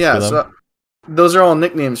all names Yeah, for them? so those are all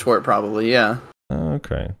nicknames for it, probably, yeah.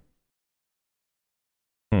 Okay.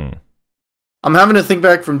 I'm having to think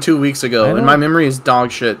back from 2 weeks ago, and my memory is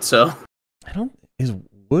dog shit, so... Is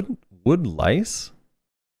wood lice?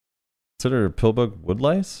 Consider a pill bug wood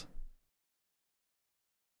lice?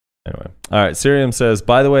 Anyway. Alright, Sirium says,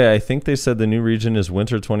 by the way, I think they said the new region is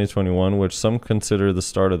winter 2021, which some consider the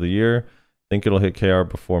start of the year. Think it'll hit KR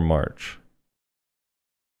before March.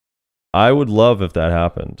 I would love if that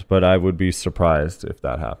happened, but I would be surprised if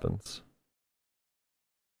that happens.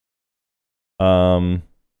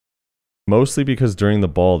 Mostly because during the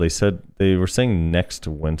ball they were saying next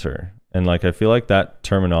winter. And like I feel like that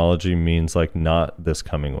terminology means like not this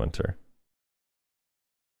coming winter.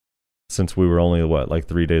 Since we were only like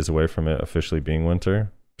 3 days away from it officially being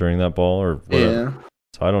winter during that ball or whatever. Yeah.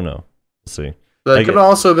 So I don't know. We'll see. That could have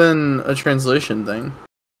also been a translation thing.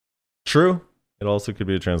 True. It also could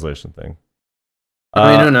be a translation thing.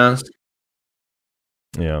 I mean, who knows?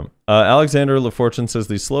 Yeah. Alexander LaFortune says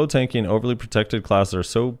the slow tanking, overly protected classes are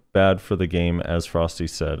so bad for the game, as Frosty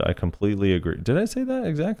said. I completely agree. Did I say that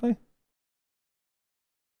exactly? I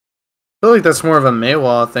feel like that's more of a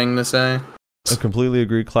Maywa thing to say. I completely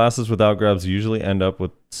agree. Classes without grabs usually end up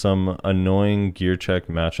with some annoying gear check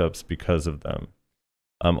matchups because of them.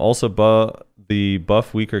 Also, the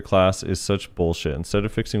buff weaker class is such bullshit. Instead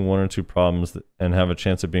of fixing 1 or 2 problems and have a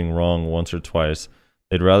chance of being wrong once or twice,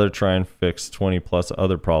 they'd rather try and fix 20 plus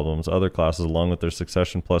other problems, other classes, along with their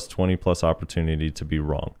succession plus 20 plus opportunity to be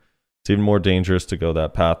wrong. It's even more dangerous to go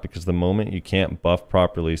that path because the moment you can't buff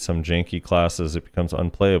properly some janky classes, it becomes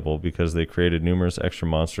unplayable because they created numerous extra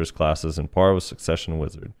monstrous classes in par with Succession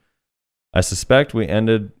Wizard. I suspect we end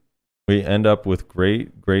up with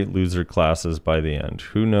great loser classes by the end.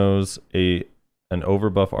 Who knows? An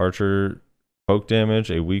overbuff archer poke damage,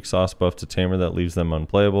 a weak sauce buff to tamer that leaves them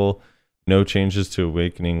unplayable, no changes to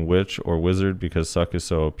awakening witch or wizard because suck is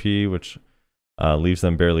so OP, which leaves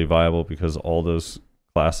them barely viable because all those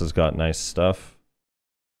classes got nice stuff.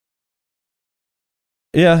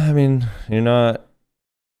 Yeah, I mean, you're not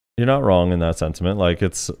wrong in that sentiment. Like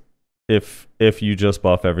it's if you just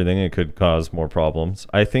buff everything, it could cause more problems.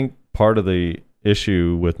 I think part of the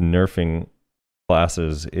issue with nerfing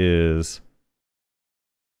classes is,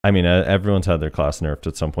 I mean, everyone's had their class nerfed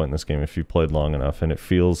at some point in this game if you played long enough, and it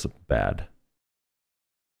feels bad.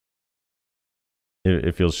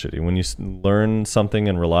 It feels shitty. When you learn something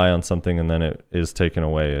and rely on something and then it is taken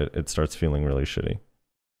away, it starts feeling really shitty.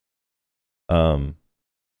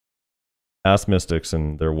 Ask Mystics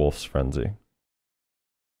and their Wolf's Frenzy.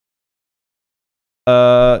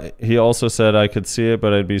 He also said, I could see it,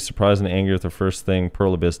 but I'd be surprised and angry if the first thing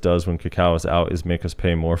Pearl Abyss does when Cacao is out is make us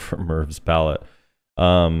pay more for Merv's palette.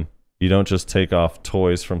 You don't just take off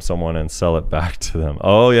toys from someone and sell it back to them.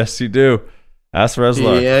 Oh, yes, you do. Ask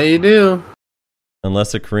Reslar. Yeah, you do.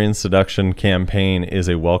 Unless a Korean seduction campaign is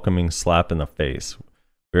a welcoming slap in the face.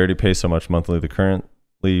 We already pay so much monthly. The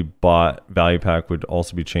currently bought value pack would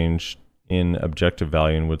also be changed in objective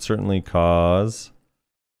value and would certainly cause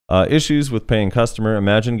issues with paying customer.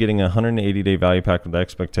 Imagine getting a 180-day value pack with the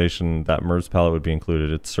expectation that Merv's palette would be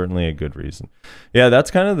included. It's certainly a good reason. Yeah,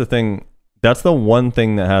 that's kind of the thing. That's the one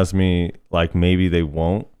thing that has me like maybe they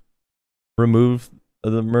won't remove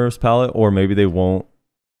the Merv's palette, or maybe they won't.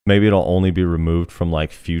 Maybe it'll only be removed from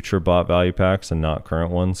like future bot value packs and not current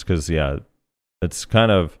ones. Because yeah, it's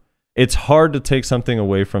hard to take something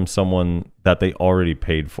away from someone that they already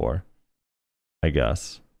paid for, I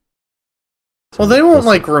guess. Well, they won't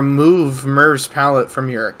like remove Merv's palette from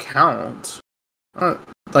your account.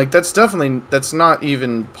 Like that's not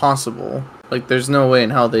even possible. Like there's no way in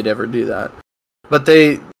hell they'd ever do that. But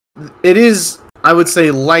it is, I would say,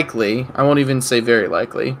 likely. I won't even say very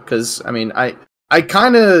likely, because I mean I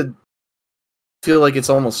kind of feel like it's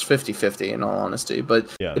almost 50-50 in all honesty,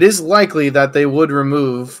 but yeah. It is likely that they would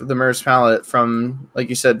remove the Merv's palette from, like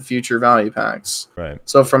you said, future value packs. Right.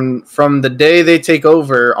 So from the day they take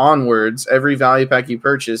over onwards, every value pack you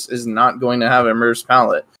purchase is not going to have a Merv's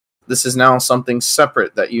palette. This is now something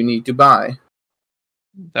separate that you need to buy.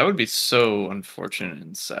 That would be so unfortunate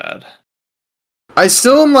and sad. I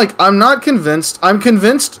still am I'm not convinced. I'm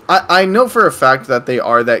convinced. I know for a fact that they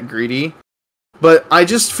are that greedy. But I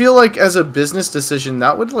just feel like as a business decision,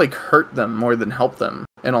 that would like hurt them more than help them,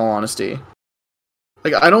 in all honesty.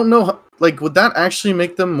 Like, I don't know, like, would that actually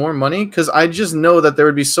make them more money? Because I just know that there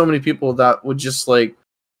would be so many people that would just like,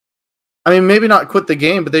 I mean, maybe not quit the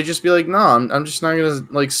game, but they'd just be like, no, I'm just not gonna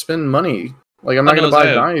like spend money. Like, I'm not gonna buy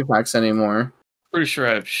value packs anymore. Pretty sure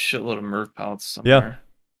I have a shitload of Merv pallets somewhere. Yeah,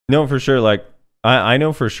 no, for sure. Like, I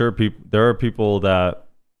know for sure there are people that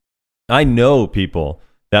I know people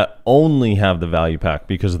that only have the value pack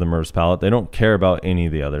because of the Merv's palette. They don't care about any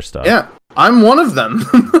of the other stuff. Yeah, I'm one of them.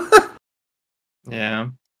 Yeah.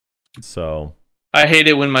 So I hate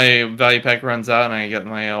it when my value pack runs out and I get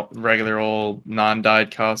my regular old non-dyed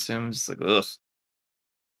costumes. Like, ugh.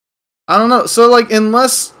 I don't know. So, like,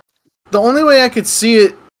 unless the only way I could see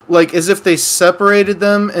it, like, is if they separated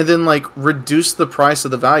them and then like reduced the price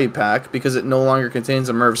of the value pack because it no longer contains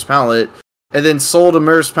a Merv's palette, and then sold a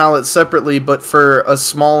Merv's palette separately, but for a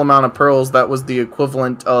small amount of pearls that was the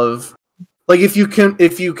equivalent of, like, if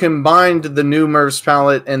you combined the new Merv's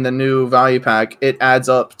palette and the new value pack, it adds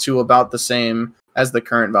up to about the same as the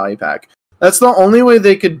current value pack. That's the only way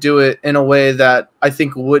they could do it in a way that I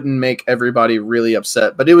think wouldn't make everybody really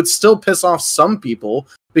upset, but it would still piss off some people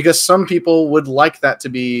because some people would like that to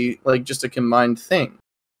be like just a combined thing.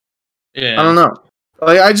 Yeah. I don't know.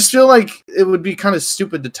 Like, I just feel like it would be kind of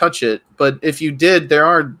stupid to touch it, but if you did, there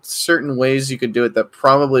are certain ways you could do it that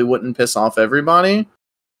probably wouldn't piss off everybody.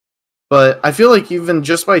 But I feel like even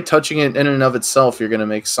just by touching it in and of itself, you're going to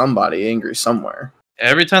make somebody angry somewhere.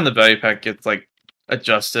 Every time the value pack gets like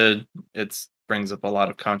adjusted, it brings up a lot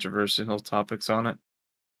of controversial topics on it.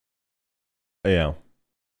 yeah,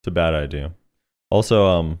 it's a bad idea.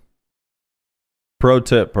 Also, pro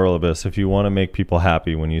tip, Perlibus, if you want to make people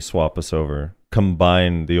happy when you swap us over,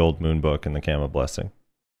 combine the old moon book and the Kama blessing.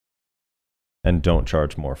 And don't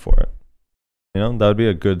charge more for it. You know, that would be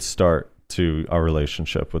a good start to our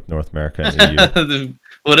relationship with North America and EU.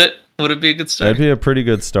 Would it be a good start? That'd be a pretty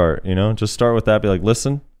good start, you know? Just start with that. Be like,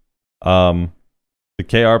 listen, the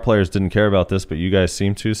KR players didn't care about this, but you guys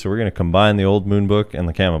seem to, so we're going to combine the old moon book and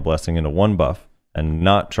the Kama blessing into one buff and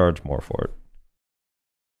not charge more for it.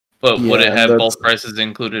 But would it have both prices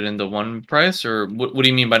included in the one price, or what do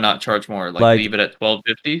you mean by not charge more? Like leave it at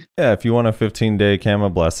 $12.50? Yeah, if you want a 15-day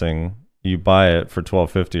Kama blessing, you buy it for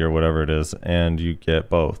 $12.50 or whatever it is, and you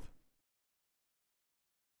get both.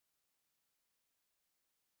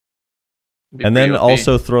 And then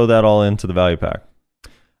also throw that all into the value pack.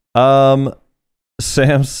 Sam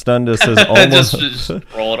Stundus is almost just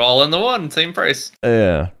roll it all in the one, same price.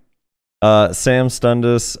 Yeah. Sam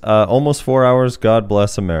Stundus, almost 4 hours. God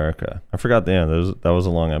bless America. I forgot the end. That was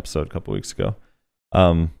a long episode a couple weeks ago.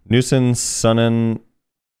 Newson Sunna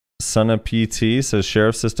PT says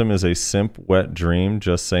sheriff system is a simp wet dream.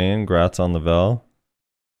 Just saying. Grats on the Vel.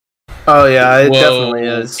 Oh yeah, it definitely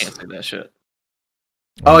is. Can't say that shit.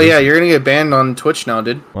 Yeah, you're gonna get banned on Twitch now,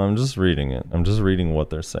 dude. Well, I'm just reading it. I'm just reading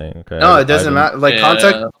what they're saying. Okay. No, it doesn't matter. Like,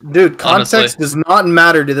 context, dude. Context honestly does not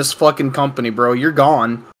matter to this fucking company, bro. You're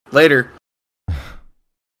gone later.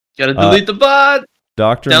 Gotta delete the bot.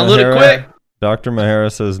 Download it quick. Dr.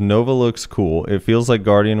 Mahara says Nova looks cool. It feels like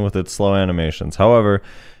Guardian with its slow animations. However,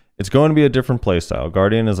 it's going to be a different playstyle.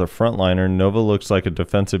 Guardian is a frontliner. Nova looks like a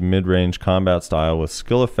defensive mid-range combat style with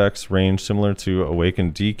skill effects range similar to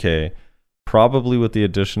Awakened DK. Probably with the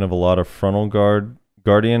addition of a lot of frontal guard.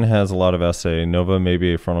 Guardian has a lot of SA. Nova may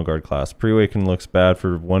be a frontal guard class. Pre-Awaken looks bad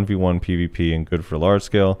for 1v1 PvP and good for large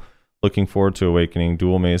scale. Looking forward to Awakening.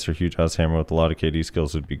 Dual Mace or Huge House Hammer with a lot of KD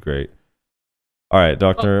skills would be great. All right,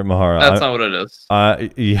 Dr. Mahara. That's not what it is.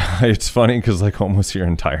 Yeah, it's funny because like almost your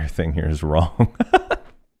entire thing here is wrong.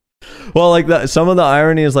 Well, like that, some of the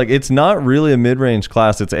irony is like it's not really a mid-range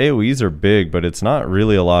class. Its AoEs are big, but it's not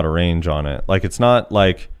really a lot of range on it. Like it's not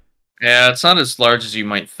like... Yeah, it's not as large as you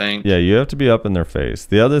might think. Yeah, you have to be up in their face.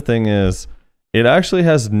 The other thing is, it actually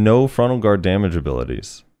has no frontal guard damage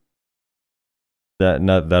abilities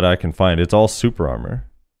that I can find. It's all super armor,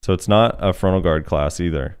 so it's not a frontal guard class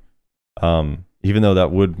either. Even though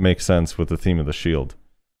that would make sense with the theme of the shield,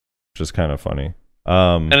 which is kind of funny.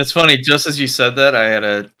 And it's funny, just as you said that, I had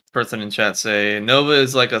a person in chat say Nova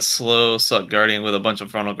is like a slow suck guardian with a bunch of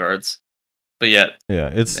frontal guards. But yet,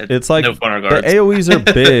 yeah, it's like no frontal guards. The AoEs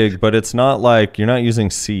are big, but it's not like you're not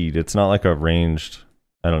using Seed. It's not like a ranged.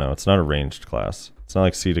 I don't know. It's not a ranged class. It's not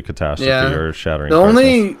like Seed of Catastrophe or Shattering. The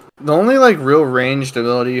only like real ranged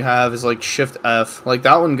ability you have is like Shift F. Like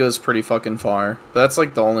that one goes pretty fucking far. But that's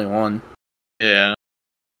like the only one. Yeah.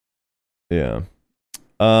 Yeah.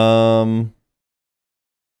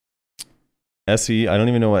 SE. I don't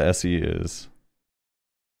even know what SE is.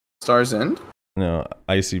 Star's End? No,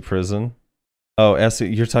 Icy Prison. Oh, SE.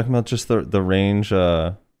 You're talking about just the range.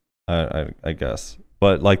 I guess,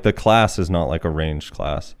 but like the class is not like a ranged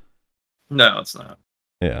class. No, it's not.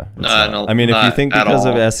 Yeah. It's No, I mean, if you not think at because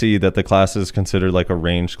of all. SE that the class is considered like a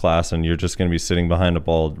ranged class and you're just going to be sitting behind a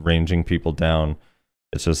ball ranging people down,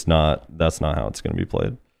 it's just not. That's not how it's going to be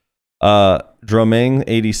played.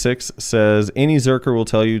 Dromang86 says any Zerker will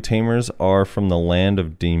tell you tamers are from the land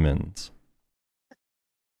of demons.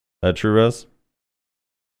 That true, Rez?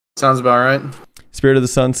 Sounds about right. Spirit of the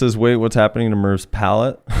Sun says, wait, what's happening to Merv's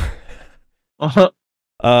palette?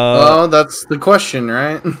 Oh, that's the question,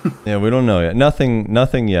 right? Yeah, we don't know yet.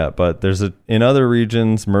 Nothing yet, but in other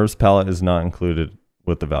regions, Merv's palette is not included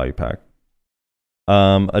with the value pack.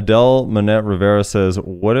 Adele Manette Rivera says,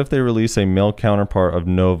 what if they release a male counterpart of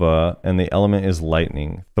Nova and the element is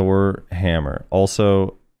lightning? Thor hammer.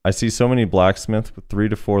 Also, I see so many blacksmiths with 3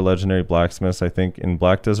 to 4 legendary blacksmiths, I think, in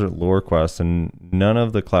Black Desert lore quests, and none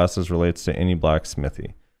of the classes relates to any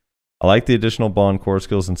blacksmithy. I like the additional bond core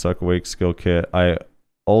skills and Suck Awake skill kit. I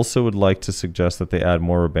also would like to suggest that they add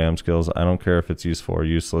more Rabam skills. I don't care if it's useful or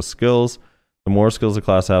useless skills. The more skills a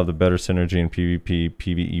class have, the better synergy in PvP,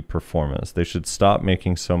 PvE performance. They should stop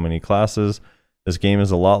making so many classes. This game is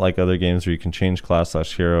a lot like other games where you can change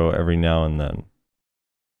class/hero every now and then.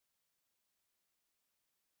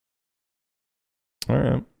 All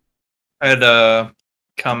right. I had a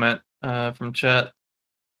comment from chat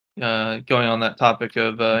going on that topic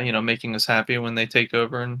of making us happy when they take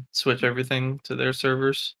over and switch everything to their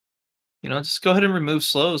servers. Just go ahead and remove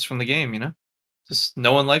slows from the game. Just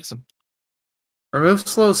no one likes them, Remove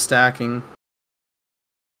slow stacking.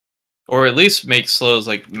 or at least make slows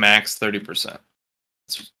like max 30%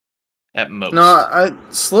 at most. No,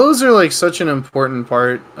 slows are like such an important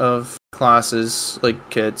part of classes like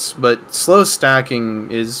kits, but slow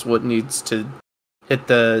stacking is what needs to hit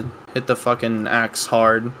the fucking axe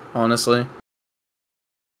hard, honestly.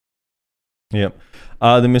 Yep.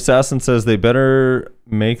 The Assassin says they better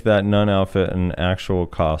make that nun outfit an actual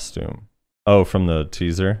costume. Oh, from the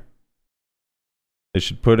teaser? They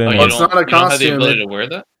should put in... Oh, Well, it's not a you don't have the costume, ability to wear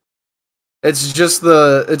that? It's just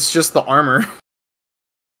the armor.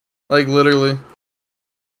 Like literally.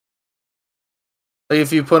 Like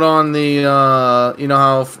if you put on the you know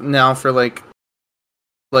how now for like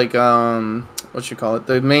what you call it?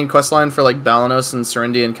 The main quest line for like Balanos and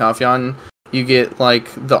Serendi and Kafyan, you get like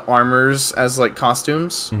the armors as like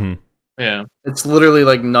costumes. Mhm. Yeah. It's literally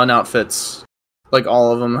like nun outfits. Like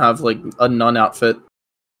all of them have like a nun outfit.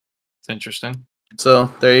 It's interesting.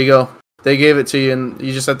 So there you go. They gave it to you, and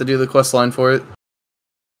you just have to do the quest line for it.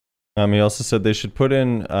 He also said they should put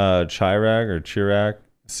in Chirag,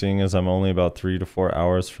 seeing as I'm only about 3 to 4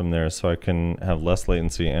 hours from there, so I can have less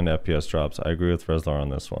latency and FPS drops. I agree with Reslar on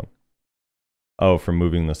this one. Oh, for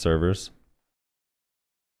moving the servers?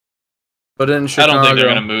 Put it in I Chicago. don't think they're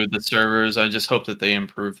going to move the servers. I just hope that they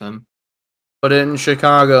improve them. Put it in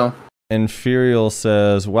Chicago. Inferial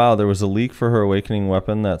says, wow, there was a leak for her awakening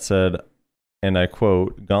weapon that said, and I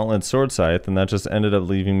quote, Gauntlet Sword Scythe, and that just ended up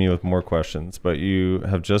leaving me with more questions. But you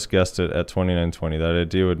have just guessed it at 2920. That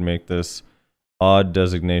idea would make this odd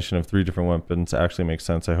designation of 3 different weapons actually make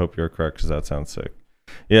sense. I hope you're correct, because that sounds sick.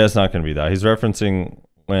 Yeah, it's not going to be that. He's referencing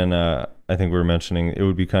when I think we were mentioning it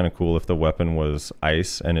would be kind of cool if the weapon was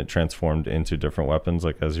ice and it transformed into different weapons,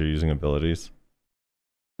 like as you're using abilities.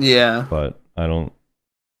 Yeah. But I don't...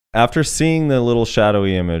 After seeing the little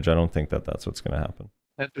shadowy image, I don't think that that's what's going to happen.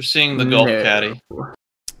 After seeing the golf No. caddy,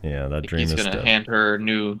 Yeah, that dream he's is going to dead. hand her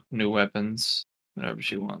new weapons whenever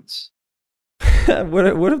she wants.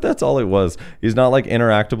 What if that's all it was? He's not like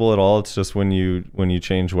interactable at all. It's just when you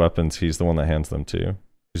change weapons, he's the one that hands them to you.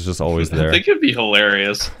 He's just always I there. think it'd be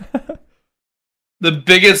hilarious. The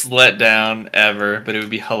biggest letdown ever, but it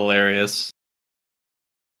would be hilarious.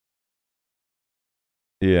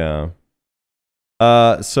 Yeah.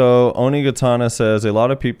 So Onigatana says, a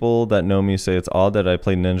lot of people that know me say it's odd that I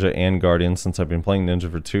play Ninja and Guardian since I've been playing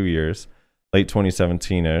Ninja for 2 years. Late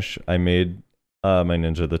 2017-ish, I made my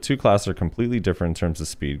Ninja. The two classes are completely different in terms of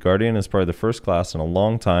speed. Guardian is probably the first class in a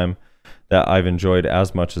long time that I've enjoyed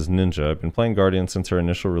as much as Ninja. I've been playing Guardian since her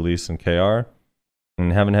initial release in KR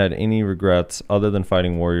and haven't had any regrets other than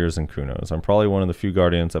fighting warriors and Kunos. I'm probably one of the few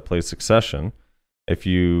Guardians that plays Succession. If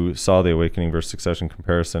you saw the Awakening versus Succession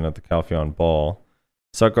comparison at the Calpheon Ball,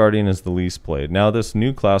 Suck Guardian is the least played. Now this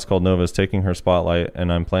new class called Nova is taking her spotlight,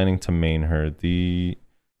 and I'm planning to main her.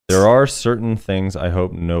 There are certain things I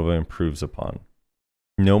hope Nova improves upon.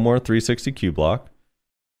 No more 360 Q block.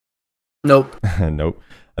 Nope. Nope.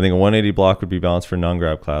 I think a 180 block would be balanced for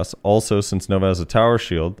non-grab class. Also, since Nova has a tower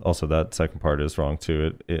shield, also that second part is wrong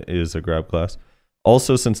too. It is a grab class.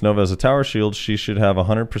 Also, since Nova has a tower shield, she should have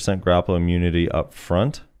 100% grapple immunity up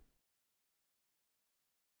front.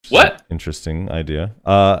 What? Interesting idea.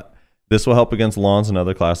 This will help against Lawns and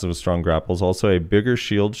other classes with strong grapples. Also, a bigger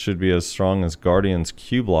shield should be as strong as Guardian's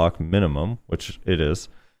Q block minimum, which it is.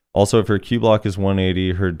 Also, if her Q block is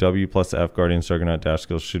 180, her W plus F Guardian's Juggernaut dash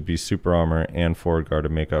skills should be super armor and forward guard to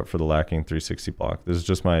make up for the lacking 360 block. This is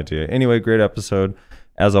just my idea. Anyway, great episode.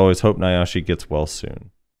 As always, hope Nayashe gets well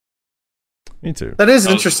soon. Me too. That is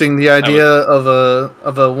interesting, the idea of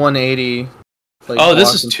a 180. Like, oh,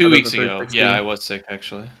 this is 2 weeks ago. 360. Yeah, I was sick,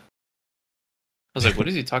 actually. I was like, what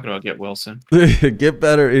is he talking about? Get well soon. Get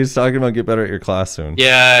better. He's talking about get better at your class soon.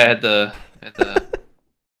 Yeah, I had the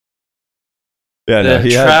yeah, no,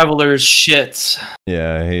 he traveler's shits.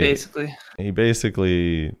 Yeah, he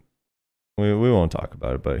basically we won't talk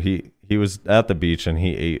about it, but he was at the beach and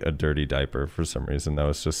he ate a dirty diaper for some reason that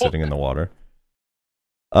was just sitting in the water.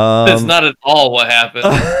 That's not at all what happened.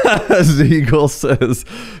 Zeagle says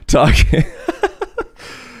talking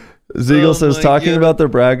talking about the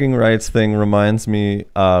bragging rights thing reminds me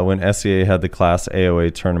when SEA had the class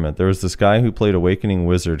AOA tournament. There was this guy who played Awakening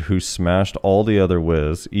Wizard who smashed all the other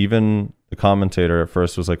Wiz. Even the commentator at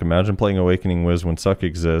first was like, imagine playing Awakening Wiz when Suck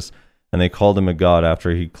exists, and they called him a god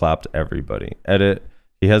after he clapped everybody. Edit.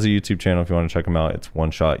 He has a YouTube channel if you want to check him out. It's One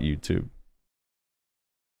Shot YouTube.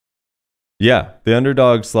 Yeah, the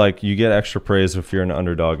underdogs, like, you get extra praise if you're an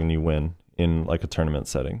underdog and you win in like a tournament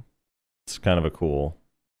setting. It's kind of a cool...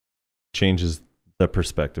 changes the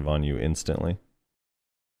perspective on you instantly.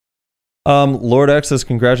 Lord X says,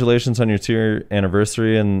 congratulations on your 2-year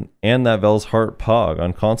anniversary and that Vel's Heart Pog.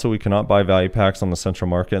 On console, we cannot buy value packs on the central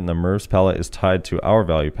market, and the Mervs palette is tied to our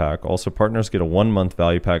value pack. Also, partners get a 1-month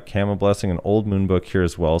value pack, Camo Blessing, and Old Moon Book here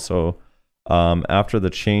as well. So after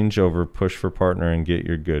the changeover, push for partner and get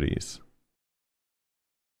your goodies.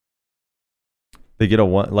 They get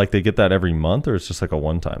they get that every month, or it's just like a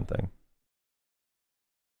one-time thing?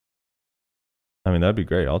 I mean, that'd be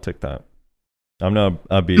great. I'll take that. I'm not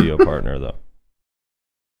a BDO partner though.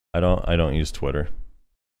 I don't use Twitter.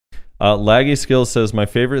 Laggy Skills says, my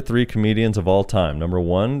favorite 3 comedians of all time. Number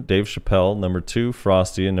 1, Dave Chappelle. Number 2,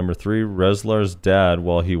 Frosty. And number 3, Reslar's dad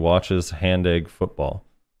while he watches hand egg football.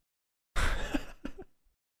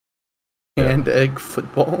 Hand egg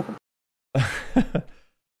football.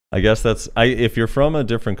 I guess that's if you're from a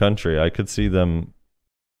different country, I could see them.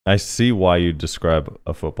 I see why you describe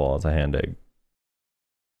a football as a hand egg.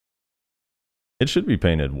 It should be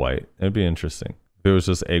painted white. It'd be interesting if it was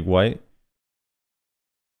just egg white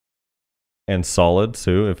and solid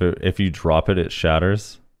too. If you drop it, it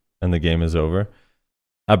shatters and the game is over.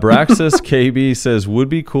 Abraxas KB says, would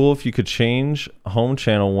be cool if you could change home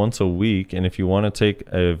channel once a week, and if you want to take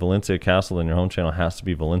a Valencia castle, then your home channel has to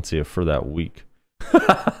be Valencia for that week.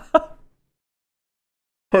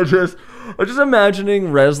 I'm just imagining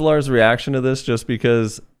Reslar's reaction to this, just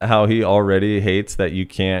because how he already hates that you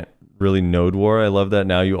can't really node war. I love that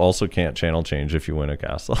now you also can't channel change if you win a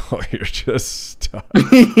castle. You're just stuck.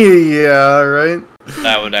 Yeah, right?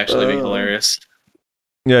 That would actually be hilarious.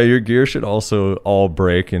 Yeah, your gear should also all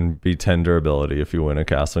break and be 10 durability if you win a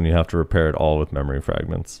castle, and you have to repair it all with memory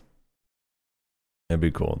fragments. That'd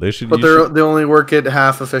be cool. They only work at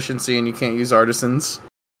half efficiency, and you can't use artisans.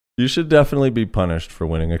 You should definitely be punished for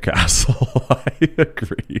winning a castle. I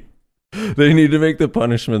agree. They need to make the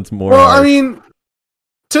punishments more harsh. I mean,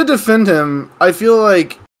 to defend him, I feel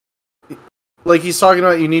like he's talking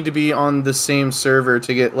about you need to be on the same server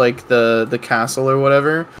to get like the castle or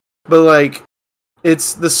whatever. But like,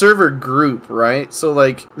 it's the server group, right? So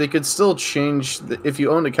like, they could still change. If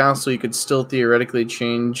you owned a castle, you could still theoretically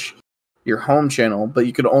change your home channel, but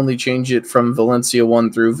you could only change it from Valencia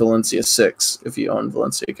 1 through Valencia 6 if you own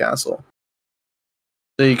Valencia Castle.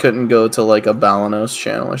 So you couldn't go to like a Balanos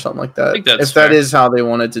channel or something like that. If that is how they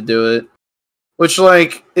wanted to do it. Which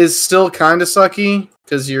like is still kind of sucky,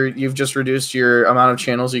 because you've just reduced your amount of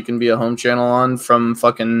channels you can be a home channel on from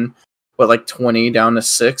fucking 20 down to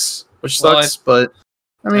 6, which sucks. But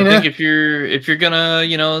I mean, I think if you're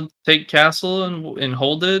gonna take castle and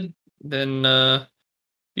hold it, then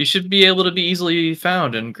you should be able to be easily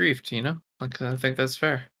found and griefed, Like, I think that's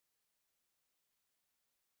fair.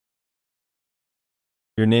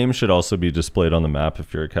 Your name should also be displayed on the map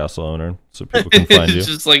if you're a castle owner, so people can find you. It's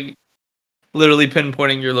just like literally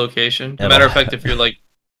pinpointing your location. As a matter of fact, if you're like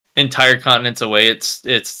entire continents away,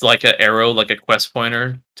 it's like an arrow, like a quest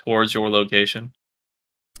pointer towards your location.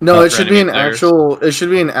 No, it should be an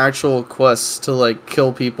actual quest to like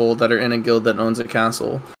kill people that are in a guild that owns a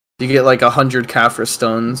castle. You get like 100 Kafra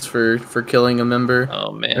stones for killing a member.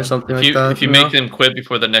 Oh man, or something like that. If you make them quit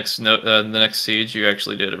before the next siege, you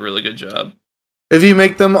actually did a really good job. If you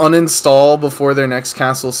make them uninstall before their next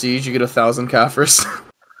castle siege, you get 1,000 Kafirs.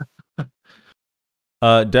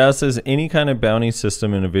 Daz says any kind of bounty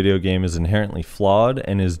system in a video game is inherently flawed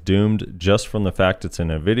and is doomed just from the fact it's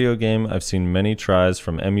in a video game. I've seen many tries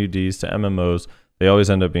from MUDs to MMOs. They always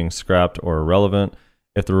end up being scrapped or irrelevant.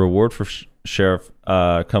 If the reward for sheriff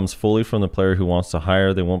comes fully from the player who wants to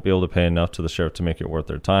hire, they won't be able to pay enough to the sheriff to make it worth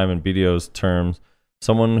their time. In BDO's terms,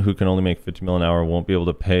 someone who can only make 50 mil an hour won't be able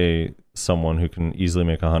to pay someone who can easily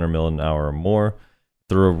make 100 mil an hour or more.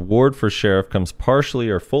 The reward for sheriff comes partially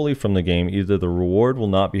or fully from the game. Either the reward will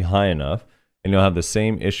not be high enough and you'll have the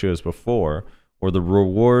same issue as before, or the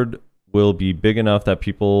reward will be big enough that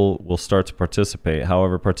people will start to participate.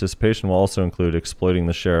 However, participation will also include exploiting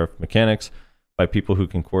the sheriff mechanics by people who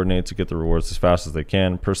can coordinate to get the rewards as fast as they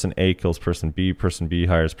can. Person A kills person B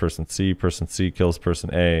hires person C kills person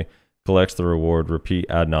A, collects the reward, repeat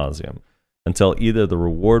ad nauseum, until either the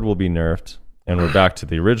reward will be nerfed and we're back to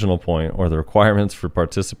the original point, or the requirements for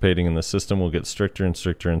participating in the system will get stricter and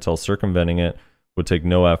stricter until circumventing it would take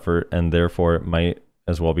no effort, and therefore it might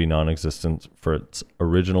as well be non-existent for its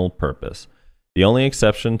original purpose. The only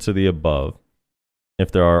exception to the above,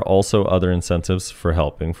 if there are also other incentives for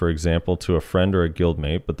helping, for example, to a friend or a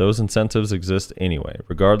guildmate, but those incentives exist anyway,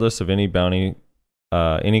 regardless of any bounty,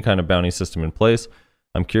 any kind of bounty system in place.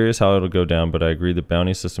 I'm curious how it'll go down, but I agree the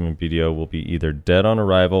bounty system in BDO will be either dead on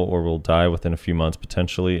arrival or will die within a few months,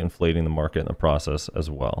 potentially inflating the market in the process as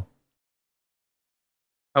well.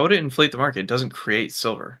 How would it inflate the market? It doesn't create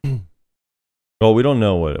silver. Well, we don't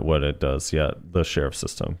know what it does yet, the sheriff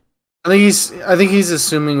system. I think he's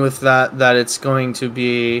assuming with that it's going to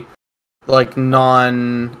be like it's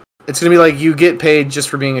going to be like you get paid just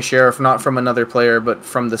for being a sheriff, not from another player, but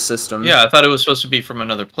from the system. Yeah, I thought it was supposed to be from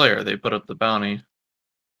another player. They put up the bounty.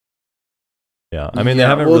 Yeah, I mean, they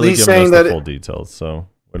haven't really given us the full details, so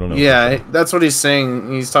we don't know. Yeah, that's what he's saying.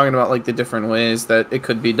 He's talking about like the different ways that it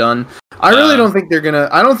could be done. I really don't think they're gonna.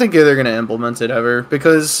 I don't think they're gonna implement it ever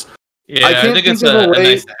because I think it's a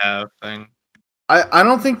nice to have thing. I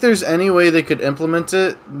don't think there's any way they could implement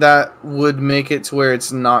it that would make it to where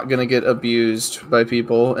it's not gonna get abused by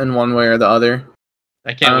people in one way or the other.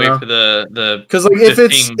 I can't wait for the because like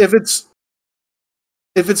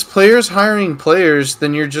if it's players hiring players,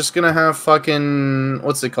 then you're just gonna have fucking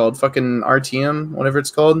what's it called? Fucking RTM, whatever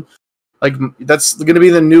it's called. Like that's gonna be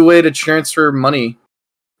the new way to transfer money,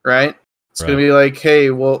 right? It's gonna be like, hey,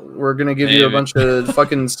 well, we're gonna give you a bunch of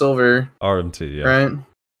fucking silver. RMT, yeah. Right.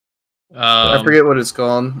 I forget what it's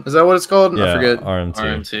called. Is that what it's called? Yeah, I forget.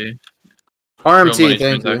 RMT. RMT.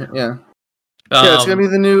 Thank you. Yeah. Yeah, it's gonna be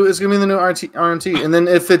the new. It's gonna be the new RMT. And then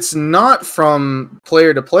if it's not from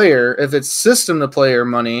player to player, if it's system to player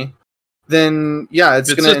money, then yeah,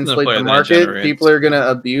 it's gonna inflate the market. People are gonna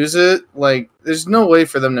abuse it. Like, there's no way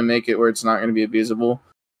for them to make it where it's not gonna be abusable.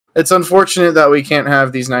 It's unfortunate that we can't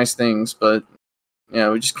have these nice things, but yeah,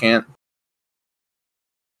 we just can't.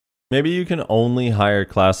 Maybe you can only hire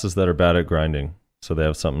classes that are bad at grinding, so they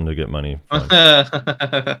have something to get money from.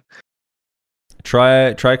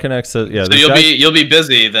 Triconex says, yeah. So you'll be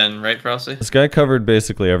busy then, right, Frosty? This guy covered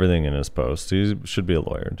basically everything in his post. He should be a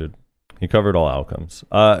lawyer, dude. He covered all outcomes.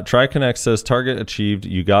 Triconex says, target achieved.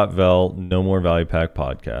 You got Vel. No more Value Pack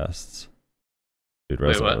podcasts. Dude,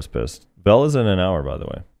 Resident was pissed. Vel is in an hour, by the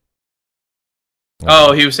way.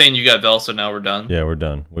 Oh, he was saying you got Vel, so now we're done. Yeah, we're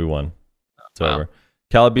done. We won. It's over.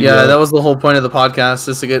 Yeah, that was the whole point of the podcast,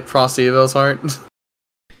 is to get Frosty Vel's heart.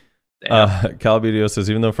 Calabidio says,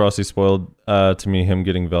 even though Frosty spoiled to me him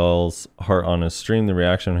getting Vel's heart on his stream, the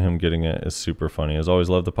reaction of him getting it is super funny. As always,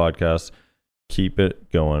 love the podcast. Keep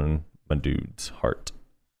it going, my dude's heart.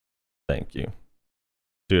 Thank you.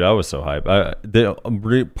 Dude, I was so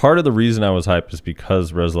hyped. Part of the reason I was hyped is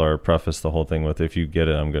because Rezlar prefaced the whole thing with, if you get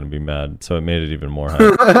it, I'm going to be mad. So it made it even more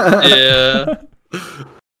hype. Yeah.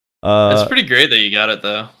 It's pretty great that you got it,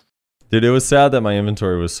 though. Dude, it was sad that my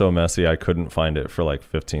inventory was so messy I couldn't find it for like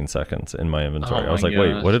 15 seconds in my inventory. I was like,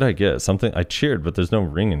 wait, what did I get? Something I cheered, but there's no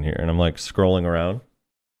ring in here. And I'm like scrolling around.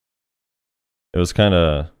 It was kind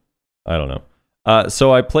of, I don't know.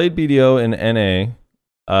 So I played BDO in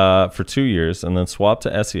NA for 2 years and then swapped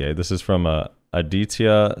to SEA. This is from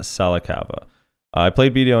Aditya Salakava. I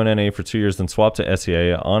played BDO in NA for 2 years, then swapped to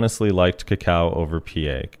SEA. I honestly liked Cacao over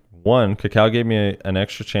PA. One, Cacao gave me an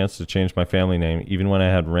extra chance to change my family name, even when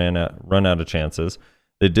I had run out of chances.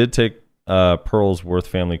 They did take Pearl's Worth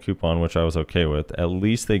family coupon, which I was okay with. At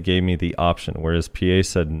least they gave me the option, whereas PA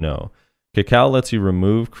said no. Cacao lets you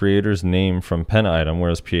remove creator's name from pen item,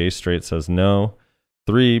 whereas PA straight says no.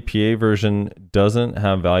 3, PA version doesn't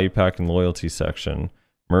have value pack and loyalty section.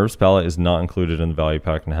 Merv's palette is not included in the value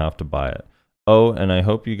pack and have to buy it. Oh, and I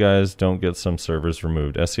hope you guys don't get some servers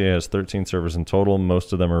removed. SEA has 13 servers in total.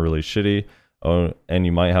 Most of them are really shitty. Oh, and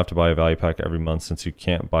you might have to buy a value pack every month since you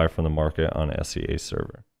can't buy from the market on SEA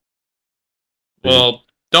server. Well,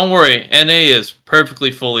 don't worry. NA is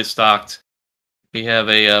perfectly fully stocked. We have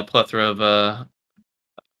a plethora of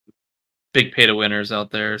big pay to winners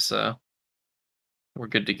out there, so we're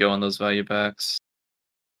good to go on those value packs.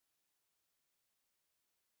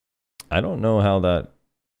 I don't know how that.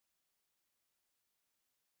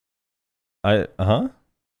 What?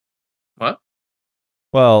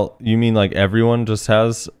 Well, you mean like everyone just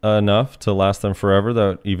has enough to last them forever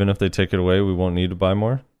that even if they take it away, we won't need to buy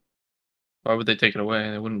more? Why would they take it away?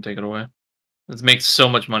 They wouldn't take it away. It makes so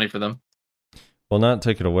much money for them. Well, not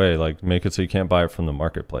take it away, like make it so you can't buy it from the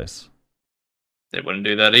marketplace. They wouldn't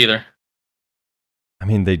do that either. I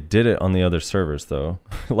mean, they did it on the other servers, though.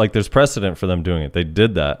 Like, there's precedent for them doing it. They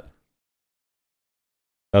did that.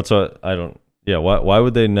 That's what I don't. Yeah, why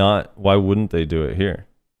would they not? Why wouldn't they do it here?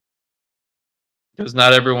 Because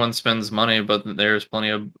not everyone spends money, but there's plenty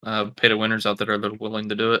of pay to winners out there that are willing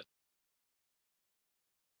to do it.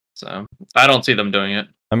 So I don't see them doing it.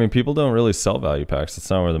 I mean, people don't really sell value packs.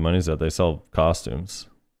 That's not where the money's at. They sell costumes.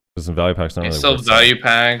 Because the value packs not They really sell worth value selling.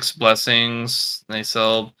 packs, blessings. They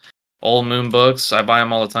sell old moon books. I buy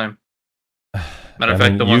them all the time. Matter of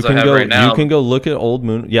fact, the ones I have right now. You can go look at old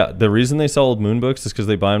moon. Yeah, the reason they sell old moon books is because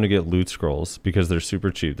they buy them to get loot scrolls because they're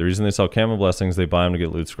super cheap. The reason they sell camo blessings, they buy them to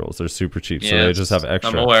get loot scrolls. They're super cheap, so they just have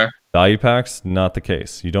extra. I'm aware. Value packs, not the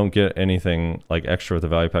case. You don't get anything like extra with a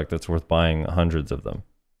value pack that's worth buying hundreds of them.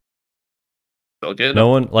 Still get No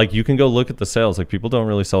one, like, you can go look at the sales. Like, people don't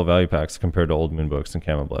really sell value packs compared to old moon books and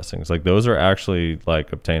camo blessings. Like, those are actually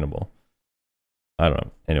like obtainable. I don't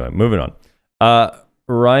know. Anyway, moving on.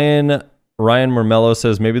 Ryan Mermello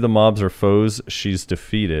says maybe the mobs are foes she's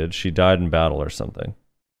defeated. She died in battle or something.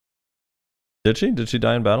 Did she? Did she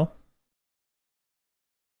die in battle?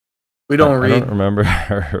 We don't read. I don't remember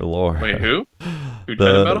her lore. Wait, who? Who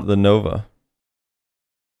died in battle? The Nova.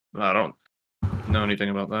 I don't know anything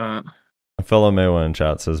about that. A fellow Mewa in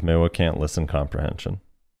chat says Mewa can't listen comprehension.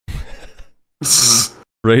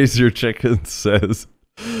 Raise Your Chicken says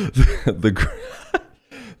the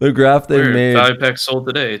graph they made. Value pack sold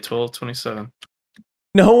today, 12.27.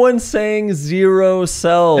 No one's saying zero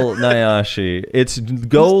sell, Nayashe. It's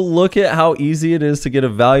go look at how easy it is to get a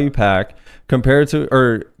value pack compared to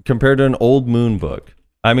an old moon book.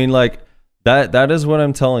 I mean, like that is what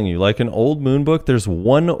I'm telling you. Like an old moon book, there's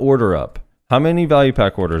one order up. How many value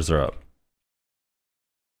pack orders are up?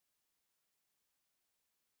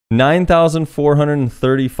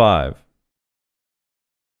 9,435.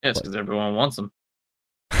 Yes, because everyone wants them.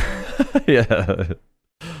 Yeah.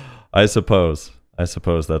 I suppose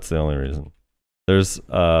that's the only reason. There's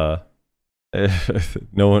no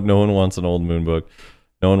one wants an old moon book.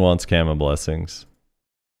 No one wants camo blessings.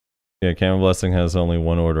 Yeah, camo blessing has only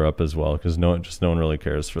one order up as well because no one really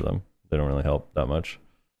cares for them. They don't really help that much.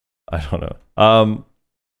 I don't know.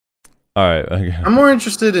 All right. I'm more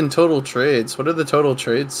interested in total trades. What are the total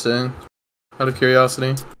trades saying? Out of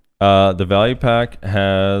curiosity. The value pack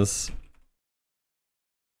has.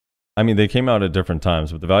 I mean, they came out at different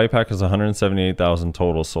times, but the value pack has 178,000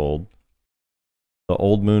 total sold. The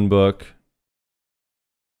old moon book.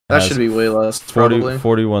 That should be way less. Probably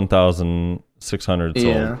 41,600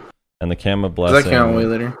 sold. Yeah. And the camo blessing. That came out way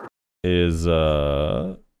later. Is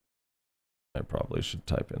I probably should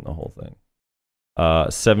type in the whole thing.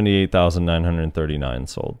 78,939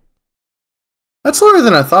 sold. That's lower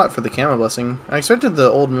than I thought for the camo blessing. I expected the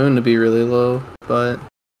old moon to be really low, but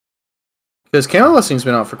because camo blessing's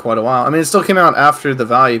been out for quite a while. I mean, it still came out after the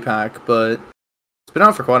value pack, but it's been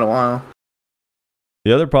out for quite a while.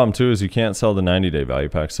 The other problem too is you can't sell the 90-day value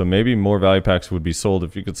pack. So maybe more value packs would be sold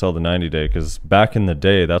if you could sell the 90-day, because back in the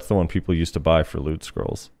day, that's the one people used to buy for loot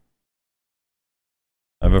scrolls.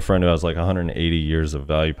 I have a friend who has like 180 years of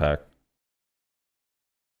value pack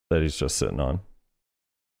that he's just sitting on.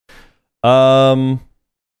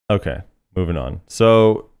 Okay, moving on.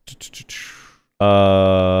 So,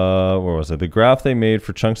 where was it? The graph they made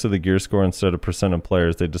for chunks of the gear score instead of percent of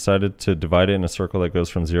players, they decided to divide it in a circle that goes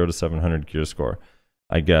from 0 to 700 gear score,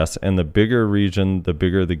 I guess. And the bigger region, the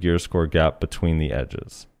bigger the gear score gap between the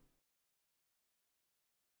edges.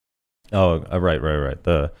 Oh, right.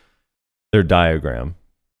 Their diagram.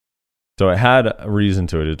 So it had a reason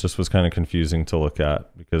to it. It just was kind of confusing to look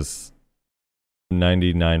at because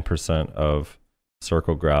 99% of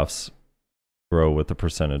circle graphs grow with the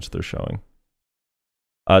percentage they're showing.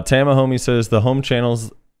 Tamahomie says the home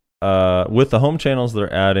channels, with the home channels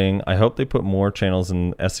they're adding, I hope they put more channels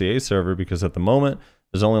in SEA server because at the moment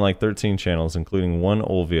There's only like 13 channels, including one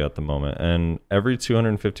Olvia at the moment, and every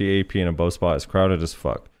 250 AP in a bow spot is crowded as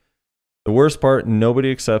fuck. The worst part,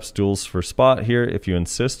 nobody accepts duels for spot here. If you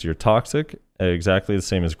insist, you're toxic. Exactly the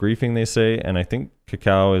same as griefing, they say, and I think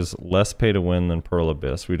Cacao is less pay to win than Pearl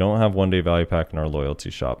Abyss. We don't have one-day value pack in our loyalty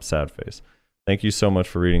shop. Sad face. Thank you so much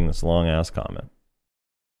for reading this long-ass comment.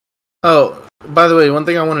 Oh, by the way, one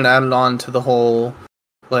thing I wanted to add on to the whole,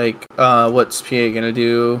 like, what's PA gonna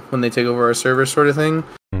do when they take over our server sort of thing.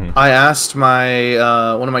 Mm-hmm. I asked my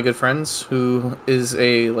one of my good friends who is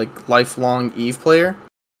a like lifelong EVE player,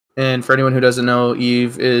 and for anyone who doesn't know,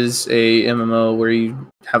 EVE is a MMO where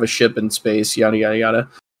you have a ship in space, yada yada yada.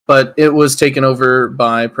 But it was taken over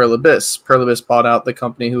by Pearl Abyss. Pearl Abyss bought out the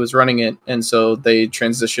company who was running it, and so they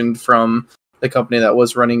transitioned from the company that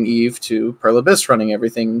was running EVE to Pearl Abyss running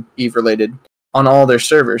everything EVE related on all their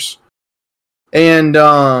servers. And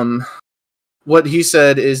what he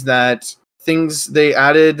said is that they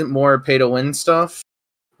added more pay to win stuff,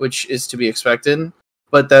 which is to be expected,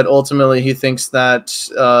 but that ultimately he thinks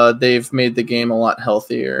that they've made the game a lot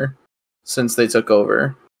healthier since they took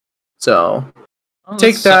over. So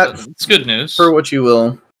take that. It's good news for what you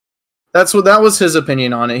will. That was his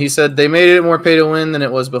opinion on it. He said they made it more pay to win than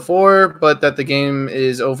it was before, but that the game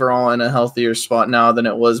is overall in a healthier spot now than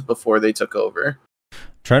it was before they took over.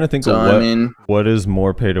 Trying to think of what is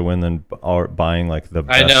more pay to win than buying like the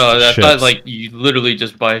best I know that ships. like you literally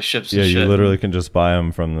just buy ships. Yeah, and you shit. literally can just buy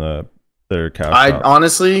them from their cash I shop.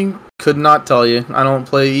 honestly could not tell you. I don't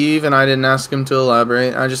play EVE, and I didn't ask him to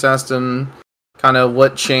elaborate. I just asked him kind of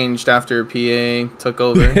what changed after PA took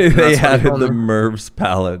over. They added the Mervs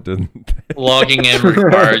palette, didn't they? Logging in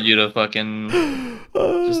required you to fucking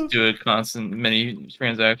just do a constant mini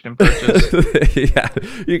transaction purchase. Yeah,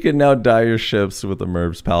 you can now dye your ships with the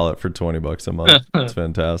Mervs palette for $20 a month. It's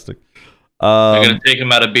fantastic. You're gonna take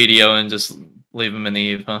them out of BDO and just leave them in the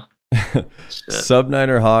EVE, huh?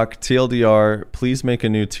 Subniner Hawk, TLDR, please make a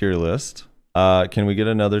new tier list. Can we get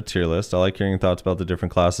another tier list? I like hearing thoughts about the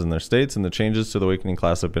different classes and their states, and the changes to the Awakening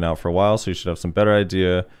class have been out for a while, so you should have some better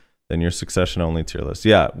idea than your Succession only tier list.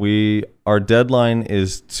 Yeah, our deadline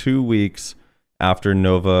is 2 weeks after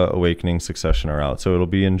Nova, Awakening, Succession are out, so it'll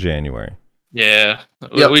be in January. Yeah,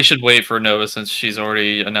 Yep. We should wait for Nova since she's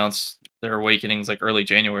already announced their Awakenings like early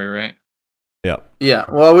January, right? Yeah,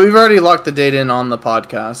 well, we've already locked the date in on the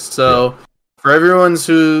podcast, so for everyone's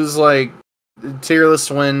who's like tier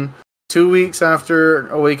list win, 2 weeks after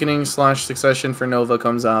Awakening / Succession for Nova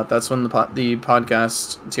comes out, that's when the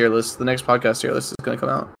podcast tier list, the next podcast tier list is going to come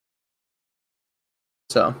out.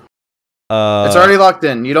 So it's already locked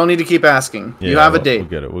in. You don't need to keep asking. You have a date.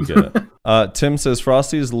 We'll get it. Tim says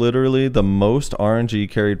Frosty is literally the most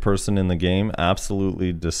RNG carried person in the game.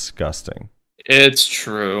 Absolutely disgusting. It's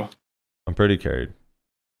true. I'm pretty carried.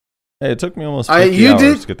 Hey, it took me almost 50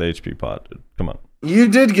 hours to get the HP pot. Dude. Come on. You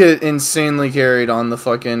did get insanely carried on the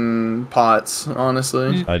fucking pots,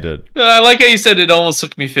 honestly. I did. I like how you said it almost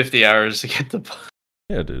took me 50 hours to get the.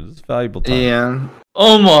 Yeah, dude, it's valuable time. Yeah.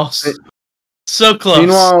 Almost. So close.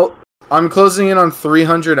 Meanwhile, I'm closing in on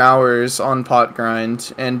 300 hours on pot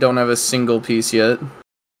grind and don't have a single piece yet.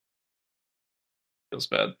 Feels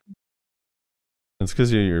bad. It's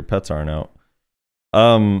because your pets aren't out.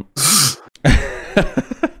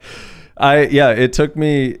 It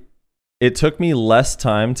took me less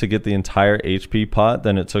time to get the entire HP pot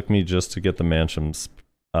than it took me just to get the Mancham's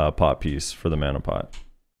pot piece for the mana pot,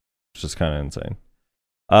 which is kind of insane.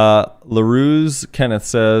 LaRue's Kenneth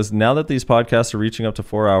says, now that these podcasts are reaching up to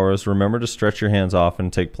 4 hours, remember to stretch your hands off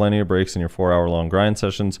and take plenty of breaks in your 4-hour-long grind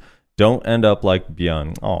sessions. Don't end up like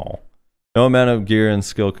Bjorn. Oh, no amount of gear and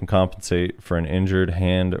skill can compensate for an injured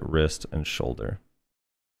hand, wrist, and shoulder.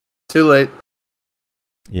 Too late.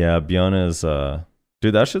 Yeah, Bjorn is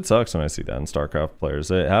dude, that shit sucks when I see that in StarCraft players.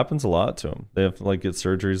 It happens a lot to them. They have to like get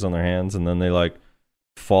surgeries on their hands and then they like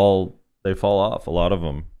fall off. A lot of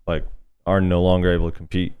them like are no longer able to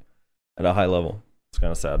compete at a high level. It's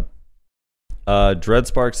kind of sad.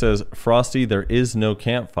 Dreadspark says, Frosty, there is no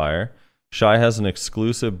campfire. Shy has an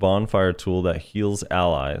exclusive bonfire tool that heals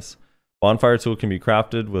allies. Bonfire tool can be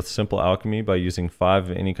crafted with simple alchemy by using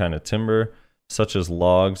 5 of any kind of timber, such as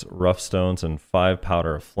logs, rough stones, and 5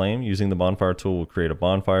 powder of flame. Using the bonfire tool will create a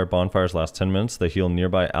bonfire. Bonfires last 10 minutes. They heal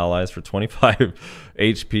nearby allies for 25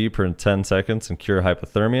 HP per 10 seconds and cure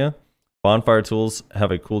hypothermia. Bonfire tools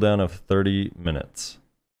have a cooldown of 30 minutes.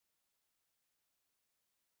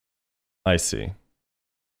 I see.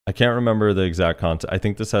 I can't remember the exact content. I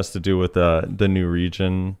think this has to do with the new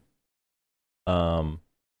region.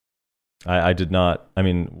 I did not. I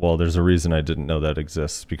mean, well, there's a reason I didn't know that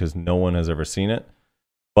exists because no one has ever seen it.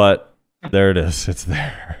 But there it is. It's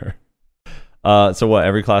there. So what?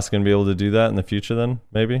 Every class is gonna be able to do that in the future, then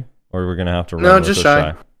maybe, or we're gonna have to run No, with just the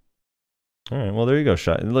Shy. All right. Well, there you go.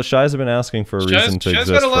 Shy. The Shies have been asking for a reason to Shy's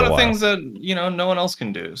exist got a lot for a of while. things that no one else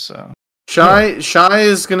can do. So Shy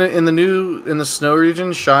is gonna in the snow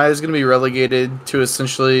region. Shy is gonna be relegated to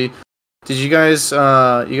essentially. Did you guys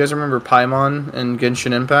remember Paimon and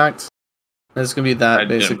Genshin Impact? It's gonna be that I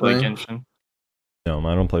basically. didn't play Genshin. No,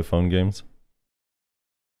 I don't play phone games.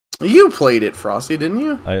 You played it, Frosty, didn't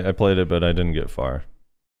you? I played it, but I didn't get far.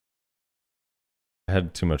 I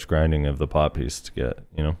had too much grinding of the pot piece to get,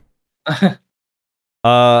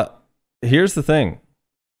 Here's the thing.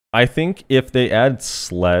 I think if they add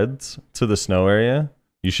sleds to the snow area,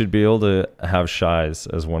 you should be able to have Shies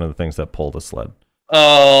as one of the things that pull the sled.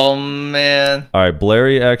 Oh man! All right,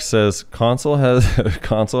 Blairy X says console has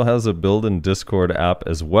a built-in Discord app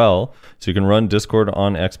as well, so you can run Discord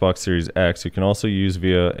on Xbox Series X. You can also use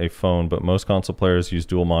via a phone, but most console players use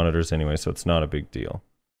dual monitors anyway, so it's not a big deal.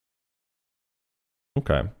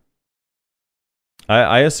 Okay.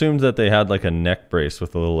 I assumed that they had like a neck brace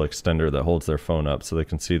with a little extender that holds their phone up so they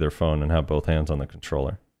can see their phone and have both hands on the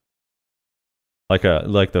controller.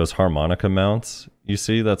 Like those harmonica mounts you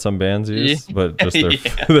see that some bands use, but just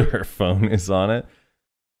their phone is on it.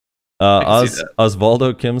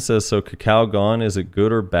 Osvaldo Kim says, so Cacao Gone, is it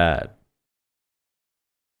good or bad?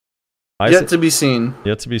 Yet to be seen.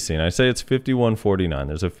 Yet to be seen. I say it's 51-49.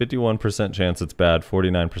 There's a 51% chance it's bad,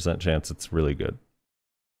 49% chance it's really good.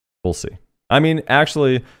 We'll see. I mean,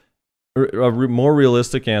 actually, a more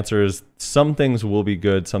realistic answer is some things will be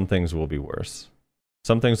good, some things will be worse.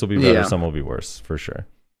 Some things will be better, some will be worse, for sure.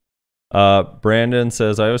 Brandon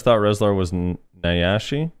says, I always thought Rezlar was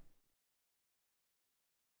Nayashe.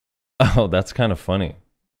 Oh, that's kind of funny.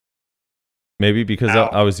 Maybe because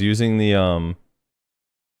I was using the...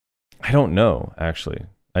 I don't know, actually.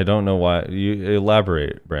 I don't know why. You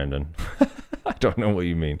elaborate, Brandon. I don't know what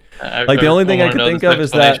you mean. The only thing I can think of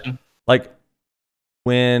is that,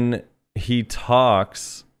 when he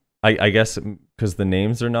talks, I guess because the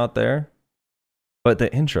names are not there, but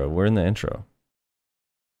the intro, we're in the intro.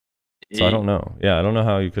 So I don't know. Yeah, I don't know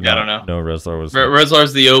how you could not know Rezlar was...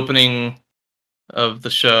 Rezlar's the opening of the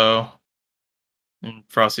show, and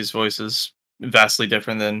Frosty's voice is vastly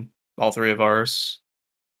different than all three of ours.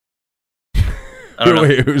 I don't know.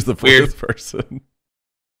 Wait, who's the fourth person?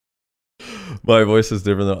 My voice is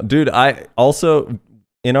different than... Dude, I also...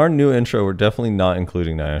 In our new intro, we're definitely not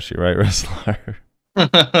including Nayashe, right, Rezlar?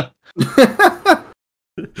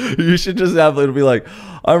 You should just have it'll be like,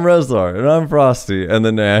 I'm Rezlar and I'm Frosty, and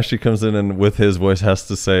then Nayashe comes in and with his voice has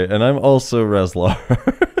to say, and I'm also Rezlar.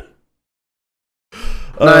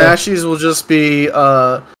 Nayashe's will just be,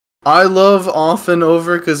 I love often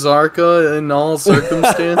over Kazarka in all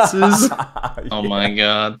circumstances. Oh my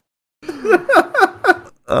god.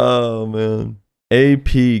 Oh man.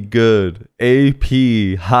 AP good.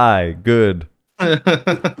 AP high good.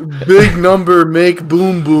 Big number make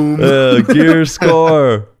boom boom. Gear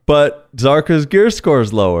score. But Zarka's gear score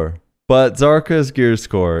is lower. But Zarka's gear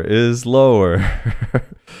score is lower.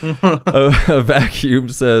 A vacuum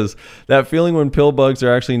says, that feeling when pill bugs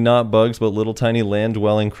are actually not bugs but little tiny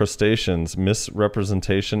land-dwelling crustaceans.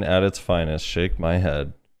 Misrepresentation at its finest. Shake my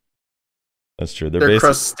head. That's true. They're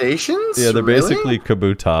crustaceans? Yeah, they're really? basically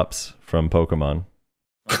Kabutops from Pokemon.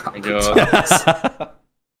 Oh my god.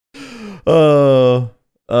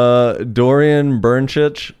 Dorian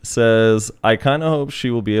Burnchich says, I kind of hope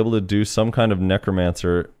she will be able to do some kind of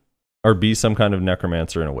necromancer or be some kind of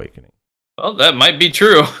necromancer in Awakening. Well, that might be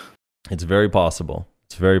true. It's very possible.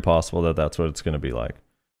 It's very possible that that's what it's going to be like.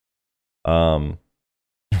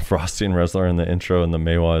 Frosty and Rezlar in the intro, and the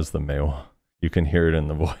Meiwa is the Meiwa. You can hear it in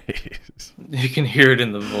the voice. You can hear it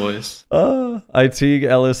in the voice. IT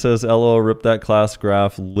Ellis says, LOL, rip that class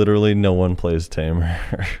graph. Literally no one plays Tamer.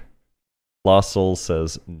 Lost Soul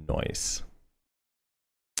says, nice.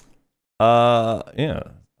 Yeah.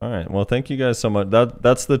 All right. Well, thank you guys so much.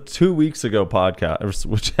 That's the 2 weeks ago podcast,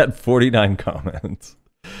 which had 49 comments.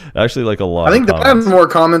 Actually, like a lot. I think of that had more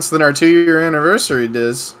comments than our 2-year anniversary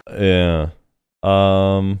does. Yeah.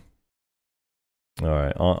 All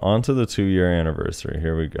right, on to the 2-year anniversary.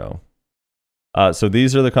 Here we go. So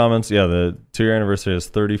these are the comments. Yeah, the 2-year anniversary has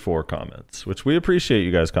 34 comments, which we appreciate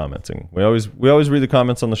you guys commenting. We always read the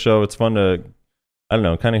comments on the show. It's fun to, I don't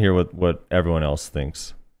know, kind of hear what everyone else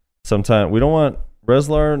thinks. Sometimes we don't want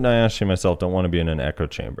Rezlar, Nayashe, and myself don't want to be in an echo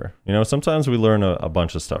chamber. Sometimes we learn a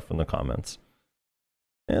bunch of stuff from the comments,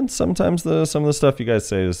 and sometimes some of the stuff you guys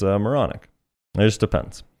say is moronic. It just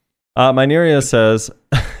depends. Mineria says,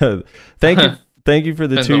 thank you. Thank you for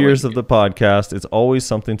the 2 years of the podcast. It's always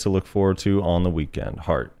something to look forward to on the weekend.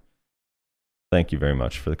 Heart. Thank you very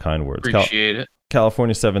much for the kind words. Appreciate it.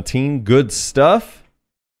 California 17, good stuff.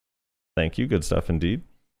 Thank you, good stuff indeed.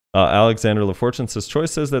 Alexander LaFortune says,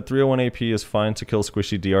 Choice says that 301 AP is fine to kill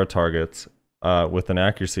squishy DR targets with an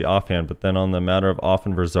accuracy offhand, but then on the matter of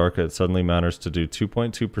Offen versus Zarka, it suddenly matters to do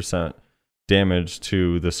 2.2% damage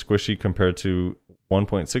to the squishy compared to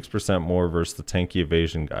 1.6% more versus the tanky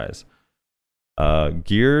evasion guys.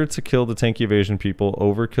 Gear to kill the tanky evasion people,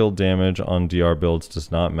 overkill damage on DR builds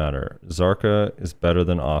does not matter. Zarka is better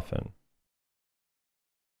than Offen.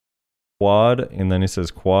 Quad, and then he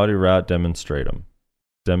says quad erat demonstratum.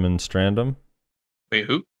 Demonstrandum? Wait,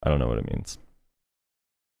 who? I don't know what it means.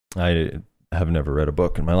 I have never read a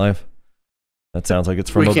book in my life. That sounds like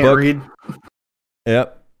it's from a book. Read.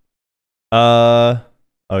 Yep. Oh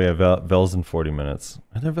yeah, Vel's in 40 minutes.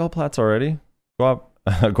 Are there Velplats already?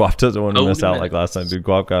 Guap doesn't want to miss out like last time. Dude,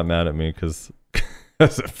 Guap got mad at me because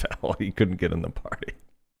of Vel. He couldn't get in the party.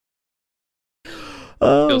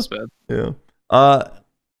 Feels bad. Yeah.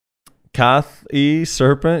 Kath E.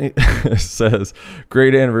 Serpent says,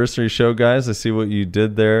 great anniversary show, guys. I see what you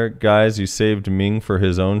did there. Guys, you saved Ming for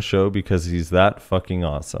his own show because he's that fucking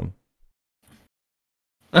awesome.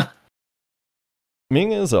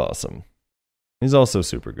 Ming is awesome. He's also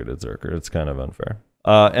super good at Zerker. It's kind of unfair.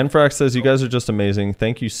 Enfrax says, you guys are just amazing.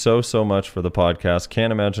 Thank you so much for the podcast.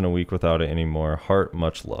 Can't imagine a week without it anymore. Heart,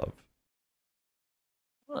 much love.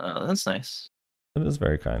 Oh, that's nice. That is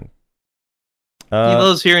very kind. He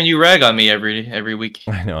loves hearing you rag on me every week.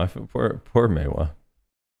 I know. I feel poor Mewa.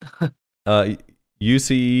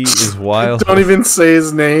 UCE is wild. Don't even say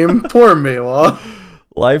his name. Poor Mewa.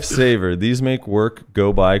 Lifesaver. These make work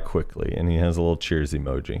go by quickly. And he has a little cheers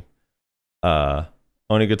emoji.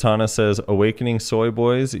 Onigatana says, Awakening Soy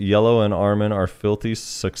Boys, Yellow and Armin are filthy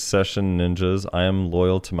succession ninjas. I am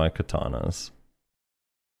loyal to my katanas.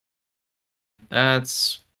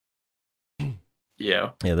 That's... Yeah.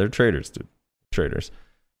 Yeah, they're traitors, dude. Traitors.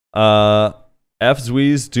 F.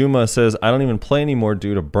 Zweez Duma says, I don't even play anymore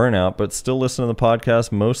due to burnout, but still listen to the podcast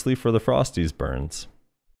mostly for the Frosties burns.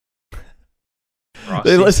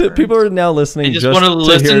 They listen. Burns. People are now listening. They just want to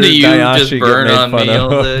listen to you just burn on me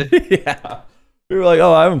all day. Yeah. We were like,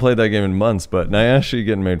 oh, I haven't played that game in months, but Nayashe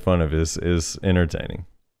getting made fun of is entertaining.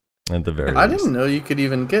 At the very I least. didn't know you could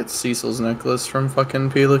even get Cecil's necklace from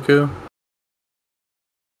fucking Pilaku.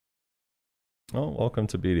 Oh, welcome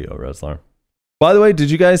to BDO, Reslar. By the way, did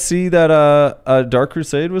you guys see that Dark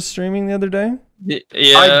Crusade was streaming the other day? Yeah,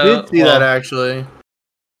 I did see that actually.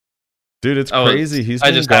 Dude, it's crazy. I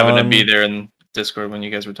just happened to be there in Discord when you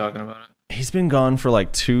guys were talking about it. He's been gone for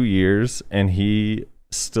like 2 years, and he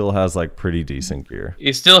still has like pretty decent gear.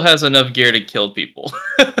 He still has enough gear to kill people.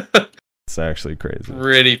 It's actually crazy.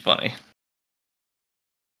 Really funny.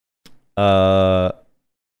 I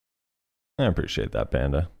appreciate that,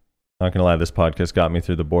 Panda. Not gonna lie, this podcast got me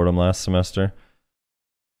through the boredom last semester.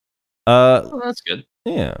 Well, that's good.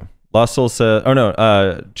 Yeah. Lost Soul says,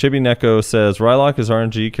 Chibi Neko says, Rylock is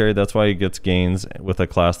RNG carry, that's why he gets gains with a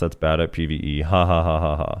class that's bad at PvE. Ha ha ha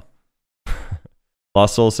ha ha.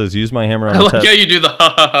 Lost Soul says, use my hammer on I the like test. how you do the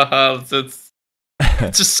ha ha ha ha.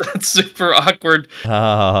 It's just it's super awkward. Ha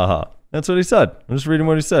ha ha ha. That's what he said. I'm just reading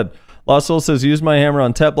what he said. Lost Soul says, use my hammer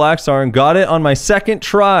on Tet Blackstar and got it on my second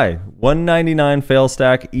try. 199 fail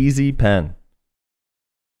stack, easy pen.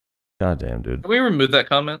 Goddamn, dude. Can we remove that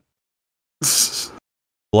comment?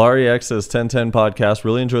 Blariek says 1010 podcast.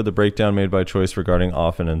 Really enjoyed the breakdown made by Choice regarding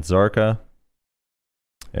Offen and Zarka.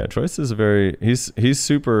 Yeah, Choice is he's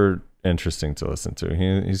super interesting to listen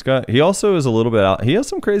to. He also is a little bit out. He has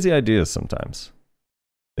some crazy ideas sometimes.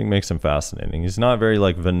 I think makes him fascinating. He's not very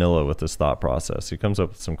like vanilla with his thought process. He comes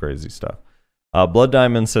up with some crazy stuff. Blood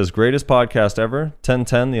Diamond says greatest podcast ever.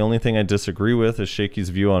 1010. The only thing I disagree with is Shaky's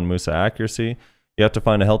view on Musa accuracy. You have to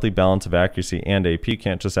find a healthy balance of accuracy and AP.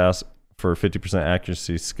 Can't just ask for 50%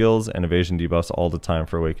 accuracy skills and evasion debuffs all the time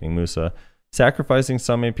for Awakening Musa. Sacrificing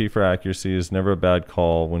some AP for accuracy is never a bad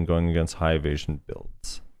call when going against high evasion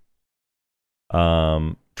builds.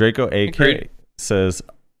 Draco AK says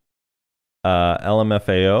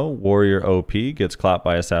LMFAO, Warrior OP, gets clapped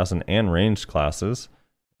by Assassin and ranged classes.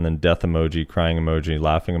 And then death emoji, crying emoji,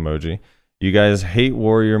 laughing emoji. You guys hate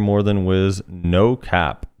Warrior more than Wiz. No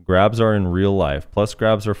cap. Grabs are in real life. Plus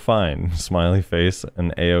grabs are fine. Smiley face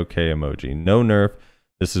and AOK emoji. No nerf.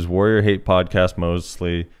 This is Warrior Hate Podcast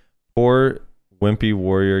mostly. Poor wimpy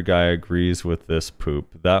Warrior guy agrees with this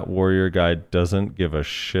poop. That Warrior guy doesn't give a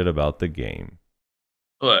shit about the game.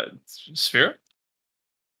 What? Sphere?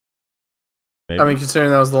 Maybe. I mean, considering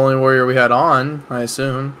that was the only Warrior we had on, I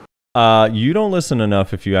assume. You don't listen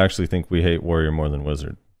enough if you actually think we hate Warrior more than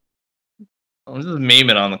Wizard. I'm just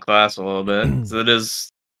memeing on the class a little bit. So it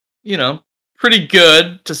is, pretty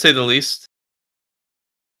good to say the least.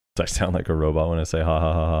 I sound like a robot when I say ha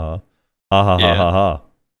ha ha ha ha ha ha ha ha.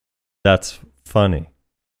 That's funny.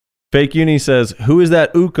 Fake Uni says, "Who is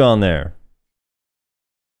that ook on there?"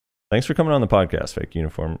 Thanks for coming on the podcast, Fake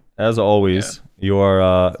Uniform. As always, you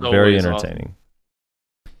are very entertaining.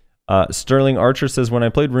 Sterling Archer says, "When I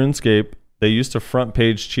played RuneScape, they used to front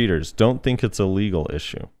page cheaters. Don't think it's a legal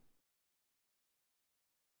issue."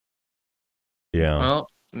 Yeah. Well,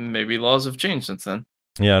 maybe laws have changed since then.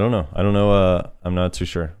 Yeah, I don't know. I'm not too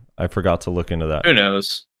sure. I forgot to look into that. Who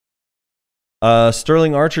knows?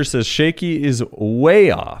 Sterling Archer says, "Shaky is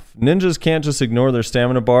way off. Ninjas can't just ignore their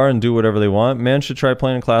stamina bar and do whatever they want. Man should try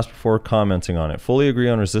playing a class before commenting on it. Fully agree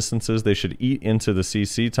on resistances. They should eat into the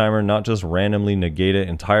CC timer, not just randomly negate it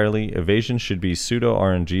entirely. Evasion should be pseudo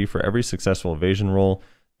RNG for every successful evasion roll.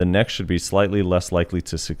 The next should be slightly less likely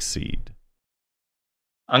to succeed."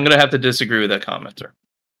 I'm going to have to disagree with that commenter.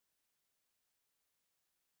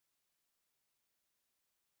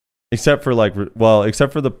 Except for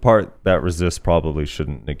except for the part that resist probably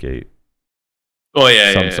shouldn't negate. Oh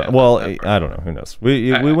yeah. Well, I don't know. Who knows?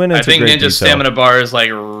 We went into I think great Ninja's detail. stamina bar is like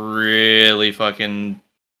really fucking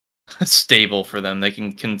stable for them. They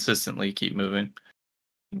can consistently keep moving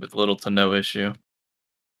with little to no issue.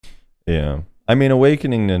 Yeah, I mean,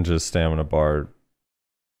 Awakening Ninja's stamina bar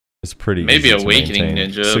is pretty maybe easy Awakening to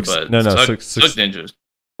maintain. Ninja, but Suck Ninjas.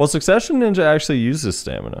 Well, Succession Ninja actually uses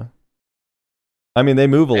stamina. I mean, they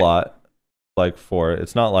move a lot, like for it.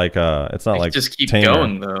 It's not like just keep Tamer.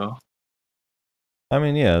 going though. I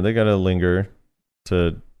mean, yeah, they gotta linger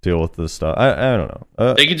to deal with this stuff. I don't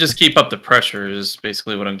know. They can just keep up the pressure. Is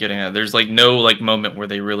basically what I'm getting at. There's like no like moment where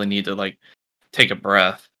they really need to like take a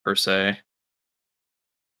breath per se.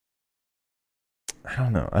 I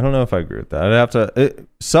don't know. I don't know if I agree with that. I'd have to.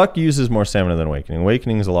 Suck uses more stamina than Awakening.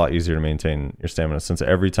 Awakening is a lot easier to maintain your stamina since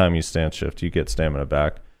every time you stance shift, you get stamina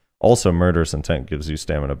back. Also, Murderous Intent gives you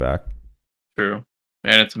stamina back. True.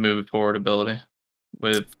 And it's a move forward ability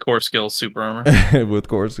with core skill super armor. With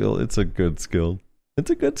core skill, it's a good skill.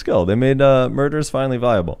 It's a good skill. They made Murderous finally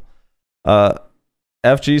viable.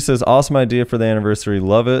 FG says, "Awesome idea for the anniversary.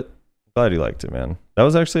 Love it." Glad you liked it, man. That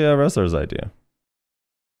was actually a Wrestler's idea.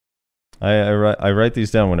 I write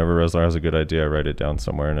these down whenever Wrestler has a good idea. I write it down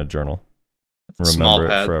somewhere in a journal. Remember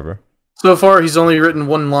it forever. So far, he's only written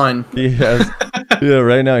one line. Yes. Yeah,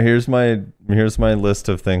 right now, here's my list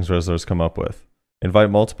of things Wrestlers come up with.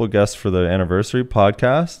 Invite multiple guests for the anniversary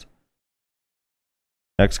podcast.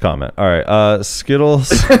 Next comment. All right. Skittles.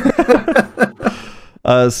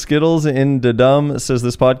 Skittles in Dadum says,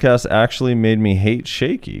 "This podcast actually made me hate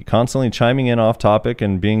Shaky, constantly chiming in off topic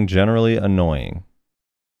and being generally annoying."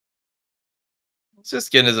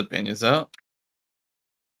 Just getting his opinions out.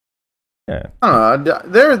 Yeah. I don't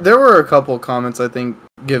know. There were a couple comments I think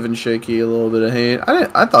giving Shaky a little bit of hate.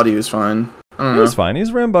 I thought he was fine. I don't know. He was fine.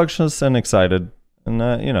 He's rambunctious and excited, and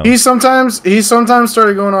you know. He sometimes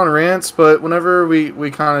started going on rants, but whenever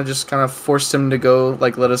we kind of forced him to go,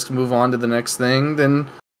 like, let us move on to the next thing, then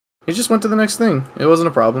he just went to the next thing. It wasn't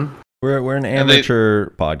a problem. We're an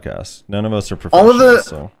amateur podcast. None of us are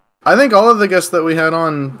professionals. I think all of the guests that we had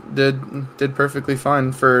on did perfectly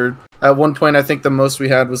fine. For at one point, I think the most we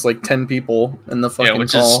had was like 10 people in the fucking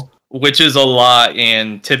call. Which is a lot,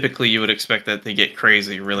 and typically you would expect that to get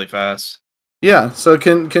crazy really fast. Yeah, so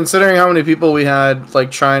considering how many people we had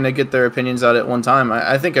like trying to get their opinions out at one time,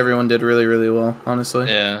 I think everyone did really, really well, honestly.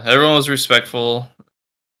 Yeah, everyone was respectful,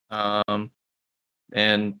 and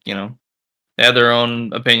you know, they had their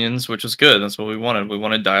own opinions, which was good. That's what we wanted. We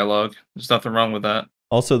wanted dialogue. There's nothing wrong with that.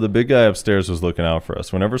 Also, the big guy upstairs was looking out for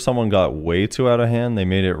us. Whenever someone got way too out of hand, they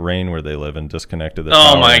made it rain where they live and disconnected the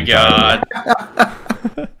power. Oh my god.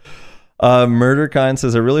 Murderkind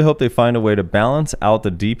says, "I really hope they find a way to balance out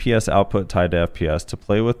the DPS output tied to FPS. To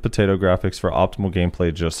play with potato graphics for optimal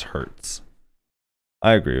gameplay just hurts."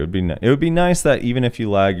 I agree. It would be nice that even if you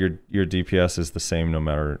lag, your DPS is the same no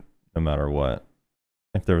matter what.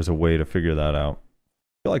 If there was a way to figure that out,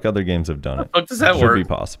 I feel like other games have done it. How does that Should work? be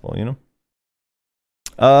possible, you know.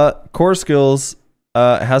 Core skills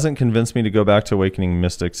hasn't convinced me to go back to Awakening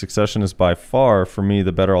Mystic. Succession is by far, for me,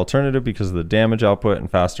 the better alternative because of the damage output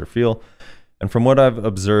and faster feel. And from what I've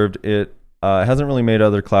observed, it hasn't really made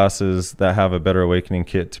other classes that have a better Awakening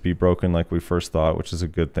kit to be broken like we first thought, which is a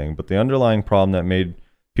good thing. But the underlying problem that made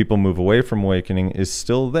people move away from Awakening is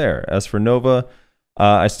still there. As for Nova,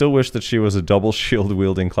 I still wish that she was a double shield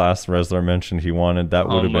wielding class Resler mentioned he wanted. That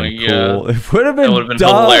would have been cool. It would have been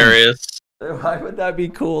hilarious. Why would that be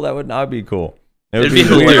cool? That would not be cool. It'd be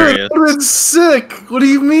hilarious. It would be sick. What do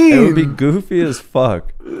you mean? It would be goofy as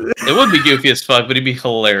fuck. It would be goofy as fuck, but it'd be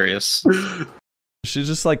hilarious. She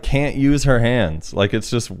just like can't use her hands. Like it's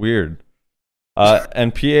just weird.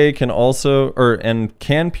 And PA can also,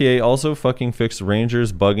 can PA also fucking fix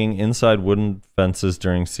Rangers bugging inside wooden fences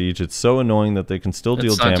during siege? It's so annoying that they can still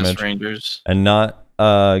deal damage and not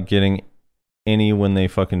getting any when they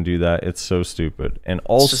fucking do that. It's so stupid. And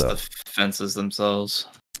also, it's just the fences themselves.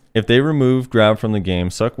 If they remove grab from the game,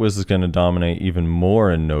 Suckwiz is going to dominate even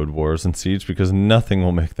more in Node Wars and Siege because nothing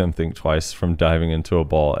will make them think twice from diving into a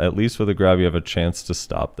ball. At least with a grab, you have a chance to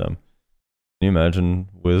stop them. Can you imagine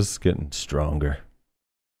Wiz getting stronger?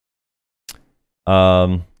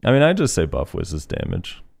 I mean, I'd just say buff Wiz's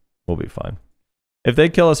damage. We'll be fine. If they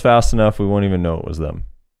kill us fast enough, we won't even know it was them.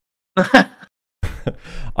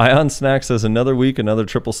 Ion Snack says, another week, another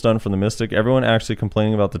triple stun from the Mystic. Everyone actually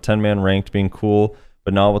complaining about the 10-man ranked being cool,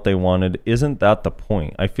 but not what they wanted. Isn't that the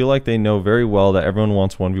point? I feel like they know very well that everyone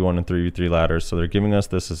wants 1v1 and 3v3 ladders, so they're giving us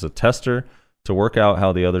this as a tester to work out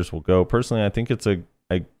how the others will go. Personally, I think it's a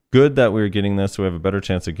good that we're getting this, so we have a better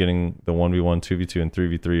chance of getting the 1v1, 2v2, and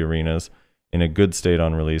 3v3 arenas in a good state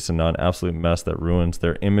on release and not an absolute mess that ruins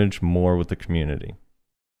their image more with the community.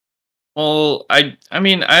 Well, I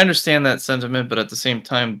mean, I understand that sentiment, but at the same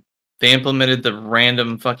time, they implemented the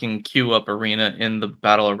random fucking queue up arena in the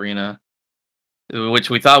battle arena, which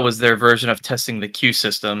we thought was their version of testing the queue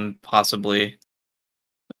system, possibly.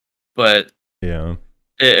 But yeah,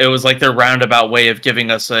 it was like their roundabout way of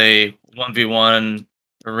giving us a 1v1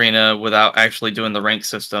 arena without actually doing the rank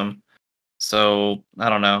system. So I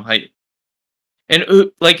don't know.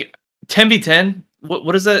 Like 10v10,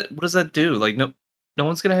 what does that do? Like no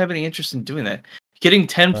one's gonna have any interest in doing that. Getting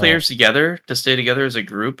 10 players together to stay together as a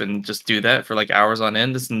group and just do that for like hours on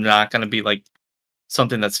end is not gonna be like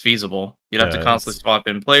something that's feasible. You'd have to constantly swap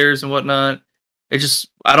in players and whatnot.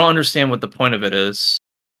 I don't understand what the point of it is.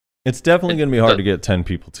 It's definitely going to be hard to get 10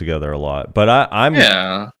 people together a lot, but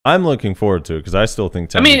I'm looking forward to it because I still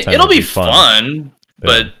think 10 it'll be fun,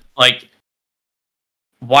 but like,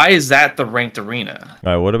 why is that the ranked arena?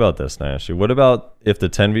 All right, what about this, Nashi? What about if the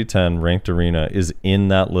 10v10 ranked arena is in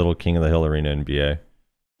that little King of the Hill arena in BA?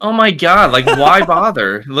 Oh my god, like why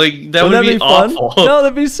bother? Like that would be awful. No,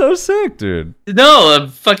 that'd be so sick, dude. No, a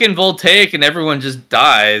fucking voltaic and everyone just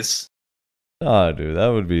dies. Oh, dude, that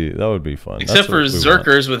would be fun. Except for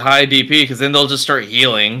Zerkers with high DP, because then they'll just start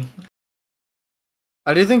healing.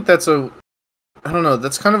 I do think that's I don't know,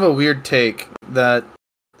 that's kind of a weird take that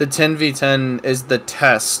the 10v10 is the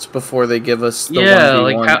test before they give us the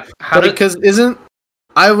 1v1. Like because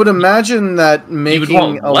I would imagine that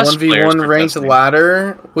making a 1v1 ranked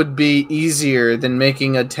ladder would be easier than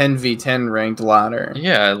making a 10v10 ranked ladder.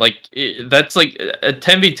 Yeah, like that's like a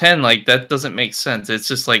 10v10, like that doesn't make sense. It's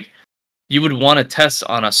just like you would want to test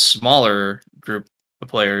on a smaller group of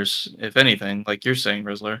players, if anything, like you're saying,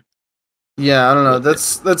 Rizzler. Yeah, I don't know.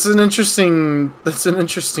 That's an interesting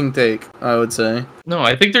take, I would say. No,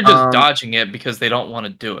 I think they're just dodging it because they don't want to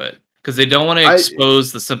do it. Because they don't want to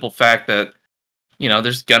expose the simple fact that, you know,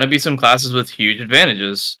 there's gonna be some classes with huge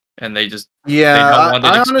advantages, and they just I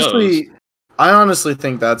honestly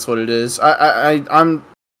think that's what it is. I'm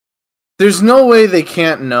there's no way they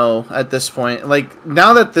can't know at this point. Like,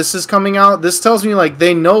 now that this is coming out, this tells me, like,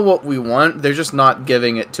 they know what we want. They're just not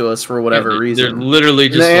giving it to us for whatever reason. They're literally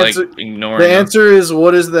just, ignoring the answer is,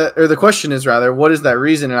 what is that? Or the question is, rather, what is that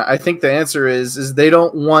reason? And I think the answer is they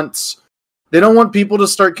don't want people to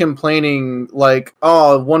start complaining, like,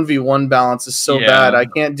 oh, 1v1 balance is so bad. I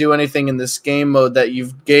can't do anything in this game mode that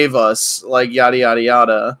you've gave us, like, yada, yada,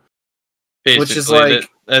 yada. Basically, which is, like...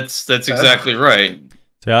 That's exactly right.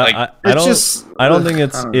 Yeah, like, I don't think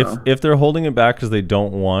it's if they're holding it back because they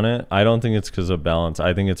don't want it. I don't think it's because of balance.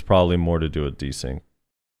 I think it's probably more to do with desync.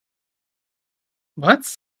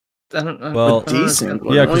 What? I don't know. Well, desync.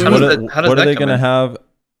 Yeah, because what are they going to have?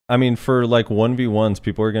 I mean, for like 1v1s,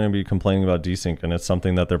 people are going to be complaining about desync, and it's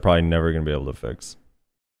something that they're probably never going to be able to fix.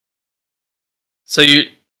 So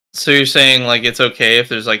you're saying like it's okay if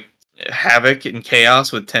there's like havoc and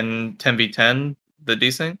chaos with 10v10? The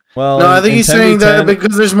desync? Well, no, I think he's saying that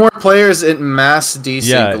because there's more players, it mass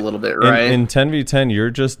desync a little bit, right? In 10v10,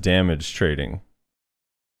 you're just damage trading,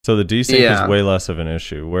 so the desync is way less of an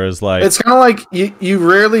issue. Whereas, like, it's kind of like you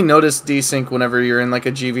rarely notice desync whenever you're in like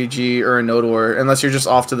a GVG or a Node War, unless you're just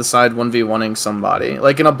off to the side 1v1ing somebody.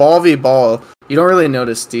 Like in a ball v ball, you don't really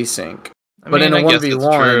notice desync, but in a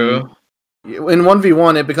 1v1, in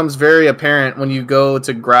 1v1, it becomes very apparent when you go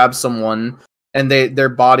to grab someone and their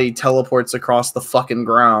body teleports across the fucking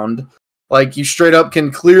ground. Like, you straight up can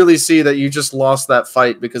clearly see that you just lost that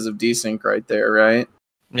fight because of desync right there, right?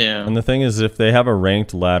 Yeah. And the thing is, if they have a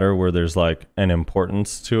ranked ladder where there's, like, an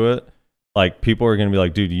importance to it, like people are going to be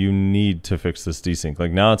like, dude, you need to fix this desync.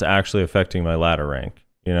 Like now it's actually affecting my ladder rank,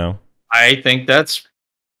 you know? I think that's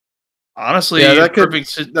honestly that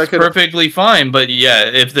could perfectly fine. But yeah,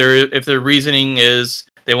 if their reasoning is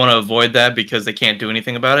they want to avoid that because they can't do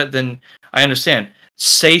anything about it, then I understand.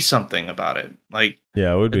 Say something about it. Like,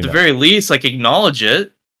 yeah, it would be at the very least, like acknowledge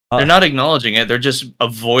it. They're not acknowledging it. They're just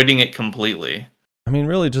avoiding it completely. I mean,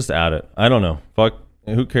 really, just add it. I don't know. Fuck.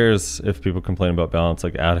 Who cares if people complain about balance?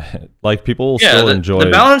 Like, add it. Like, people will still enjoy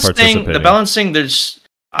the balance participating. thing. The balancing.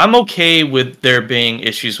 I'm okay with there being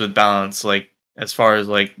issues with balance. Like, as far as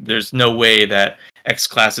like, there's no way that X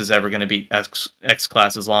class is ever going to beat X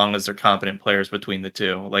class as long as they're competent players between the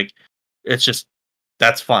two. Like, it's just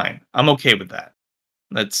that's fine. I'm okay with that.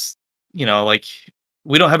 That's like.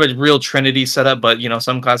 We don't have a real Trinity setup, but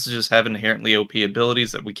some classes just have inherently OP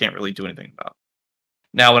abilities that we can't really do anything about.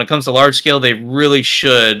 Now, when it comes to large scale, they really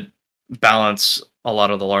should balance a lot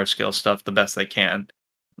of the large scale stuff the best they can.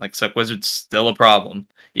 Like Suck Wizard's still a problem,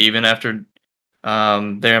 even after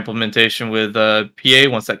their implementation with PA.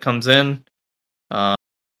 Once that comes in,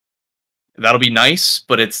 that'll be nice,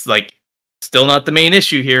 but it's like still not the main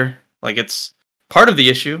issue here. Like it's part of the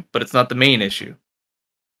issue, but it's not the main issue.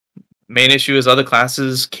 Main issue is other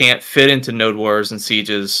classes can't fit into Node Wars and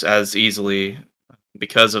Sieges as easily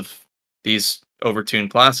because of these overtuned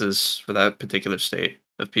classes for that particular state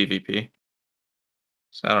of PvP.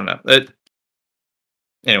 So I don't know.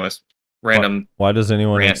 Anyways, random. Why does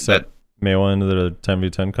anyone accept Maehwa into the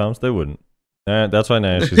 10v10 comps? They wouldn't. That's why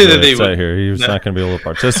Nash is upset here. He's not going to be able to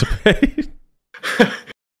participate.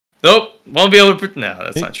 Nope, won't be able to. No,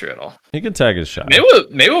 that's not true at all. He could tag his shot.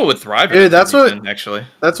 Maehwa would thrive. Dude, that's what actually.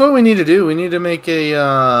 That's what we need to do. We need to make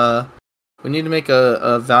a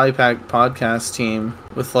Value Pack podcast team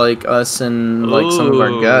with like us and like some of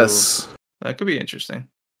our guests. That could be interesting.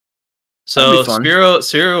 So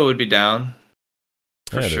Spiro would be down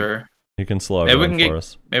for sure. He can slow everyone for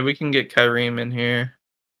us. Maybe we can get Kyreem in here.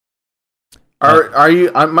 Are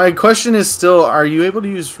you? My question is still: are you able to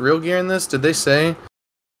use real gear in this? Did they say?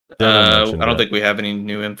 I don't think we have any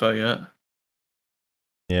new info yet.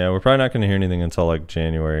 Yeah, we're probably not going to hear anything until like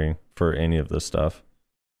January for any of this stuff.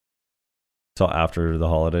 Until after the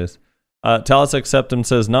holidays. Talus Acceptum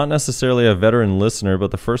says, not necessarily a veteran listener,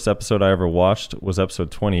 but the first episode I ever watched was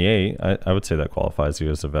episode 28. I would say that qualifies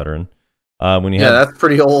you as a veteran. That's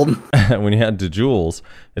pretty old. When you had DeJules,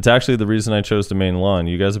 it's actually the reason I chose to main lawn.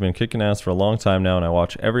 You guys have been kicking ass for a long time now, and I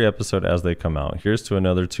watch every episode as they come out. Here's to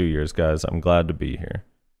another 2 years, guys. I'm glad to be here.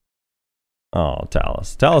 Oh,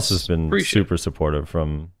 Talus. Talus has been super supportive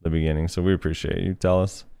from the beginning, so we appreciate you,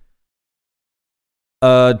 Talus.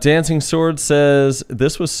 Dancing Sword says,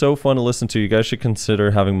 this was so fun to listen to. You guys should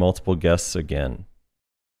consider having multiple guests again.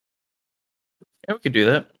 Yeah, we could do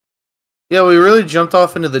that. Yeah, we really jumped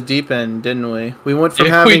off into the deep end, didn't we? We went from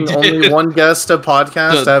having only one guest a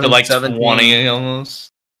podcast to having like 20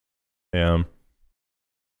 almost. Yeah.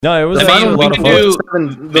 No, it was a lot of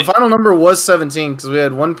fun. The final number was 17 because we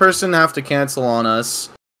had one person have to cancel on us,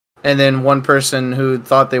 and then one person who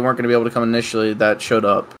thought they weren't going to be able to come initially that showed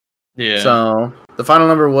up. Yeah. So the final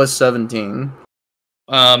number was 17.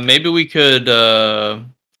 Maybe we could,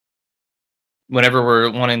 whenever we're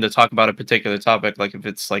wanting to talk about a particular topic, like if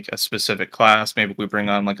it's like a specific class, maybe we bring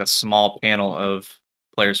on like a small panel of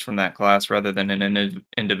players from that class rather than an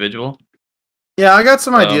individual. Yeah, I got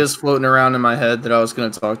some ideas floating around in my head that I was going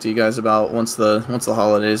to talk to you guys about once the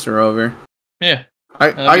holidays are over. Yeah.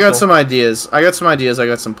 I got some ideas. I got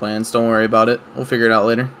some plans. Don't worry about it. We'll figure it out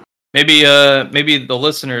later. Maybe the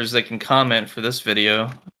listeners, they can comment for this video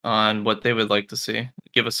on what they would like to see.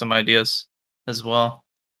 Give us some ideas as well.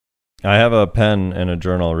 I have a pen and a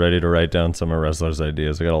journal ready to write down some of Wrestler's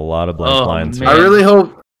ideas. I got a lot of blank lines. Man. I really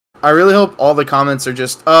hope all the comments are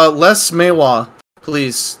just less Maehwa,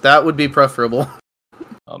 please. That would be preferable.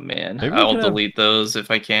 Oh man, I'll delete those if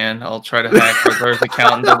I can. I'll try to hack Wrestler's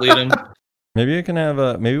account and delete them. Maybe we could have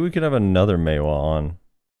another Maehwa on.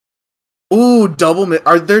 Ooh,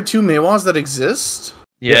 are there two Maehwas that exist?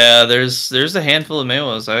 Yeah, there's a handful of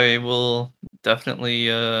Maehwas. I will definitely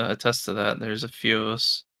attest to that. There's a few of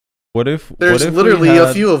us. There's literally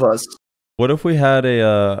a few of us. What if we had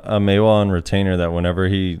a Maehwa on retainer that whenever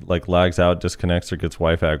he like lags out, disconnects, or gets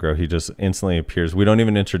wife aggro, he just instantly appears. We don't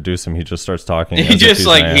even introduce him. He just starts talking. He just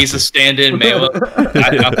he's a stand-in Maehwa.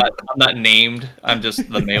 I'm not named. I'm just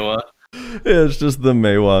the Maehwa. Yeah, it's just the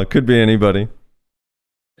Maehwa. Could be anybody.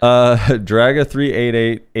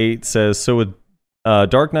 Draga3888 says, so with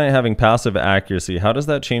Dark Knight having passive accuracy, how does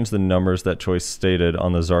that change the numbers that Choice stated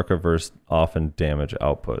on the Zarkaverse often damage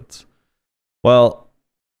outputs? Well,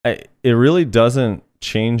 it really doesn't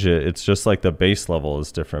change it. It's just like the base level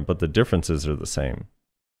is different, but the differences are the same.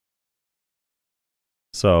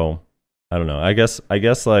 So I don't know. I guess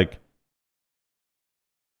like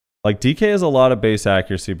DK has a lot of base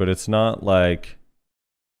accuracy, but it's not like,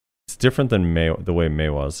 it's different than the way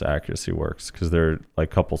Meiwa's accuracy works, because their like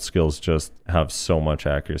couple skills just have so much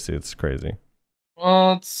accuracy. It's crazy.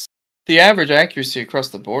 Well, it's the average accuracy across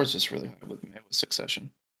the board is just really high with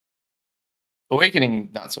Succession. Awakening,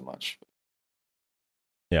 not so much.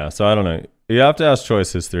 Yeah, so I don't know. You have to ask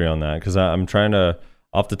Choice his theory on that, because I'm trying to,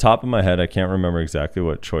 off the top of my head, I can't remember exactly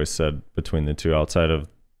what Choice said between the two outside of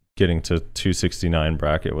getting to 269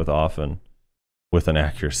 bracket with often with an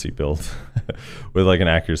accuracy build, with like an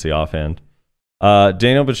accuracy offhand.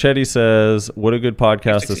 Daniel Bichetti says, "What a good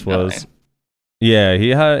podcast this was." Yeah,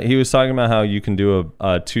 he was talking about how you can do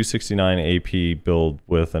a 269 AP build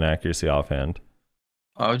with an accuracy offhand.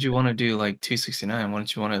 Why would you want to do like 269? Why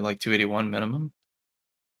don't you want it like 281 minimum?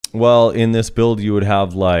 Well, in this build, you would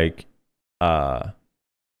have like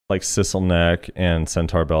Sissel Neck and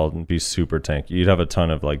Centaur Belt and be super tanky. You'd have a ton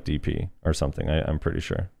of like DP or something. I'm pretty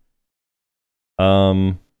sure.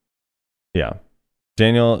 Yeah.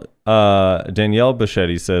 Danielle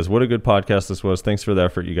Bichetti says, "What a good podcast this was. Thanks for the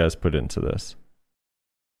effort you guys put into this."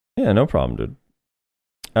 Yeah, no problem, dude.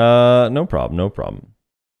 No problem.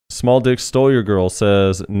 Small Dick Stole Your Girl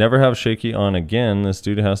says, "Never have Shaky on again. This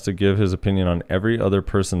dude has to give his opinion on every other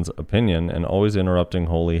person's opinion and always interrupting.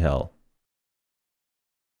 Holy hell."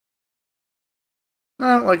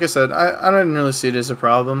 Like I said, I didn't really see it as a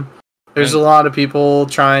problem. There's a lot of people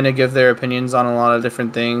trying to give their opinions on a lot of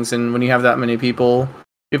different things, and when you have that many people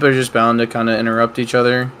are just bound to kind of interrupt each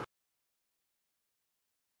other.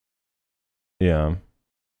 Yeah.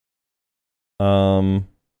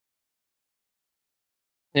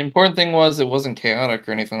 The important thing was it wasn't chaotic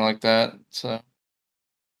or anything like that. So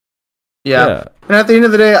yeah. And at the end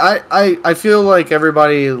of the day, I feel like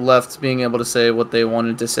everybody left being able to say what they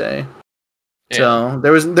wanted to say. Yeah. So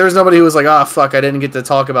there was nobody who was like, "Ah, fuck, I didn't get to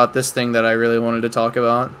talk about this thing that I really wanted to talk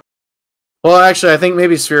about." Well, actually, I think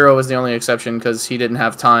maybe Sphero was the only exception because he didn't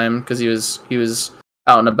have time because he was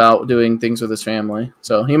out and about doing things with his family.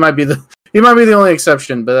 So he might be the only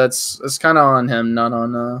exception, but that's kind of on him, not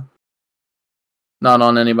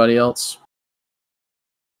on anybody else.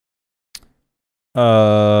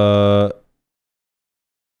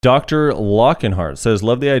 Dr. Lockenhart says,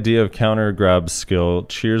 "Love the idea of counter grab skill.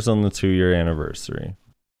 Cheers on the 2-year anniversary."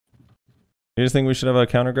 You just think we should have a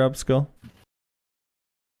counter grab skill?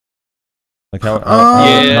 Like how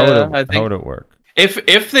would it work?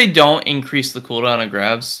 If they don't increase the cooldown of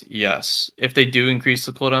grabs, yes. If they do increase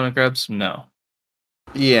the cooldown of grabs, no.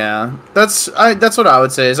 Yeah, that's what I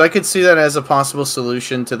would say. Is I could see that as a possible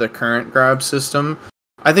solution to the current grab system.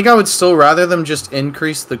 I think I would still rather them just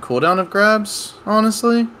increase the cooldown of grabs,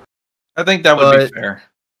 honestly. I think that would be fair.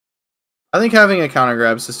 I think having a counter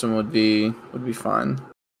grab system would be fine.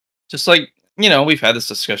 Just like, we've had this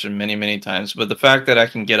discussion many, many times, but the fact that I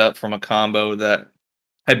can get up from a combo that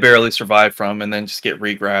I barely survived from and then just get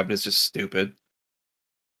re-grabbed is just stupid.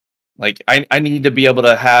 Like, I need to be able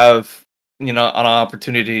to have, an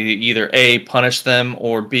opportunity to either A, punish them,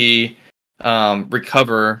 or B,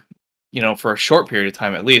 recover, for a short period of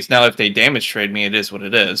time at least. Now, if they damage trade me, it is what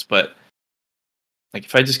it is, but like,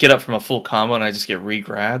 if I just get up from a full combo and I just get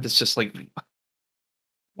re-grabbed, it's just like,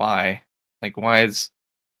 why? Like, why is...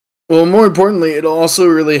 Well, more importantly, it'll also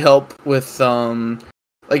really help with,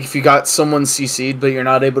 like, if you got someone CC'd, but you're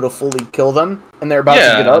not able to fully kill them, and they're about to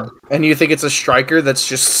get up, and you think it's a striker that's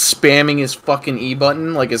just spamming his fucking E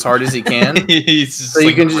button, like, as hard as he can. He's just, so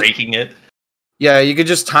breaking it. Yeah, you could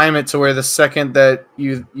just time it to where the second that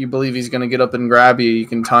you believe he's going to get up and grab you, you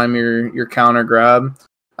can time your counter grab.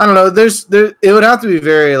 I don't know, it would have to be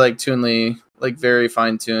very, like, very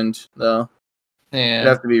fine-tuned, though. Yeah. It'd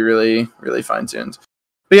have to be really, really fine-tuned.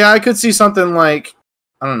 But yeah, I could see something like,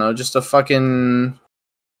 I don't know, just a fucking...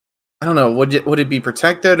 I don't know, would it be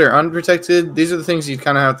protected or unprotected? These are the things you'd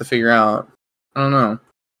kind of have to figure out. I don't know.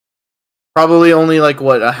 Probably only like,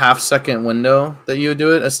 a half-second window that you would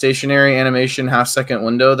do it? A stationary animation half-second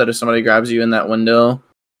window that if somebody grabs you in that window,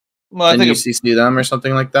 then you CC them or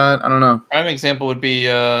something like that? I don't know. Prime example would be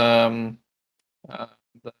the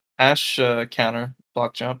Ash counter,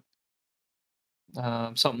 block jump.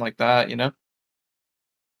 Something like that,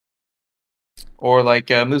 Or like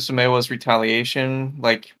Musumewa's retaliation,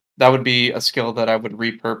 like... That would be a skill that I would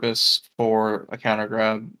repurpose for a counter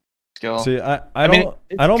grab skill. See, I don't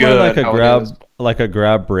mind like a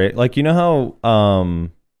grab break. Like, you know how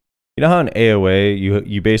in AoA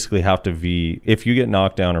you basically have to V, if you get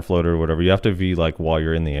knocked down or floated or whatever, you have to V like while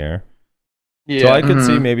you're in the air. Yeah. So I could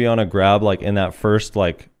see Mhm. maybe on a grab, like in that first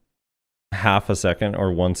like half a second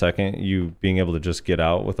or 1 second, you being able to just get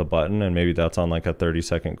out with a button, and maybe that's on like a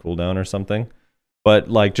 30-second cooldown or something. But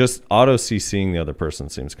like just auto CCing the other person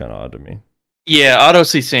seems kind of odd to me. Yeah, auto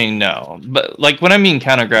CCing, no. But like when I mean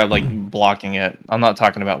counter grab, like blocking it, I'm not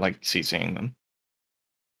talking about like CCing them.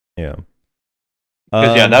 Yeah.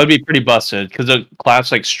 Because yeah, that would be pretty busted. Because a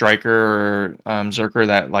class like Striker or Zerker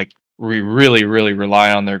that like we really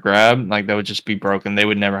rely on their grab, like that would just be broken. They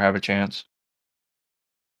would never have a chance.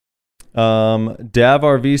 Dav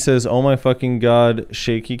RV says, "Oh my fucking god,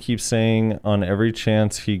 Shaky keeps saying on every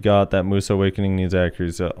chance he got that Moose Awakening needs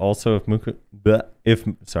accuracy. Also, if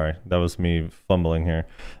sorry, that was me fumbling here.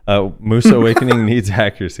 Moose Awakening needs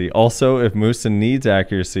accuracy. Also, if Musa needs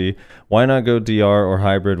accuracy, why not go DR or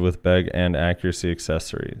hybrid with Beg and accuracy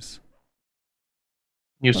accessories?"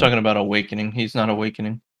 He was talking about Awakening. He's not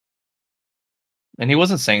Awakening. And he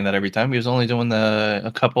wasn't saying that every time. He was only doing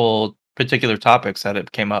a couple particular topics that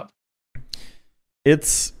it came up.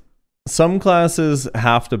 It's some classes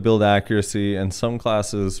have to build accuracy and some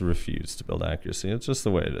classes refuse to build accuracy. It's just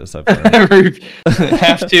the way it is. I've learned.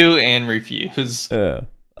 Have to and refuse. Yeah.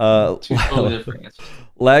 Two totally different answers.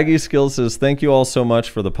 Laggy Skills says, "Thank you all so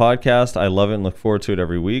much for the podcast. I love it and look forward to it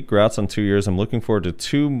every week. Congrats on 2 years. I'm looking forward to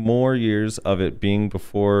 2 more years of it being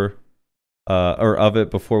before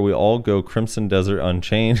we all go Crimson Desert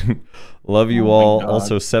Unchained." Love you all.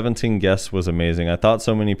 Also, 17 guests was amazing. I thought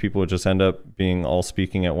so many people would just end up being all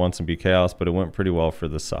speaking at once and be chaos, but it went pretty well for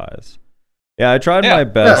the size. Yeah, I tried my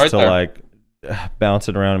best to like bounce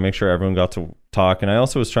it around and make sure everyone got to talk. And I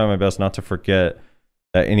also was trying my best not to forget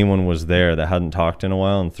that anyone was there that hadn't talked in a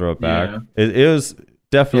while and throw it back. Yeah. It was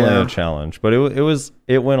definitely a challenge, but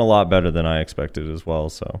it went a lot better than I expected as well.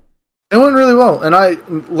 So it went really well, and I,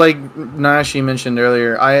 like Nashi mentioned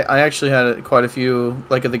earlier, I actually had quite a few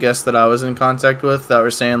like of the guests that I was in contact with that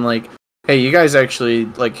were saying like, "Hey, you guys actually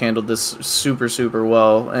like handled this super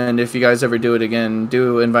well, and if you guys ever do it again,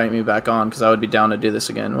 do invite me back on because I would be down to do this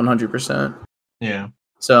again, 100%." Yeah.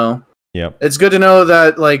 So yep, it's good to know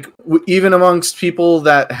that like even amongst people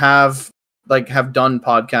that have done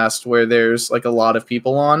podcasts where there's like a lot of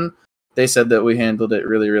people on, they said that we handled it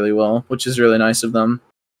really well, which is really nice of them.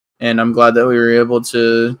 And I'm glad that we were able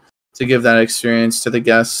to give that experience to the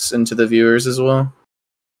guests and to the viewers as well.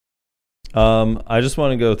 I just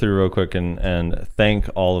want to go through real quick and thank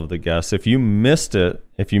all of the guests. If you missed it,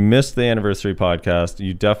 if you missed the anniversary podcast,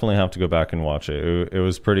 you definitely have to go back and watch it. It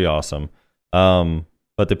was pretty awesome.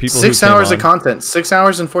 But the people 6 hours of content, 6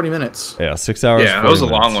 hours and 40 minutes. Yeah, 6 hours. Yeah, that was a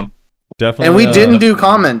long one. Definitely. And we didn't do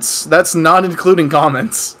comments. That's not including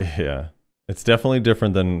comments. Yeah. It's definitely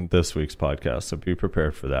different than this week's podcast, so be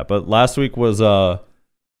prepared for that. But last week was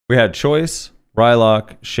we had Choice,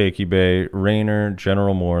 Rylock, Shaky Bay, Rainer,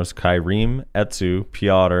 General Moores, Kyriem, Etsu,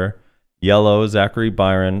 Piotr, Yellow, Zachary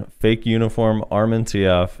Byron, Fake Uniform, Armin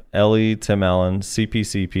TF, Ellie, Tim Allen,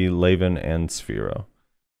 CPCP, Laven, and Sphero.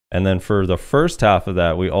 And then for the first half of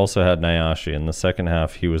that, we also had Nayashe. In the second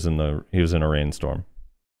half, he was in a rainstorm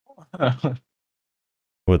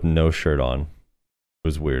with no shirt on. It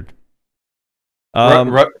was weird.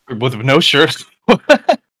 With no shirt.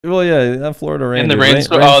 Well, yeah, that Florida rain. In the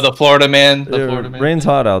rainstorm. The Florida man. The Florida man. Rain's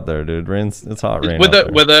hot out there, dude. It's hot rain.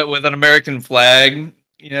 With an American flag,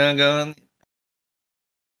 going.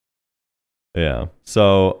 Yeah.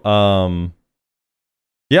 So,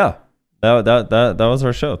 yeah, that was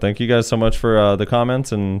our show. Thank you guys so much for the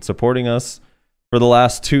comments and supporting us for the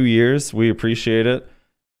last 2 years. We appreciate it,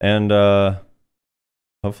 and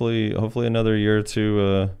hopefully another year or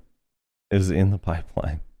two is in the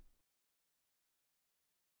pipeline.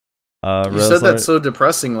 You said that so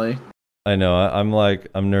depressingly. I know.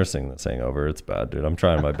 I'm nursing this hangover. It's bad, dude. I'm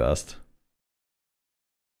trying my best.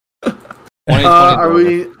 Are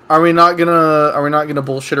we not gonna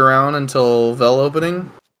bullshit around until Vel opening?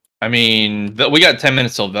 I mean, we got 10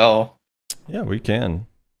 minutes till Vel. Yeah, we can.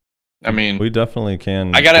 I mean, we definitely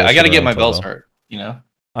can. I gotta get my Vel start.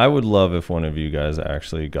 I would love if one of you guys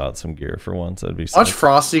actually got some gear for once. That'd be watch sick.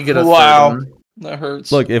 Frosty get a wow. third one. That hurts.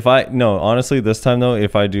 Look, honestly, this time though,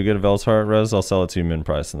 if I do get a Veltar res, I'll sell it to you min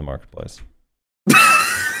price in the marketplace.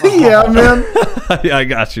 Yeah, man. Yeah, I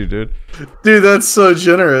got you, dude. Dude, that's so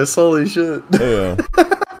generous. Holy shit. Yeah.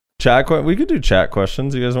 We could do chat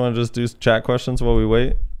questions. You guys want to just do chat questions while we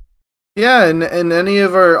wait? Yeah, and any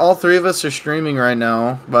of all three of us are streaming right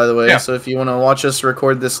now, by the way. Yeah. So if you want to watch us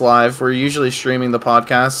record this live, we're usually streaming the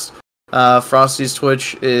podcast. Frosty's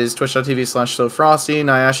Twitch is twitch.tv/SoFrosty.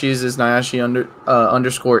 Nayashe's is Nayashe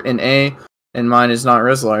 _NA, and mine is Not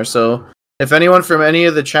Rizlar. So If anyone from any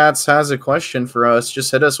of the chats has a question for us, just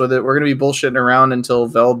hit us with it. We're going to be bullshitting around until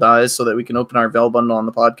Vel dies so that we can open our Vel bundle on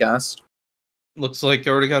the podcast. Looks like I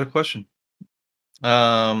already got a question.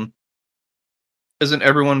 Isn't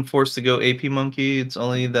everyone forced to go AP monkey? It's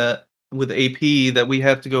only that with AP that we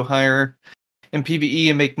have to go higher in PvE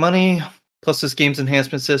and make money. Plus, this game's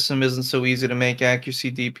enhancement system isn't so easy to make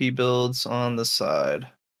accuracy DP builds on the side.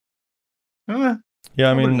 Yeah,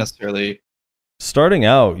 I mean, necessarily. Starting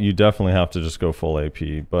out, you definitely have to just go full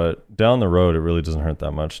AP, but down the road, it really doesn't hurt that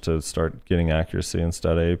much to start getting accuracy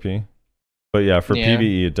instead of AP. But yeah, for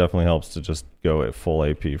PvE, it definitely helps to just go at full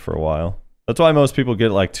AP for a while. That's why most people get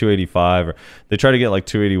like 285, or they try to get like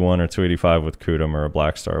 281 or 285 with Kudum or a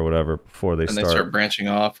Black Star or whatever before they start. And they start branching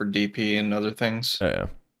off for DP and other things. Yeah.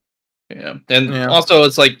 And also,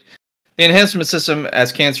 it's like the enhancement system,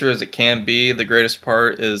 as cancerous as it can be, the greatest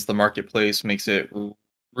part is the marketplace makes it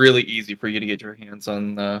really easy for you to get your hands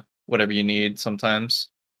on whatever you need sometimes.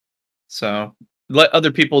 So let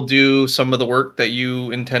other people do some of the work that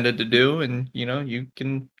you intended to do, and you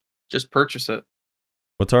can just purchase it.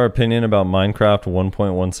 What's our opinion about Minecraft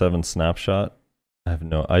 1.17 snapshot?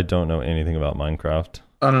 I don't know anything about Minecraft.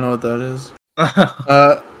 I don't know what that is.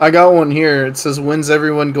 I got one here. It says, "When's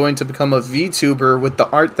everyone going to become a VTuber with the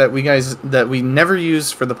art that we never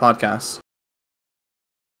use for the podcast?"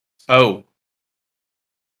 Oh,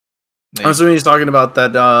 I'm assuming he's talking about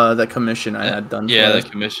that commission I had done. Yeah,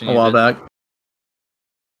 that commission a while back.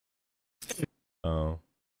 Oh,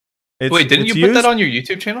 wait, didn't you put that on your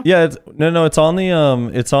YouTube channel? Yeah, no, it's on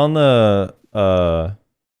the what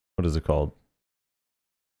is it called?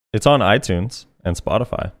 It's on iTunes and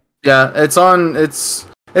Spotify. Yeah, it's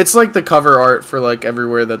like the cover art for like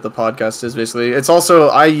everywhere that the podcast is. Basically, it's also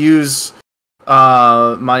I use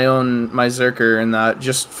my Zerker and that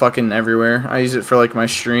just fucking everywhere. I use it for like my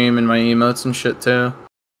stream and my emotes and shit too.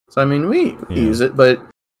 So I mean, we use it. But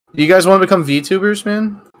do you guys want to become VTubers,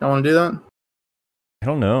 man? I want to do that. I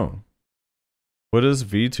don't know. What is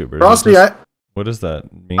VTuber? Frosty, what does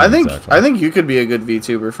that mean? I think exactly? you could be a good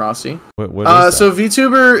VTuber, Frosty. What is that? So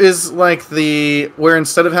VTuber is like where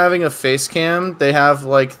instead of having a face cam, they have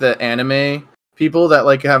like the anime people that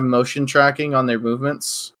like have motion tracking on their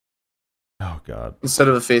movements. Oh god. Instead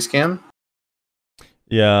of a face cam?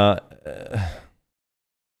 Yeah.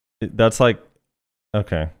 That's like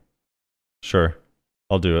okay. Sure.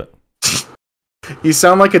 I'll do it. You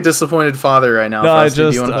sound like a disappointed father right now. No, do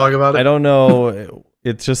you want to talk about it? I don't know.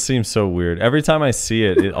 It just seems so weird. Every time I see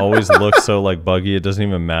it, it always looks so like buggy. It doesn't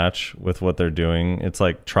even match with what they're doing. It's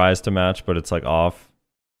like tries to match, but it's like off.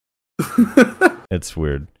 It's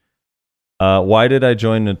weird. Why did I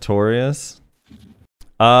join Notorious?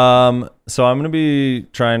 So I'm gonna be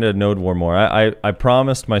trying to Node War more. I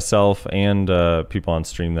promised myself and people on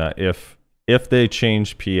stream that if they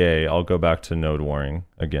change PA, I'll go back to Node Warring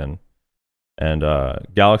again. And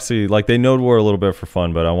Galaxy, like they Node War a little bit for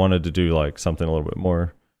fun, but I wanted to do like something a little bit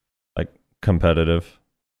more like competitive,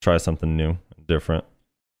 try something new, different.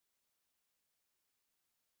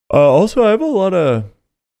 Also, I have a lot of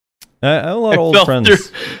old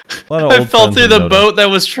friends. I fell through the boat that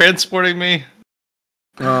was transporting me.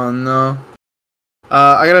 Oh no!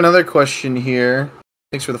 I got another question here.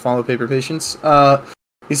 Thanks for the follow, Paper Patience.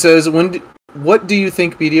 He says, what do you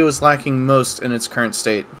think BDO is lacking most in its current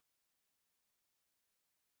state?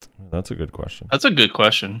 That's a good question.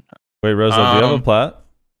 Wait, Rosa, do you have a plat?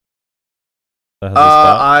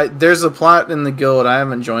 There's a plat in the guild. I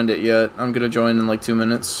haven't joined it yet. I'm gonna join in like 2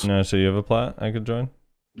 minutes. No, so you have a plat I could join?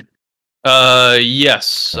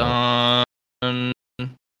 Yes.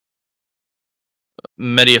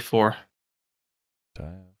 Media 4.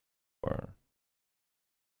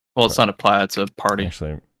 Well, it's not a plat, it's a party.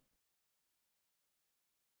 Actually,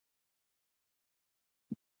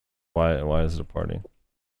 why is it a party?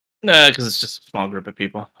 Nah, because it's just a small group of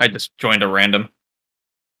people. I just joined a random.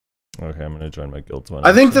 Okay, I'm gonna join my guild's one.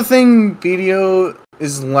 I think the thing BDO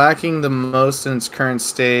is lacking the most in its current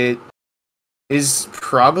state is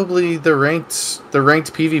probably the ranked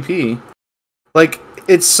PvP. Like,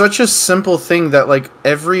 it's such a simple thing that like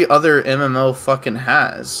every other MMO fucking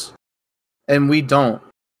has, and we don't.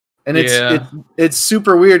 And it's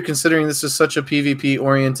super weird considering this is such a PvP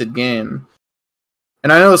oriented game.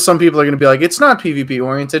 And I know some people are going to be like, it's not PvP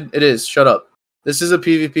oriented. It is. Shut up. This is a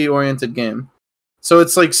PvP oriented game. So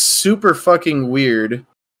it's like super fucking weird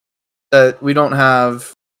that we don't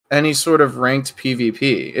have any sort of ranked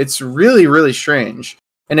PvP. It's really, really strange.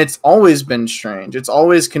 And it's always been strange. It's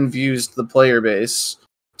always confused the player base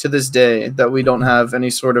to this day that we don't have any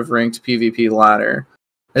sort of ranked PvP ladder.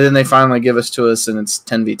 And then they finally give us to us and it's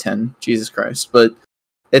 10v10. Jesus Christ. But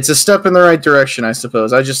it's a step in the right direction, I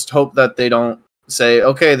suppose. I just hope that they don't say,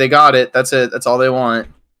 okay, they got it. That's it. That's all they want.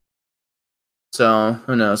 So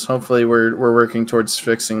who knows? Hopefully, we're working towards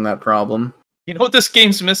fixing that problem. You know what this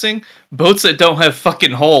game's missing? Boats that don't have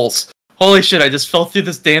fucking holes. Holy shit! I just fell through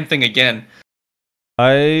this damn thing again.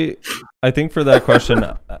 I think for that question,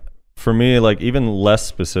 for me, like even less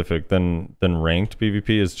specific than ranked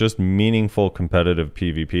PvP is just meaningful competitive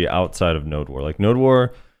PvP outside of Node War. Like Node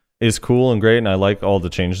War is cool and great, and I like all the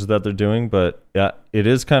changes that they're doing, but yeah, it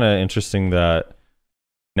is kind of interesting that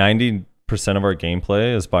 90% of our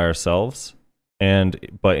gameplay is by ourselves,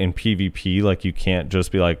 but in PvP, like you can't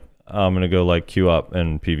just be like, I'm gonna go like queue up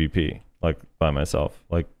and PvP like by myself.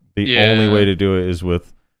 Like the only way to do it is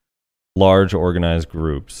with large organized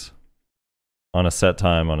groups on a set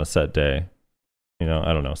time, on a set day. You know,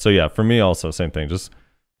 I don't know. So yeah, for me also same thing. Just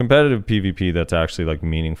competitive PvP that's actually like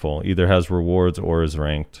meaningful, either has rewards or is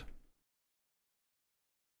ranked.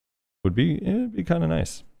 It'd be kind of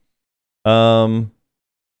nice.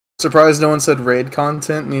 Surprised no one said raid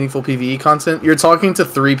content, meaningful PvE content. You're talking to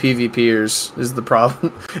 3 PvPers is the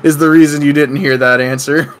problem. Is the reason you didn't hear that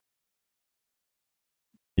answer.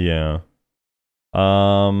 Yeah.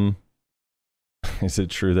 Is it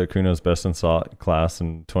true that Kuno's best in class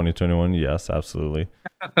in 2021? Yes, absolutely.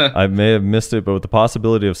 I may have missed it, but with the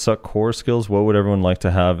possibility of suck core skills, what would everyone like to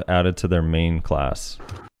have added to their main class?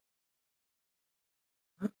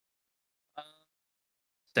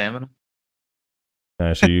 Stamina.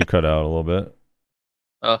 Actually, you cut out a little bit.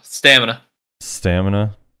 Stamina.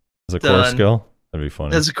 Stamina is a core skill? That'd be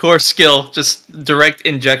funny. As a core skill, just direct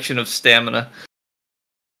injection of stamina.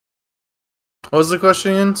 What was the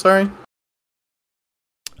question again? Sorry.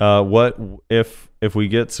 What if we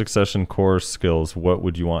get succession core skills, what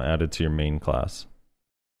would you want added to your main class?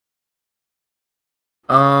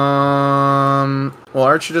 Well,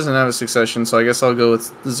 Archer doesn't have a succession, so I guess I'll go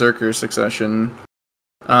with Zerker succession.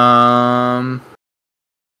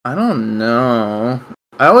 I don't know.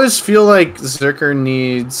 I always feel like Zerker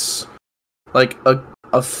needs like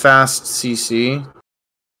a fast CC,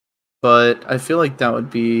 but I feel like that would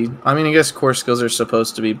be. I mean, I guess core skills are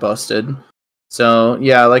supposed to be busted. So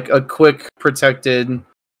yeah, like a quick protected,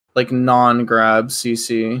 like non-grab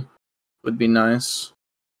CC would be nice.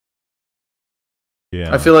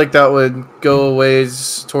 Yeah, I feel like that would go a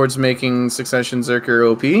ways towards making Succession Zerker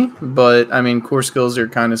OP, but I mean, core skills are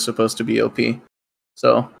kind of supposed to be OP.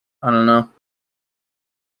 So I don't know.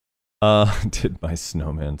 Did my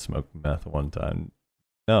snowman smoke meth one time?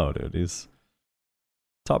 No, dude. He's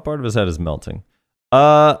top part of his head is melting.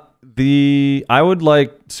 I would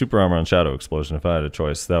like super armor on Shadow Explosion if I had a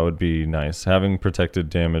choice. That would be nice. Having protected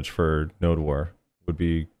damage for Node War would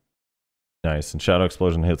be nice, and Shadow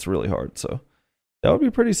Explosion hits really hard, so that would be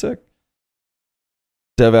pretty sick.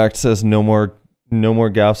 DevAct says no more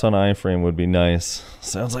gaps on iframe would be nice.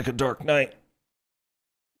 Sounds like a Dark Knight.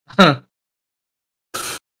 Huh.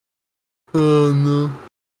 Oh no.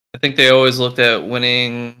 I think they always looked at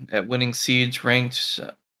winning Siege ranked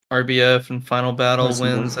RBF and Final Battle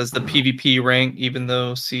wins as the PvP rank, even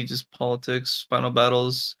though Siege is politics, Final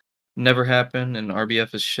Battles never happen, and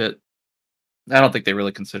RBF is shit. I don't think they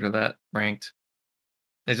really consider that ranked.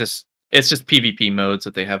 It's just PvP modes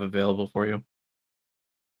that they have available for you.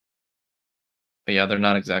 But yeah, they're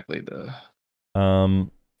not exactly the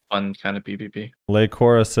fun kind of PvP.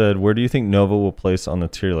 Leicora said, where do you think Nova will place on the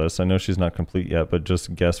tier list? I know she's not complete yet, but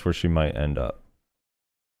just guess where she might end up.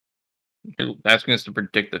 You're asking us to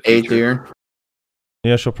predict the future. 8th tier.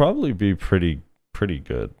 Yeah, she'll probably be pretty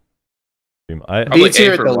good. Probably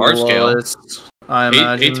A for large scale. I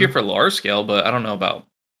imagine. A tier for large scale, but I don't know about.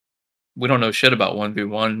 We don't know shit about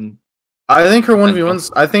 1v1. I think her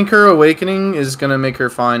 1v1s. I think her awakening is gonna make her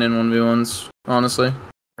fine in 1v1s. Honestly.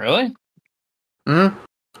 Really?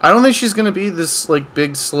 I don't think she's gonna be this like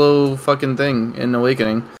big slow fucking thing in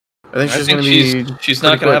awakening. I think she's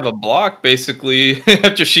not gonna have a block basically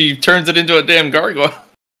after she turns it into a damn gargoyle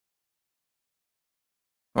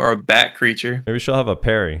or a bat creature. Maybe she'll have a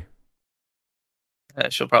parry.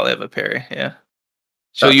 She'll probably have a parry. Yeah,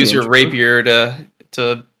 she'll use your rapier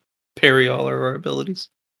to parry all her abilities.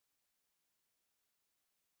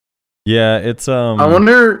 Yeah, it's I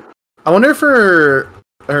wonder if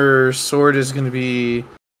her sword is gonna be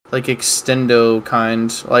like extendo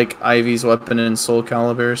kind, like Ivy's weapon in Soul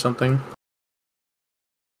Calibur or something.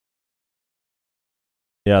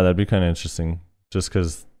 Yeah, that'd be kind of interesting. Just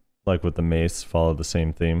because, like with the mace, followed the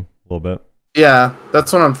same theme a little bit. Yeah,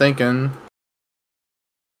 that's what I'm thinking.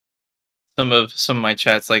 Some of my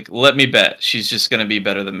chats like, let me bet she's just gonna be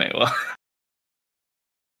better than Maywa.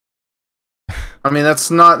 I mean,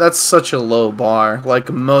 that's such a low bar. Like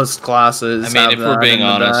most classes. I mean, have if we're that being in the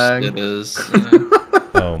honest, bag. it is. Yeah.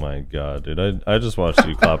 Oh my god, dude! I just watched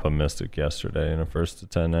you clap a Mystic yesterday in a 1st to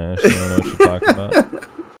 10 Nash. You don't know what you're talking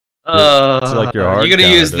about. It's like your hard you're gonna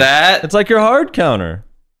counter, use dude. that? It's like your hard counter.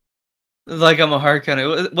 Like I'm a hard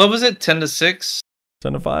counter. What was it? 10 to 6?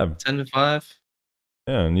 10 to 5. 10 to 5?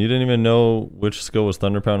 Yeah, and you didn't even know which skill was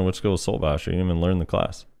Thunder Pound and which skill was Soul Basher. You didn't even learn the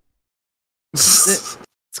class. It's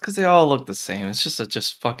because they all look the same. It's just a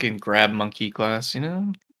fucking grab monkey class, you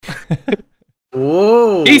know?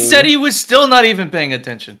 Whoa. He said he was still not even paying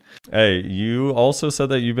attention. Hey, you also said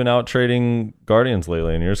that you've been out trading Guardians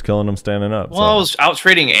lately, and you're just killing them standing up. Well, I was out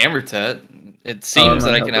trading Amortet. It seems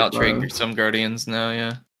that I can out help it, trade some Guardians now,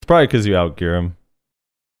 yeah. It's probably because you outgear him.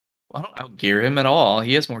 Well, I don't out gear him at all.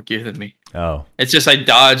 He has more gear than me. Oh, It's just I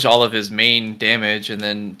dodge all of his main damage and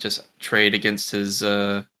then just trade against his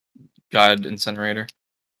God Incinerator.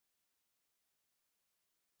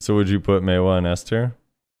 so would you put Meiwa in S tier?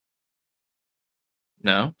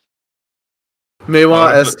 No.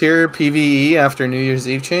 Meiwa Oh, S tier PVE after New Year's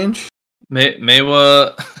Eve change.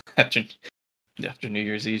 Meiwa after New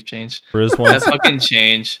Year's Eve change. Briz That wants, fucking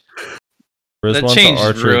change. Briz That wants change an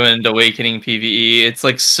archer. ruined Awakening PVE. It's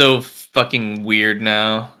like so fucking weird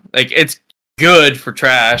now. Like it's good for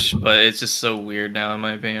trash, but it's just so weird now in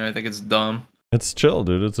my opinion. I think it's dumb. It's chill,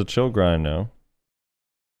 dude. It's a chill grind now.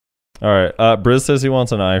 All right. Briz says he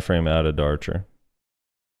wants an iframe added to Archer.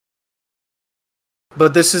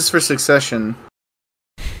 But this is for Succession.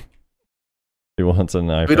 He wants an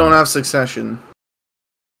iframe. We don't have Succession.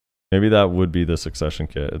 Maybe that would be the Succession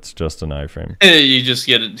kit. It's just an iframe. You just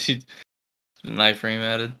get an iframe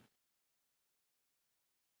added.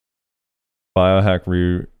 Biohack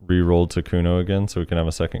re-rolled to Kuno again, so we can have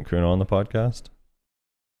a second Kuno on the podcast.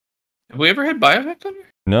 Have we ever had Biohack on here?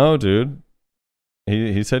 No, dude.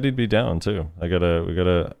 He said he'd be down too. I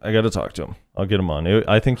gotta talk to him. I'll get him on.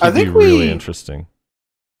 I think he'd be really interesting.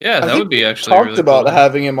 Yeah, I that think would be we actually talked really about cool.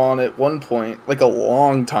 having him on at one point, like a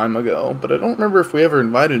long time ago, but I don't remember if we ever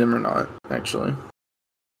invited him or not, actually.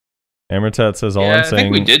 Amortat says all Yeah, I'm I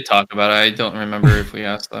saying. think we did talk about it. I don't remember if we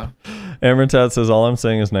asked though. Amortat says all I'm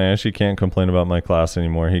saying is Nayashe can't complain about my class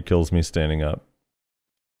anymore. He kills me standing up.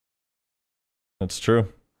 That's true.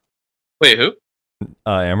 Wait, who?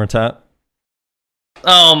 Amortat.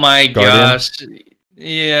 Oh my Guardian? gosh.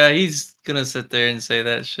 Yeah, he's gonna sit there and say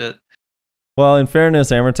that shit. Well, in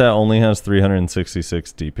fairness, Amortat only has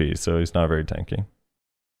 366 DP, so he's not very tanky.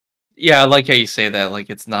 Yeah, I like how you say that. Like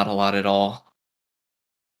it's not a lot at all.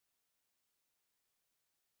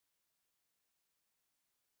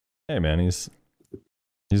 Hey man, he's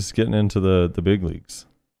getting into the big leagues.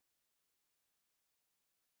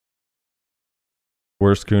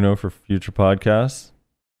 Worst Kuno for future podcasts?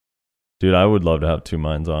 Dude, I would love to have 2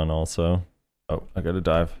 minds on also. Oh, I gotta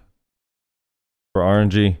dive. For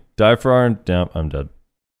RNG. Dive for RNG. Damn, I'm dead.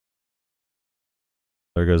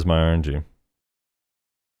 There goes my RNG.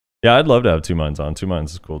 Yeah, I'd love to have 2 minds on. 2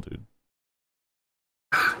 minds is cool, dude.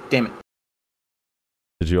 Damn it.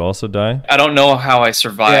 Did you also die? I don't know how I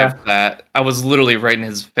survived that. I was literally right in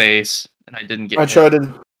his face and I didn't get I hit. tried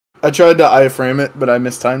to iframe it, but I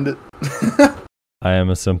mistimed it. I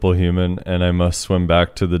am a simple human, and I must swim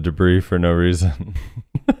back to the debris for no reason.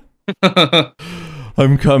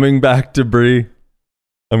 I'm coming back, debris.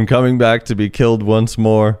 I'm coming back to be killed once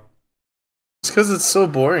more. It's because it's so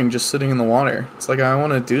boring just sitting in the water. It's like I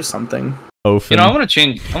want to do something. Ofen. You know, I want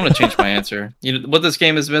to change my answer. You know what this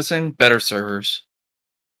game is missing? Better servers.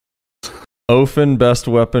 Ofen, best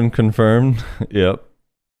weapon confirmed. Yep.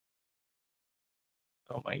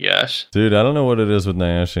 Oh my gosh. Dude, I don't know what it is with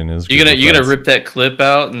Nayashe and his You group of gonna friends. rip that clip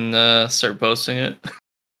out and start posting it?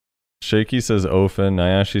 Shaky says Ofen.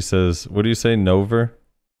 Nayashe says, what do you say, Nover?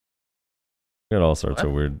 You got all sorts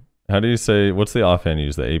of weird. How do you say, what's the offhand you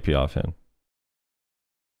use? The AP offhand.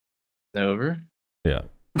 Over. Yeah.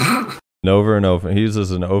 Nover and Ofen. He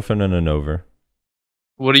uses an Ofen and a Nover.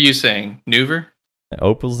 What are you saying? Nuver?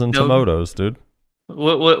 Opals and Nover. tomatoes, dude.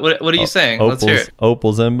 What are you saying? Let's hear it.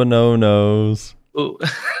 Opals and bononos. Ooh.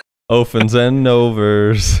 Ofens and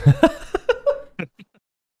Novers.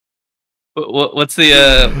 What's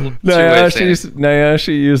the what's your way of saying it? Nayashe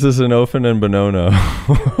uses an Ofen and Bonono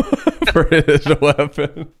for his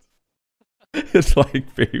weapon. It's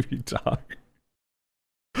like baby talk.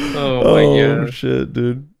 Oh my gosh. Shit,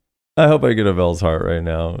 dude. I hope I get a Vel's heart right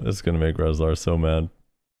now. It's gonna make Rezlar so mad.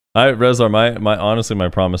 Rezlar, my honestly, my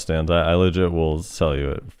promise stands. I legit will sell you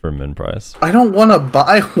it for min price. I don't want to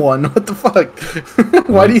buy one. What the fuck?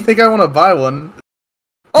 Why do you think I want to buy one?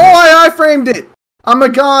 Oh, I iframed it. I'm a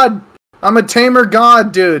god. I'm a tamer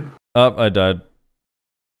god, dude. Oh, I died.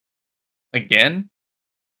 Again?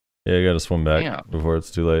 Yeah, you got to swim back Damn. before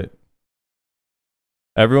it's too late.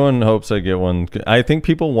 Everyone hopes I get one. I think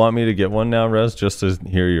people want me to get one now, Rez, just to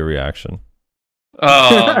hear your reaction.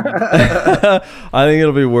 Oh. I think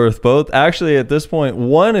it'll be worth both. Actually, at this point,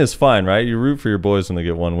 one is fine, right? You root for your boys when they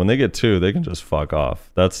get one. When they get two, they can just fuck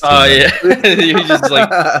off. That's Oh, yeah. You just like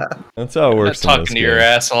that's how it works. talking to your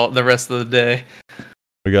ass all the rest of the day.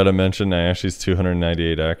 We got to mention Nayashi's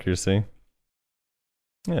 298 accuracy.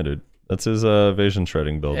 Yeah, dude. That's his evasion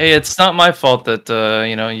shredding build. Hey, it's not my fault that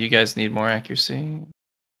you guys need more accuracy.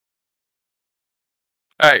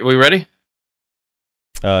 All right, we ready?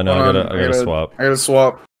 No, I gotta swap. I gotta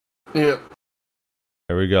swap. Yeah.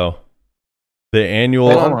 There we go. The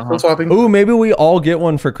annual. Hold on, I'm swapping. Ooh, maybe we all get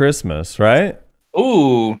one for Christmas, right?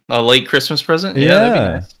 Ooh, a late Christmas present? Yeah, that'd be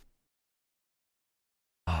nice.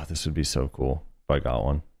 Oh, this would be so cool if I got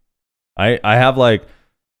one. I have like,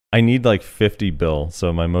 I need like 50 bill,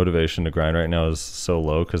 so my motivation to grind right now is so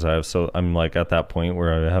low because I'm like at that point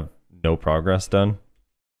where I have no progress done.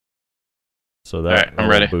 So that right, I'm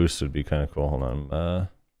ready. Boost would be kind of cool. Hold on,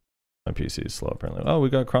 my PC is slow apparently. Oh, we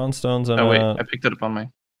got Cron Stones and Oh wait, I picked it up on my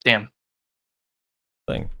damn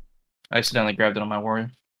thing. I accidentally grabbed it on my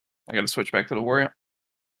warrior. I gotta switch back to the warrior.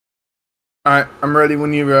 Alright, I'm ready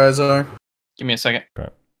when you guys are. Give me a second.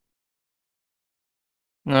 Okay.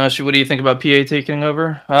 What do you think about PA taking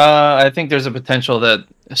over? I think there's a potential that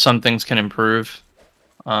some things can improve.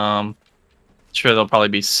 Sure, there'll probably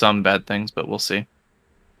be some bad things, but we'll see.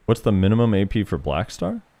 What's the minimum AP for Black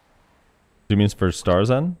Star? Do you mean for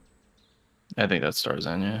Starzen? I think that's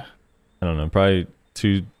Starzan, yeah. I don't know. Probably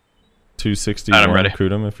 261 I'm ready.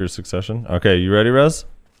 Kudum if you're Succession. Okay, you ready, Rez?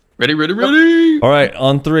 Ready. All right,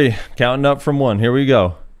 on 3. Counting up from 1. Here we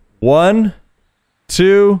go. 1,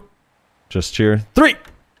 2, just cheer. 3.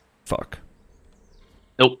 Fuck.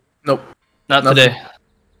 Nope. Nope. Not Nothing. today.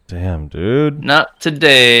 Damn, dude. Not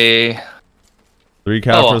today. 3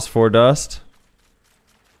 Caphras, 4 Dust.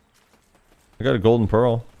 I got a golden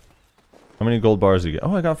pearl. How many gold bars do you get?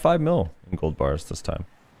 Oh, I got 5 mil in gold bars this time.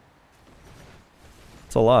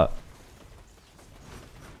 That's a lot.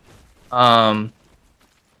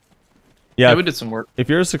 Yeah, we did some work. If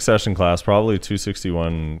you're a Succession class, probably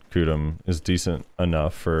 261 Kudum is decent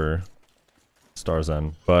enough for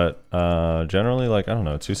Starzen. But generally, like, I don't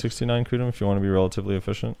know, 269 Kudum if you want to be relatively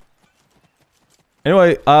efficient.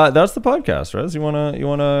 Anyway, that's the podcast, Rez. You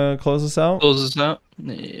wanna close us out? Close this out?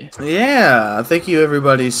 Yeah, thank you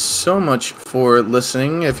everybody so much for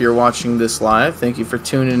listening. If you're watching this live, thank you for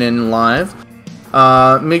tuning in live.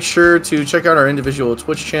 Make sure to check out our individual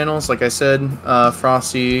Twitch channels. Like I said,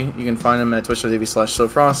 Frosty, you can find him at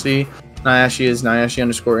twitch.tv/SoFrosty. Nayashe is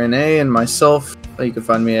Nayashe_NA, and myself, you can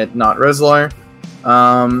find me at NotReslar.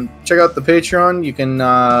 Check out the Patreon. You can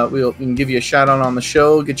we can give you a shout out on the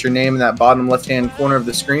show. Get your name in that bottom left hand corner of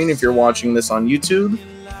the screen if you're watching this on YouTube.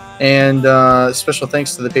 And special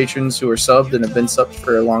thanks to the patrons who are subbed and have been subbed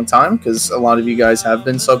for a long time, because a lot of you guys have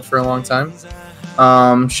been subbed for a long time.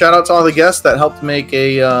 Shout out to all the guests that helped make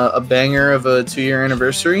a banger of a 2-year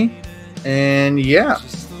anniversary. And yeah,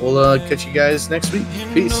 we'll catch you guys next week.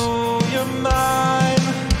 Peace.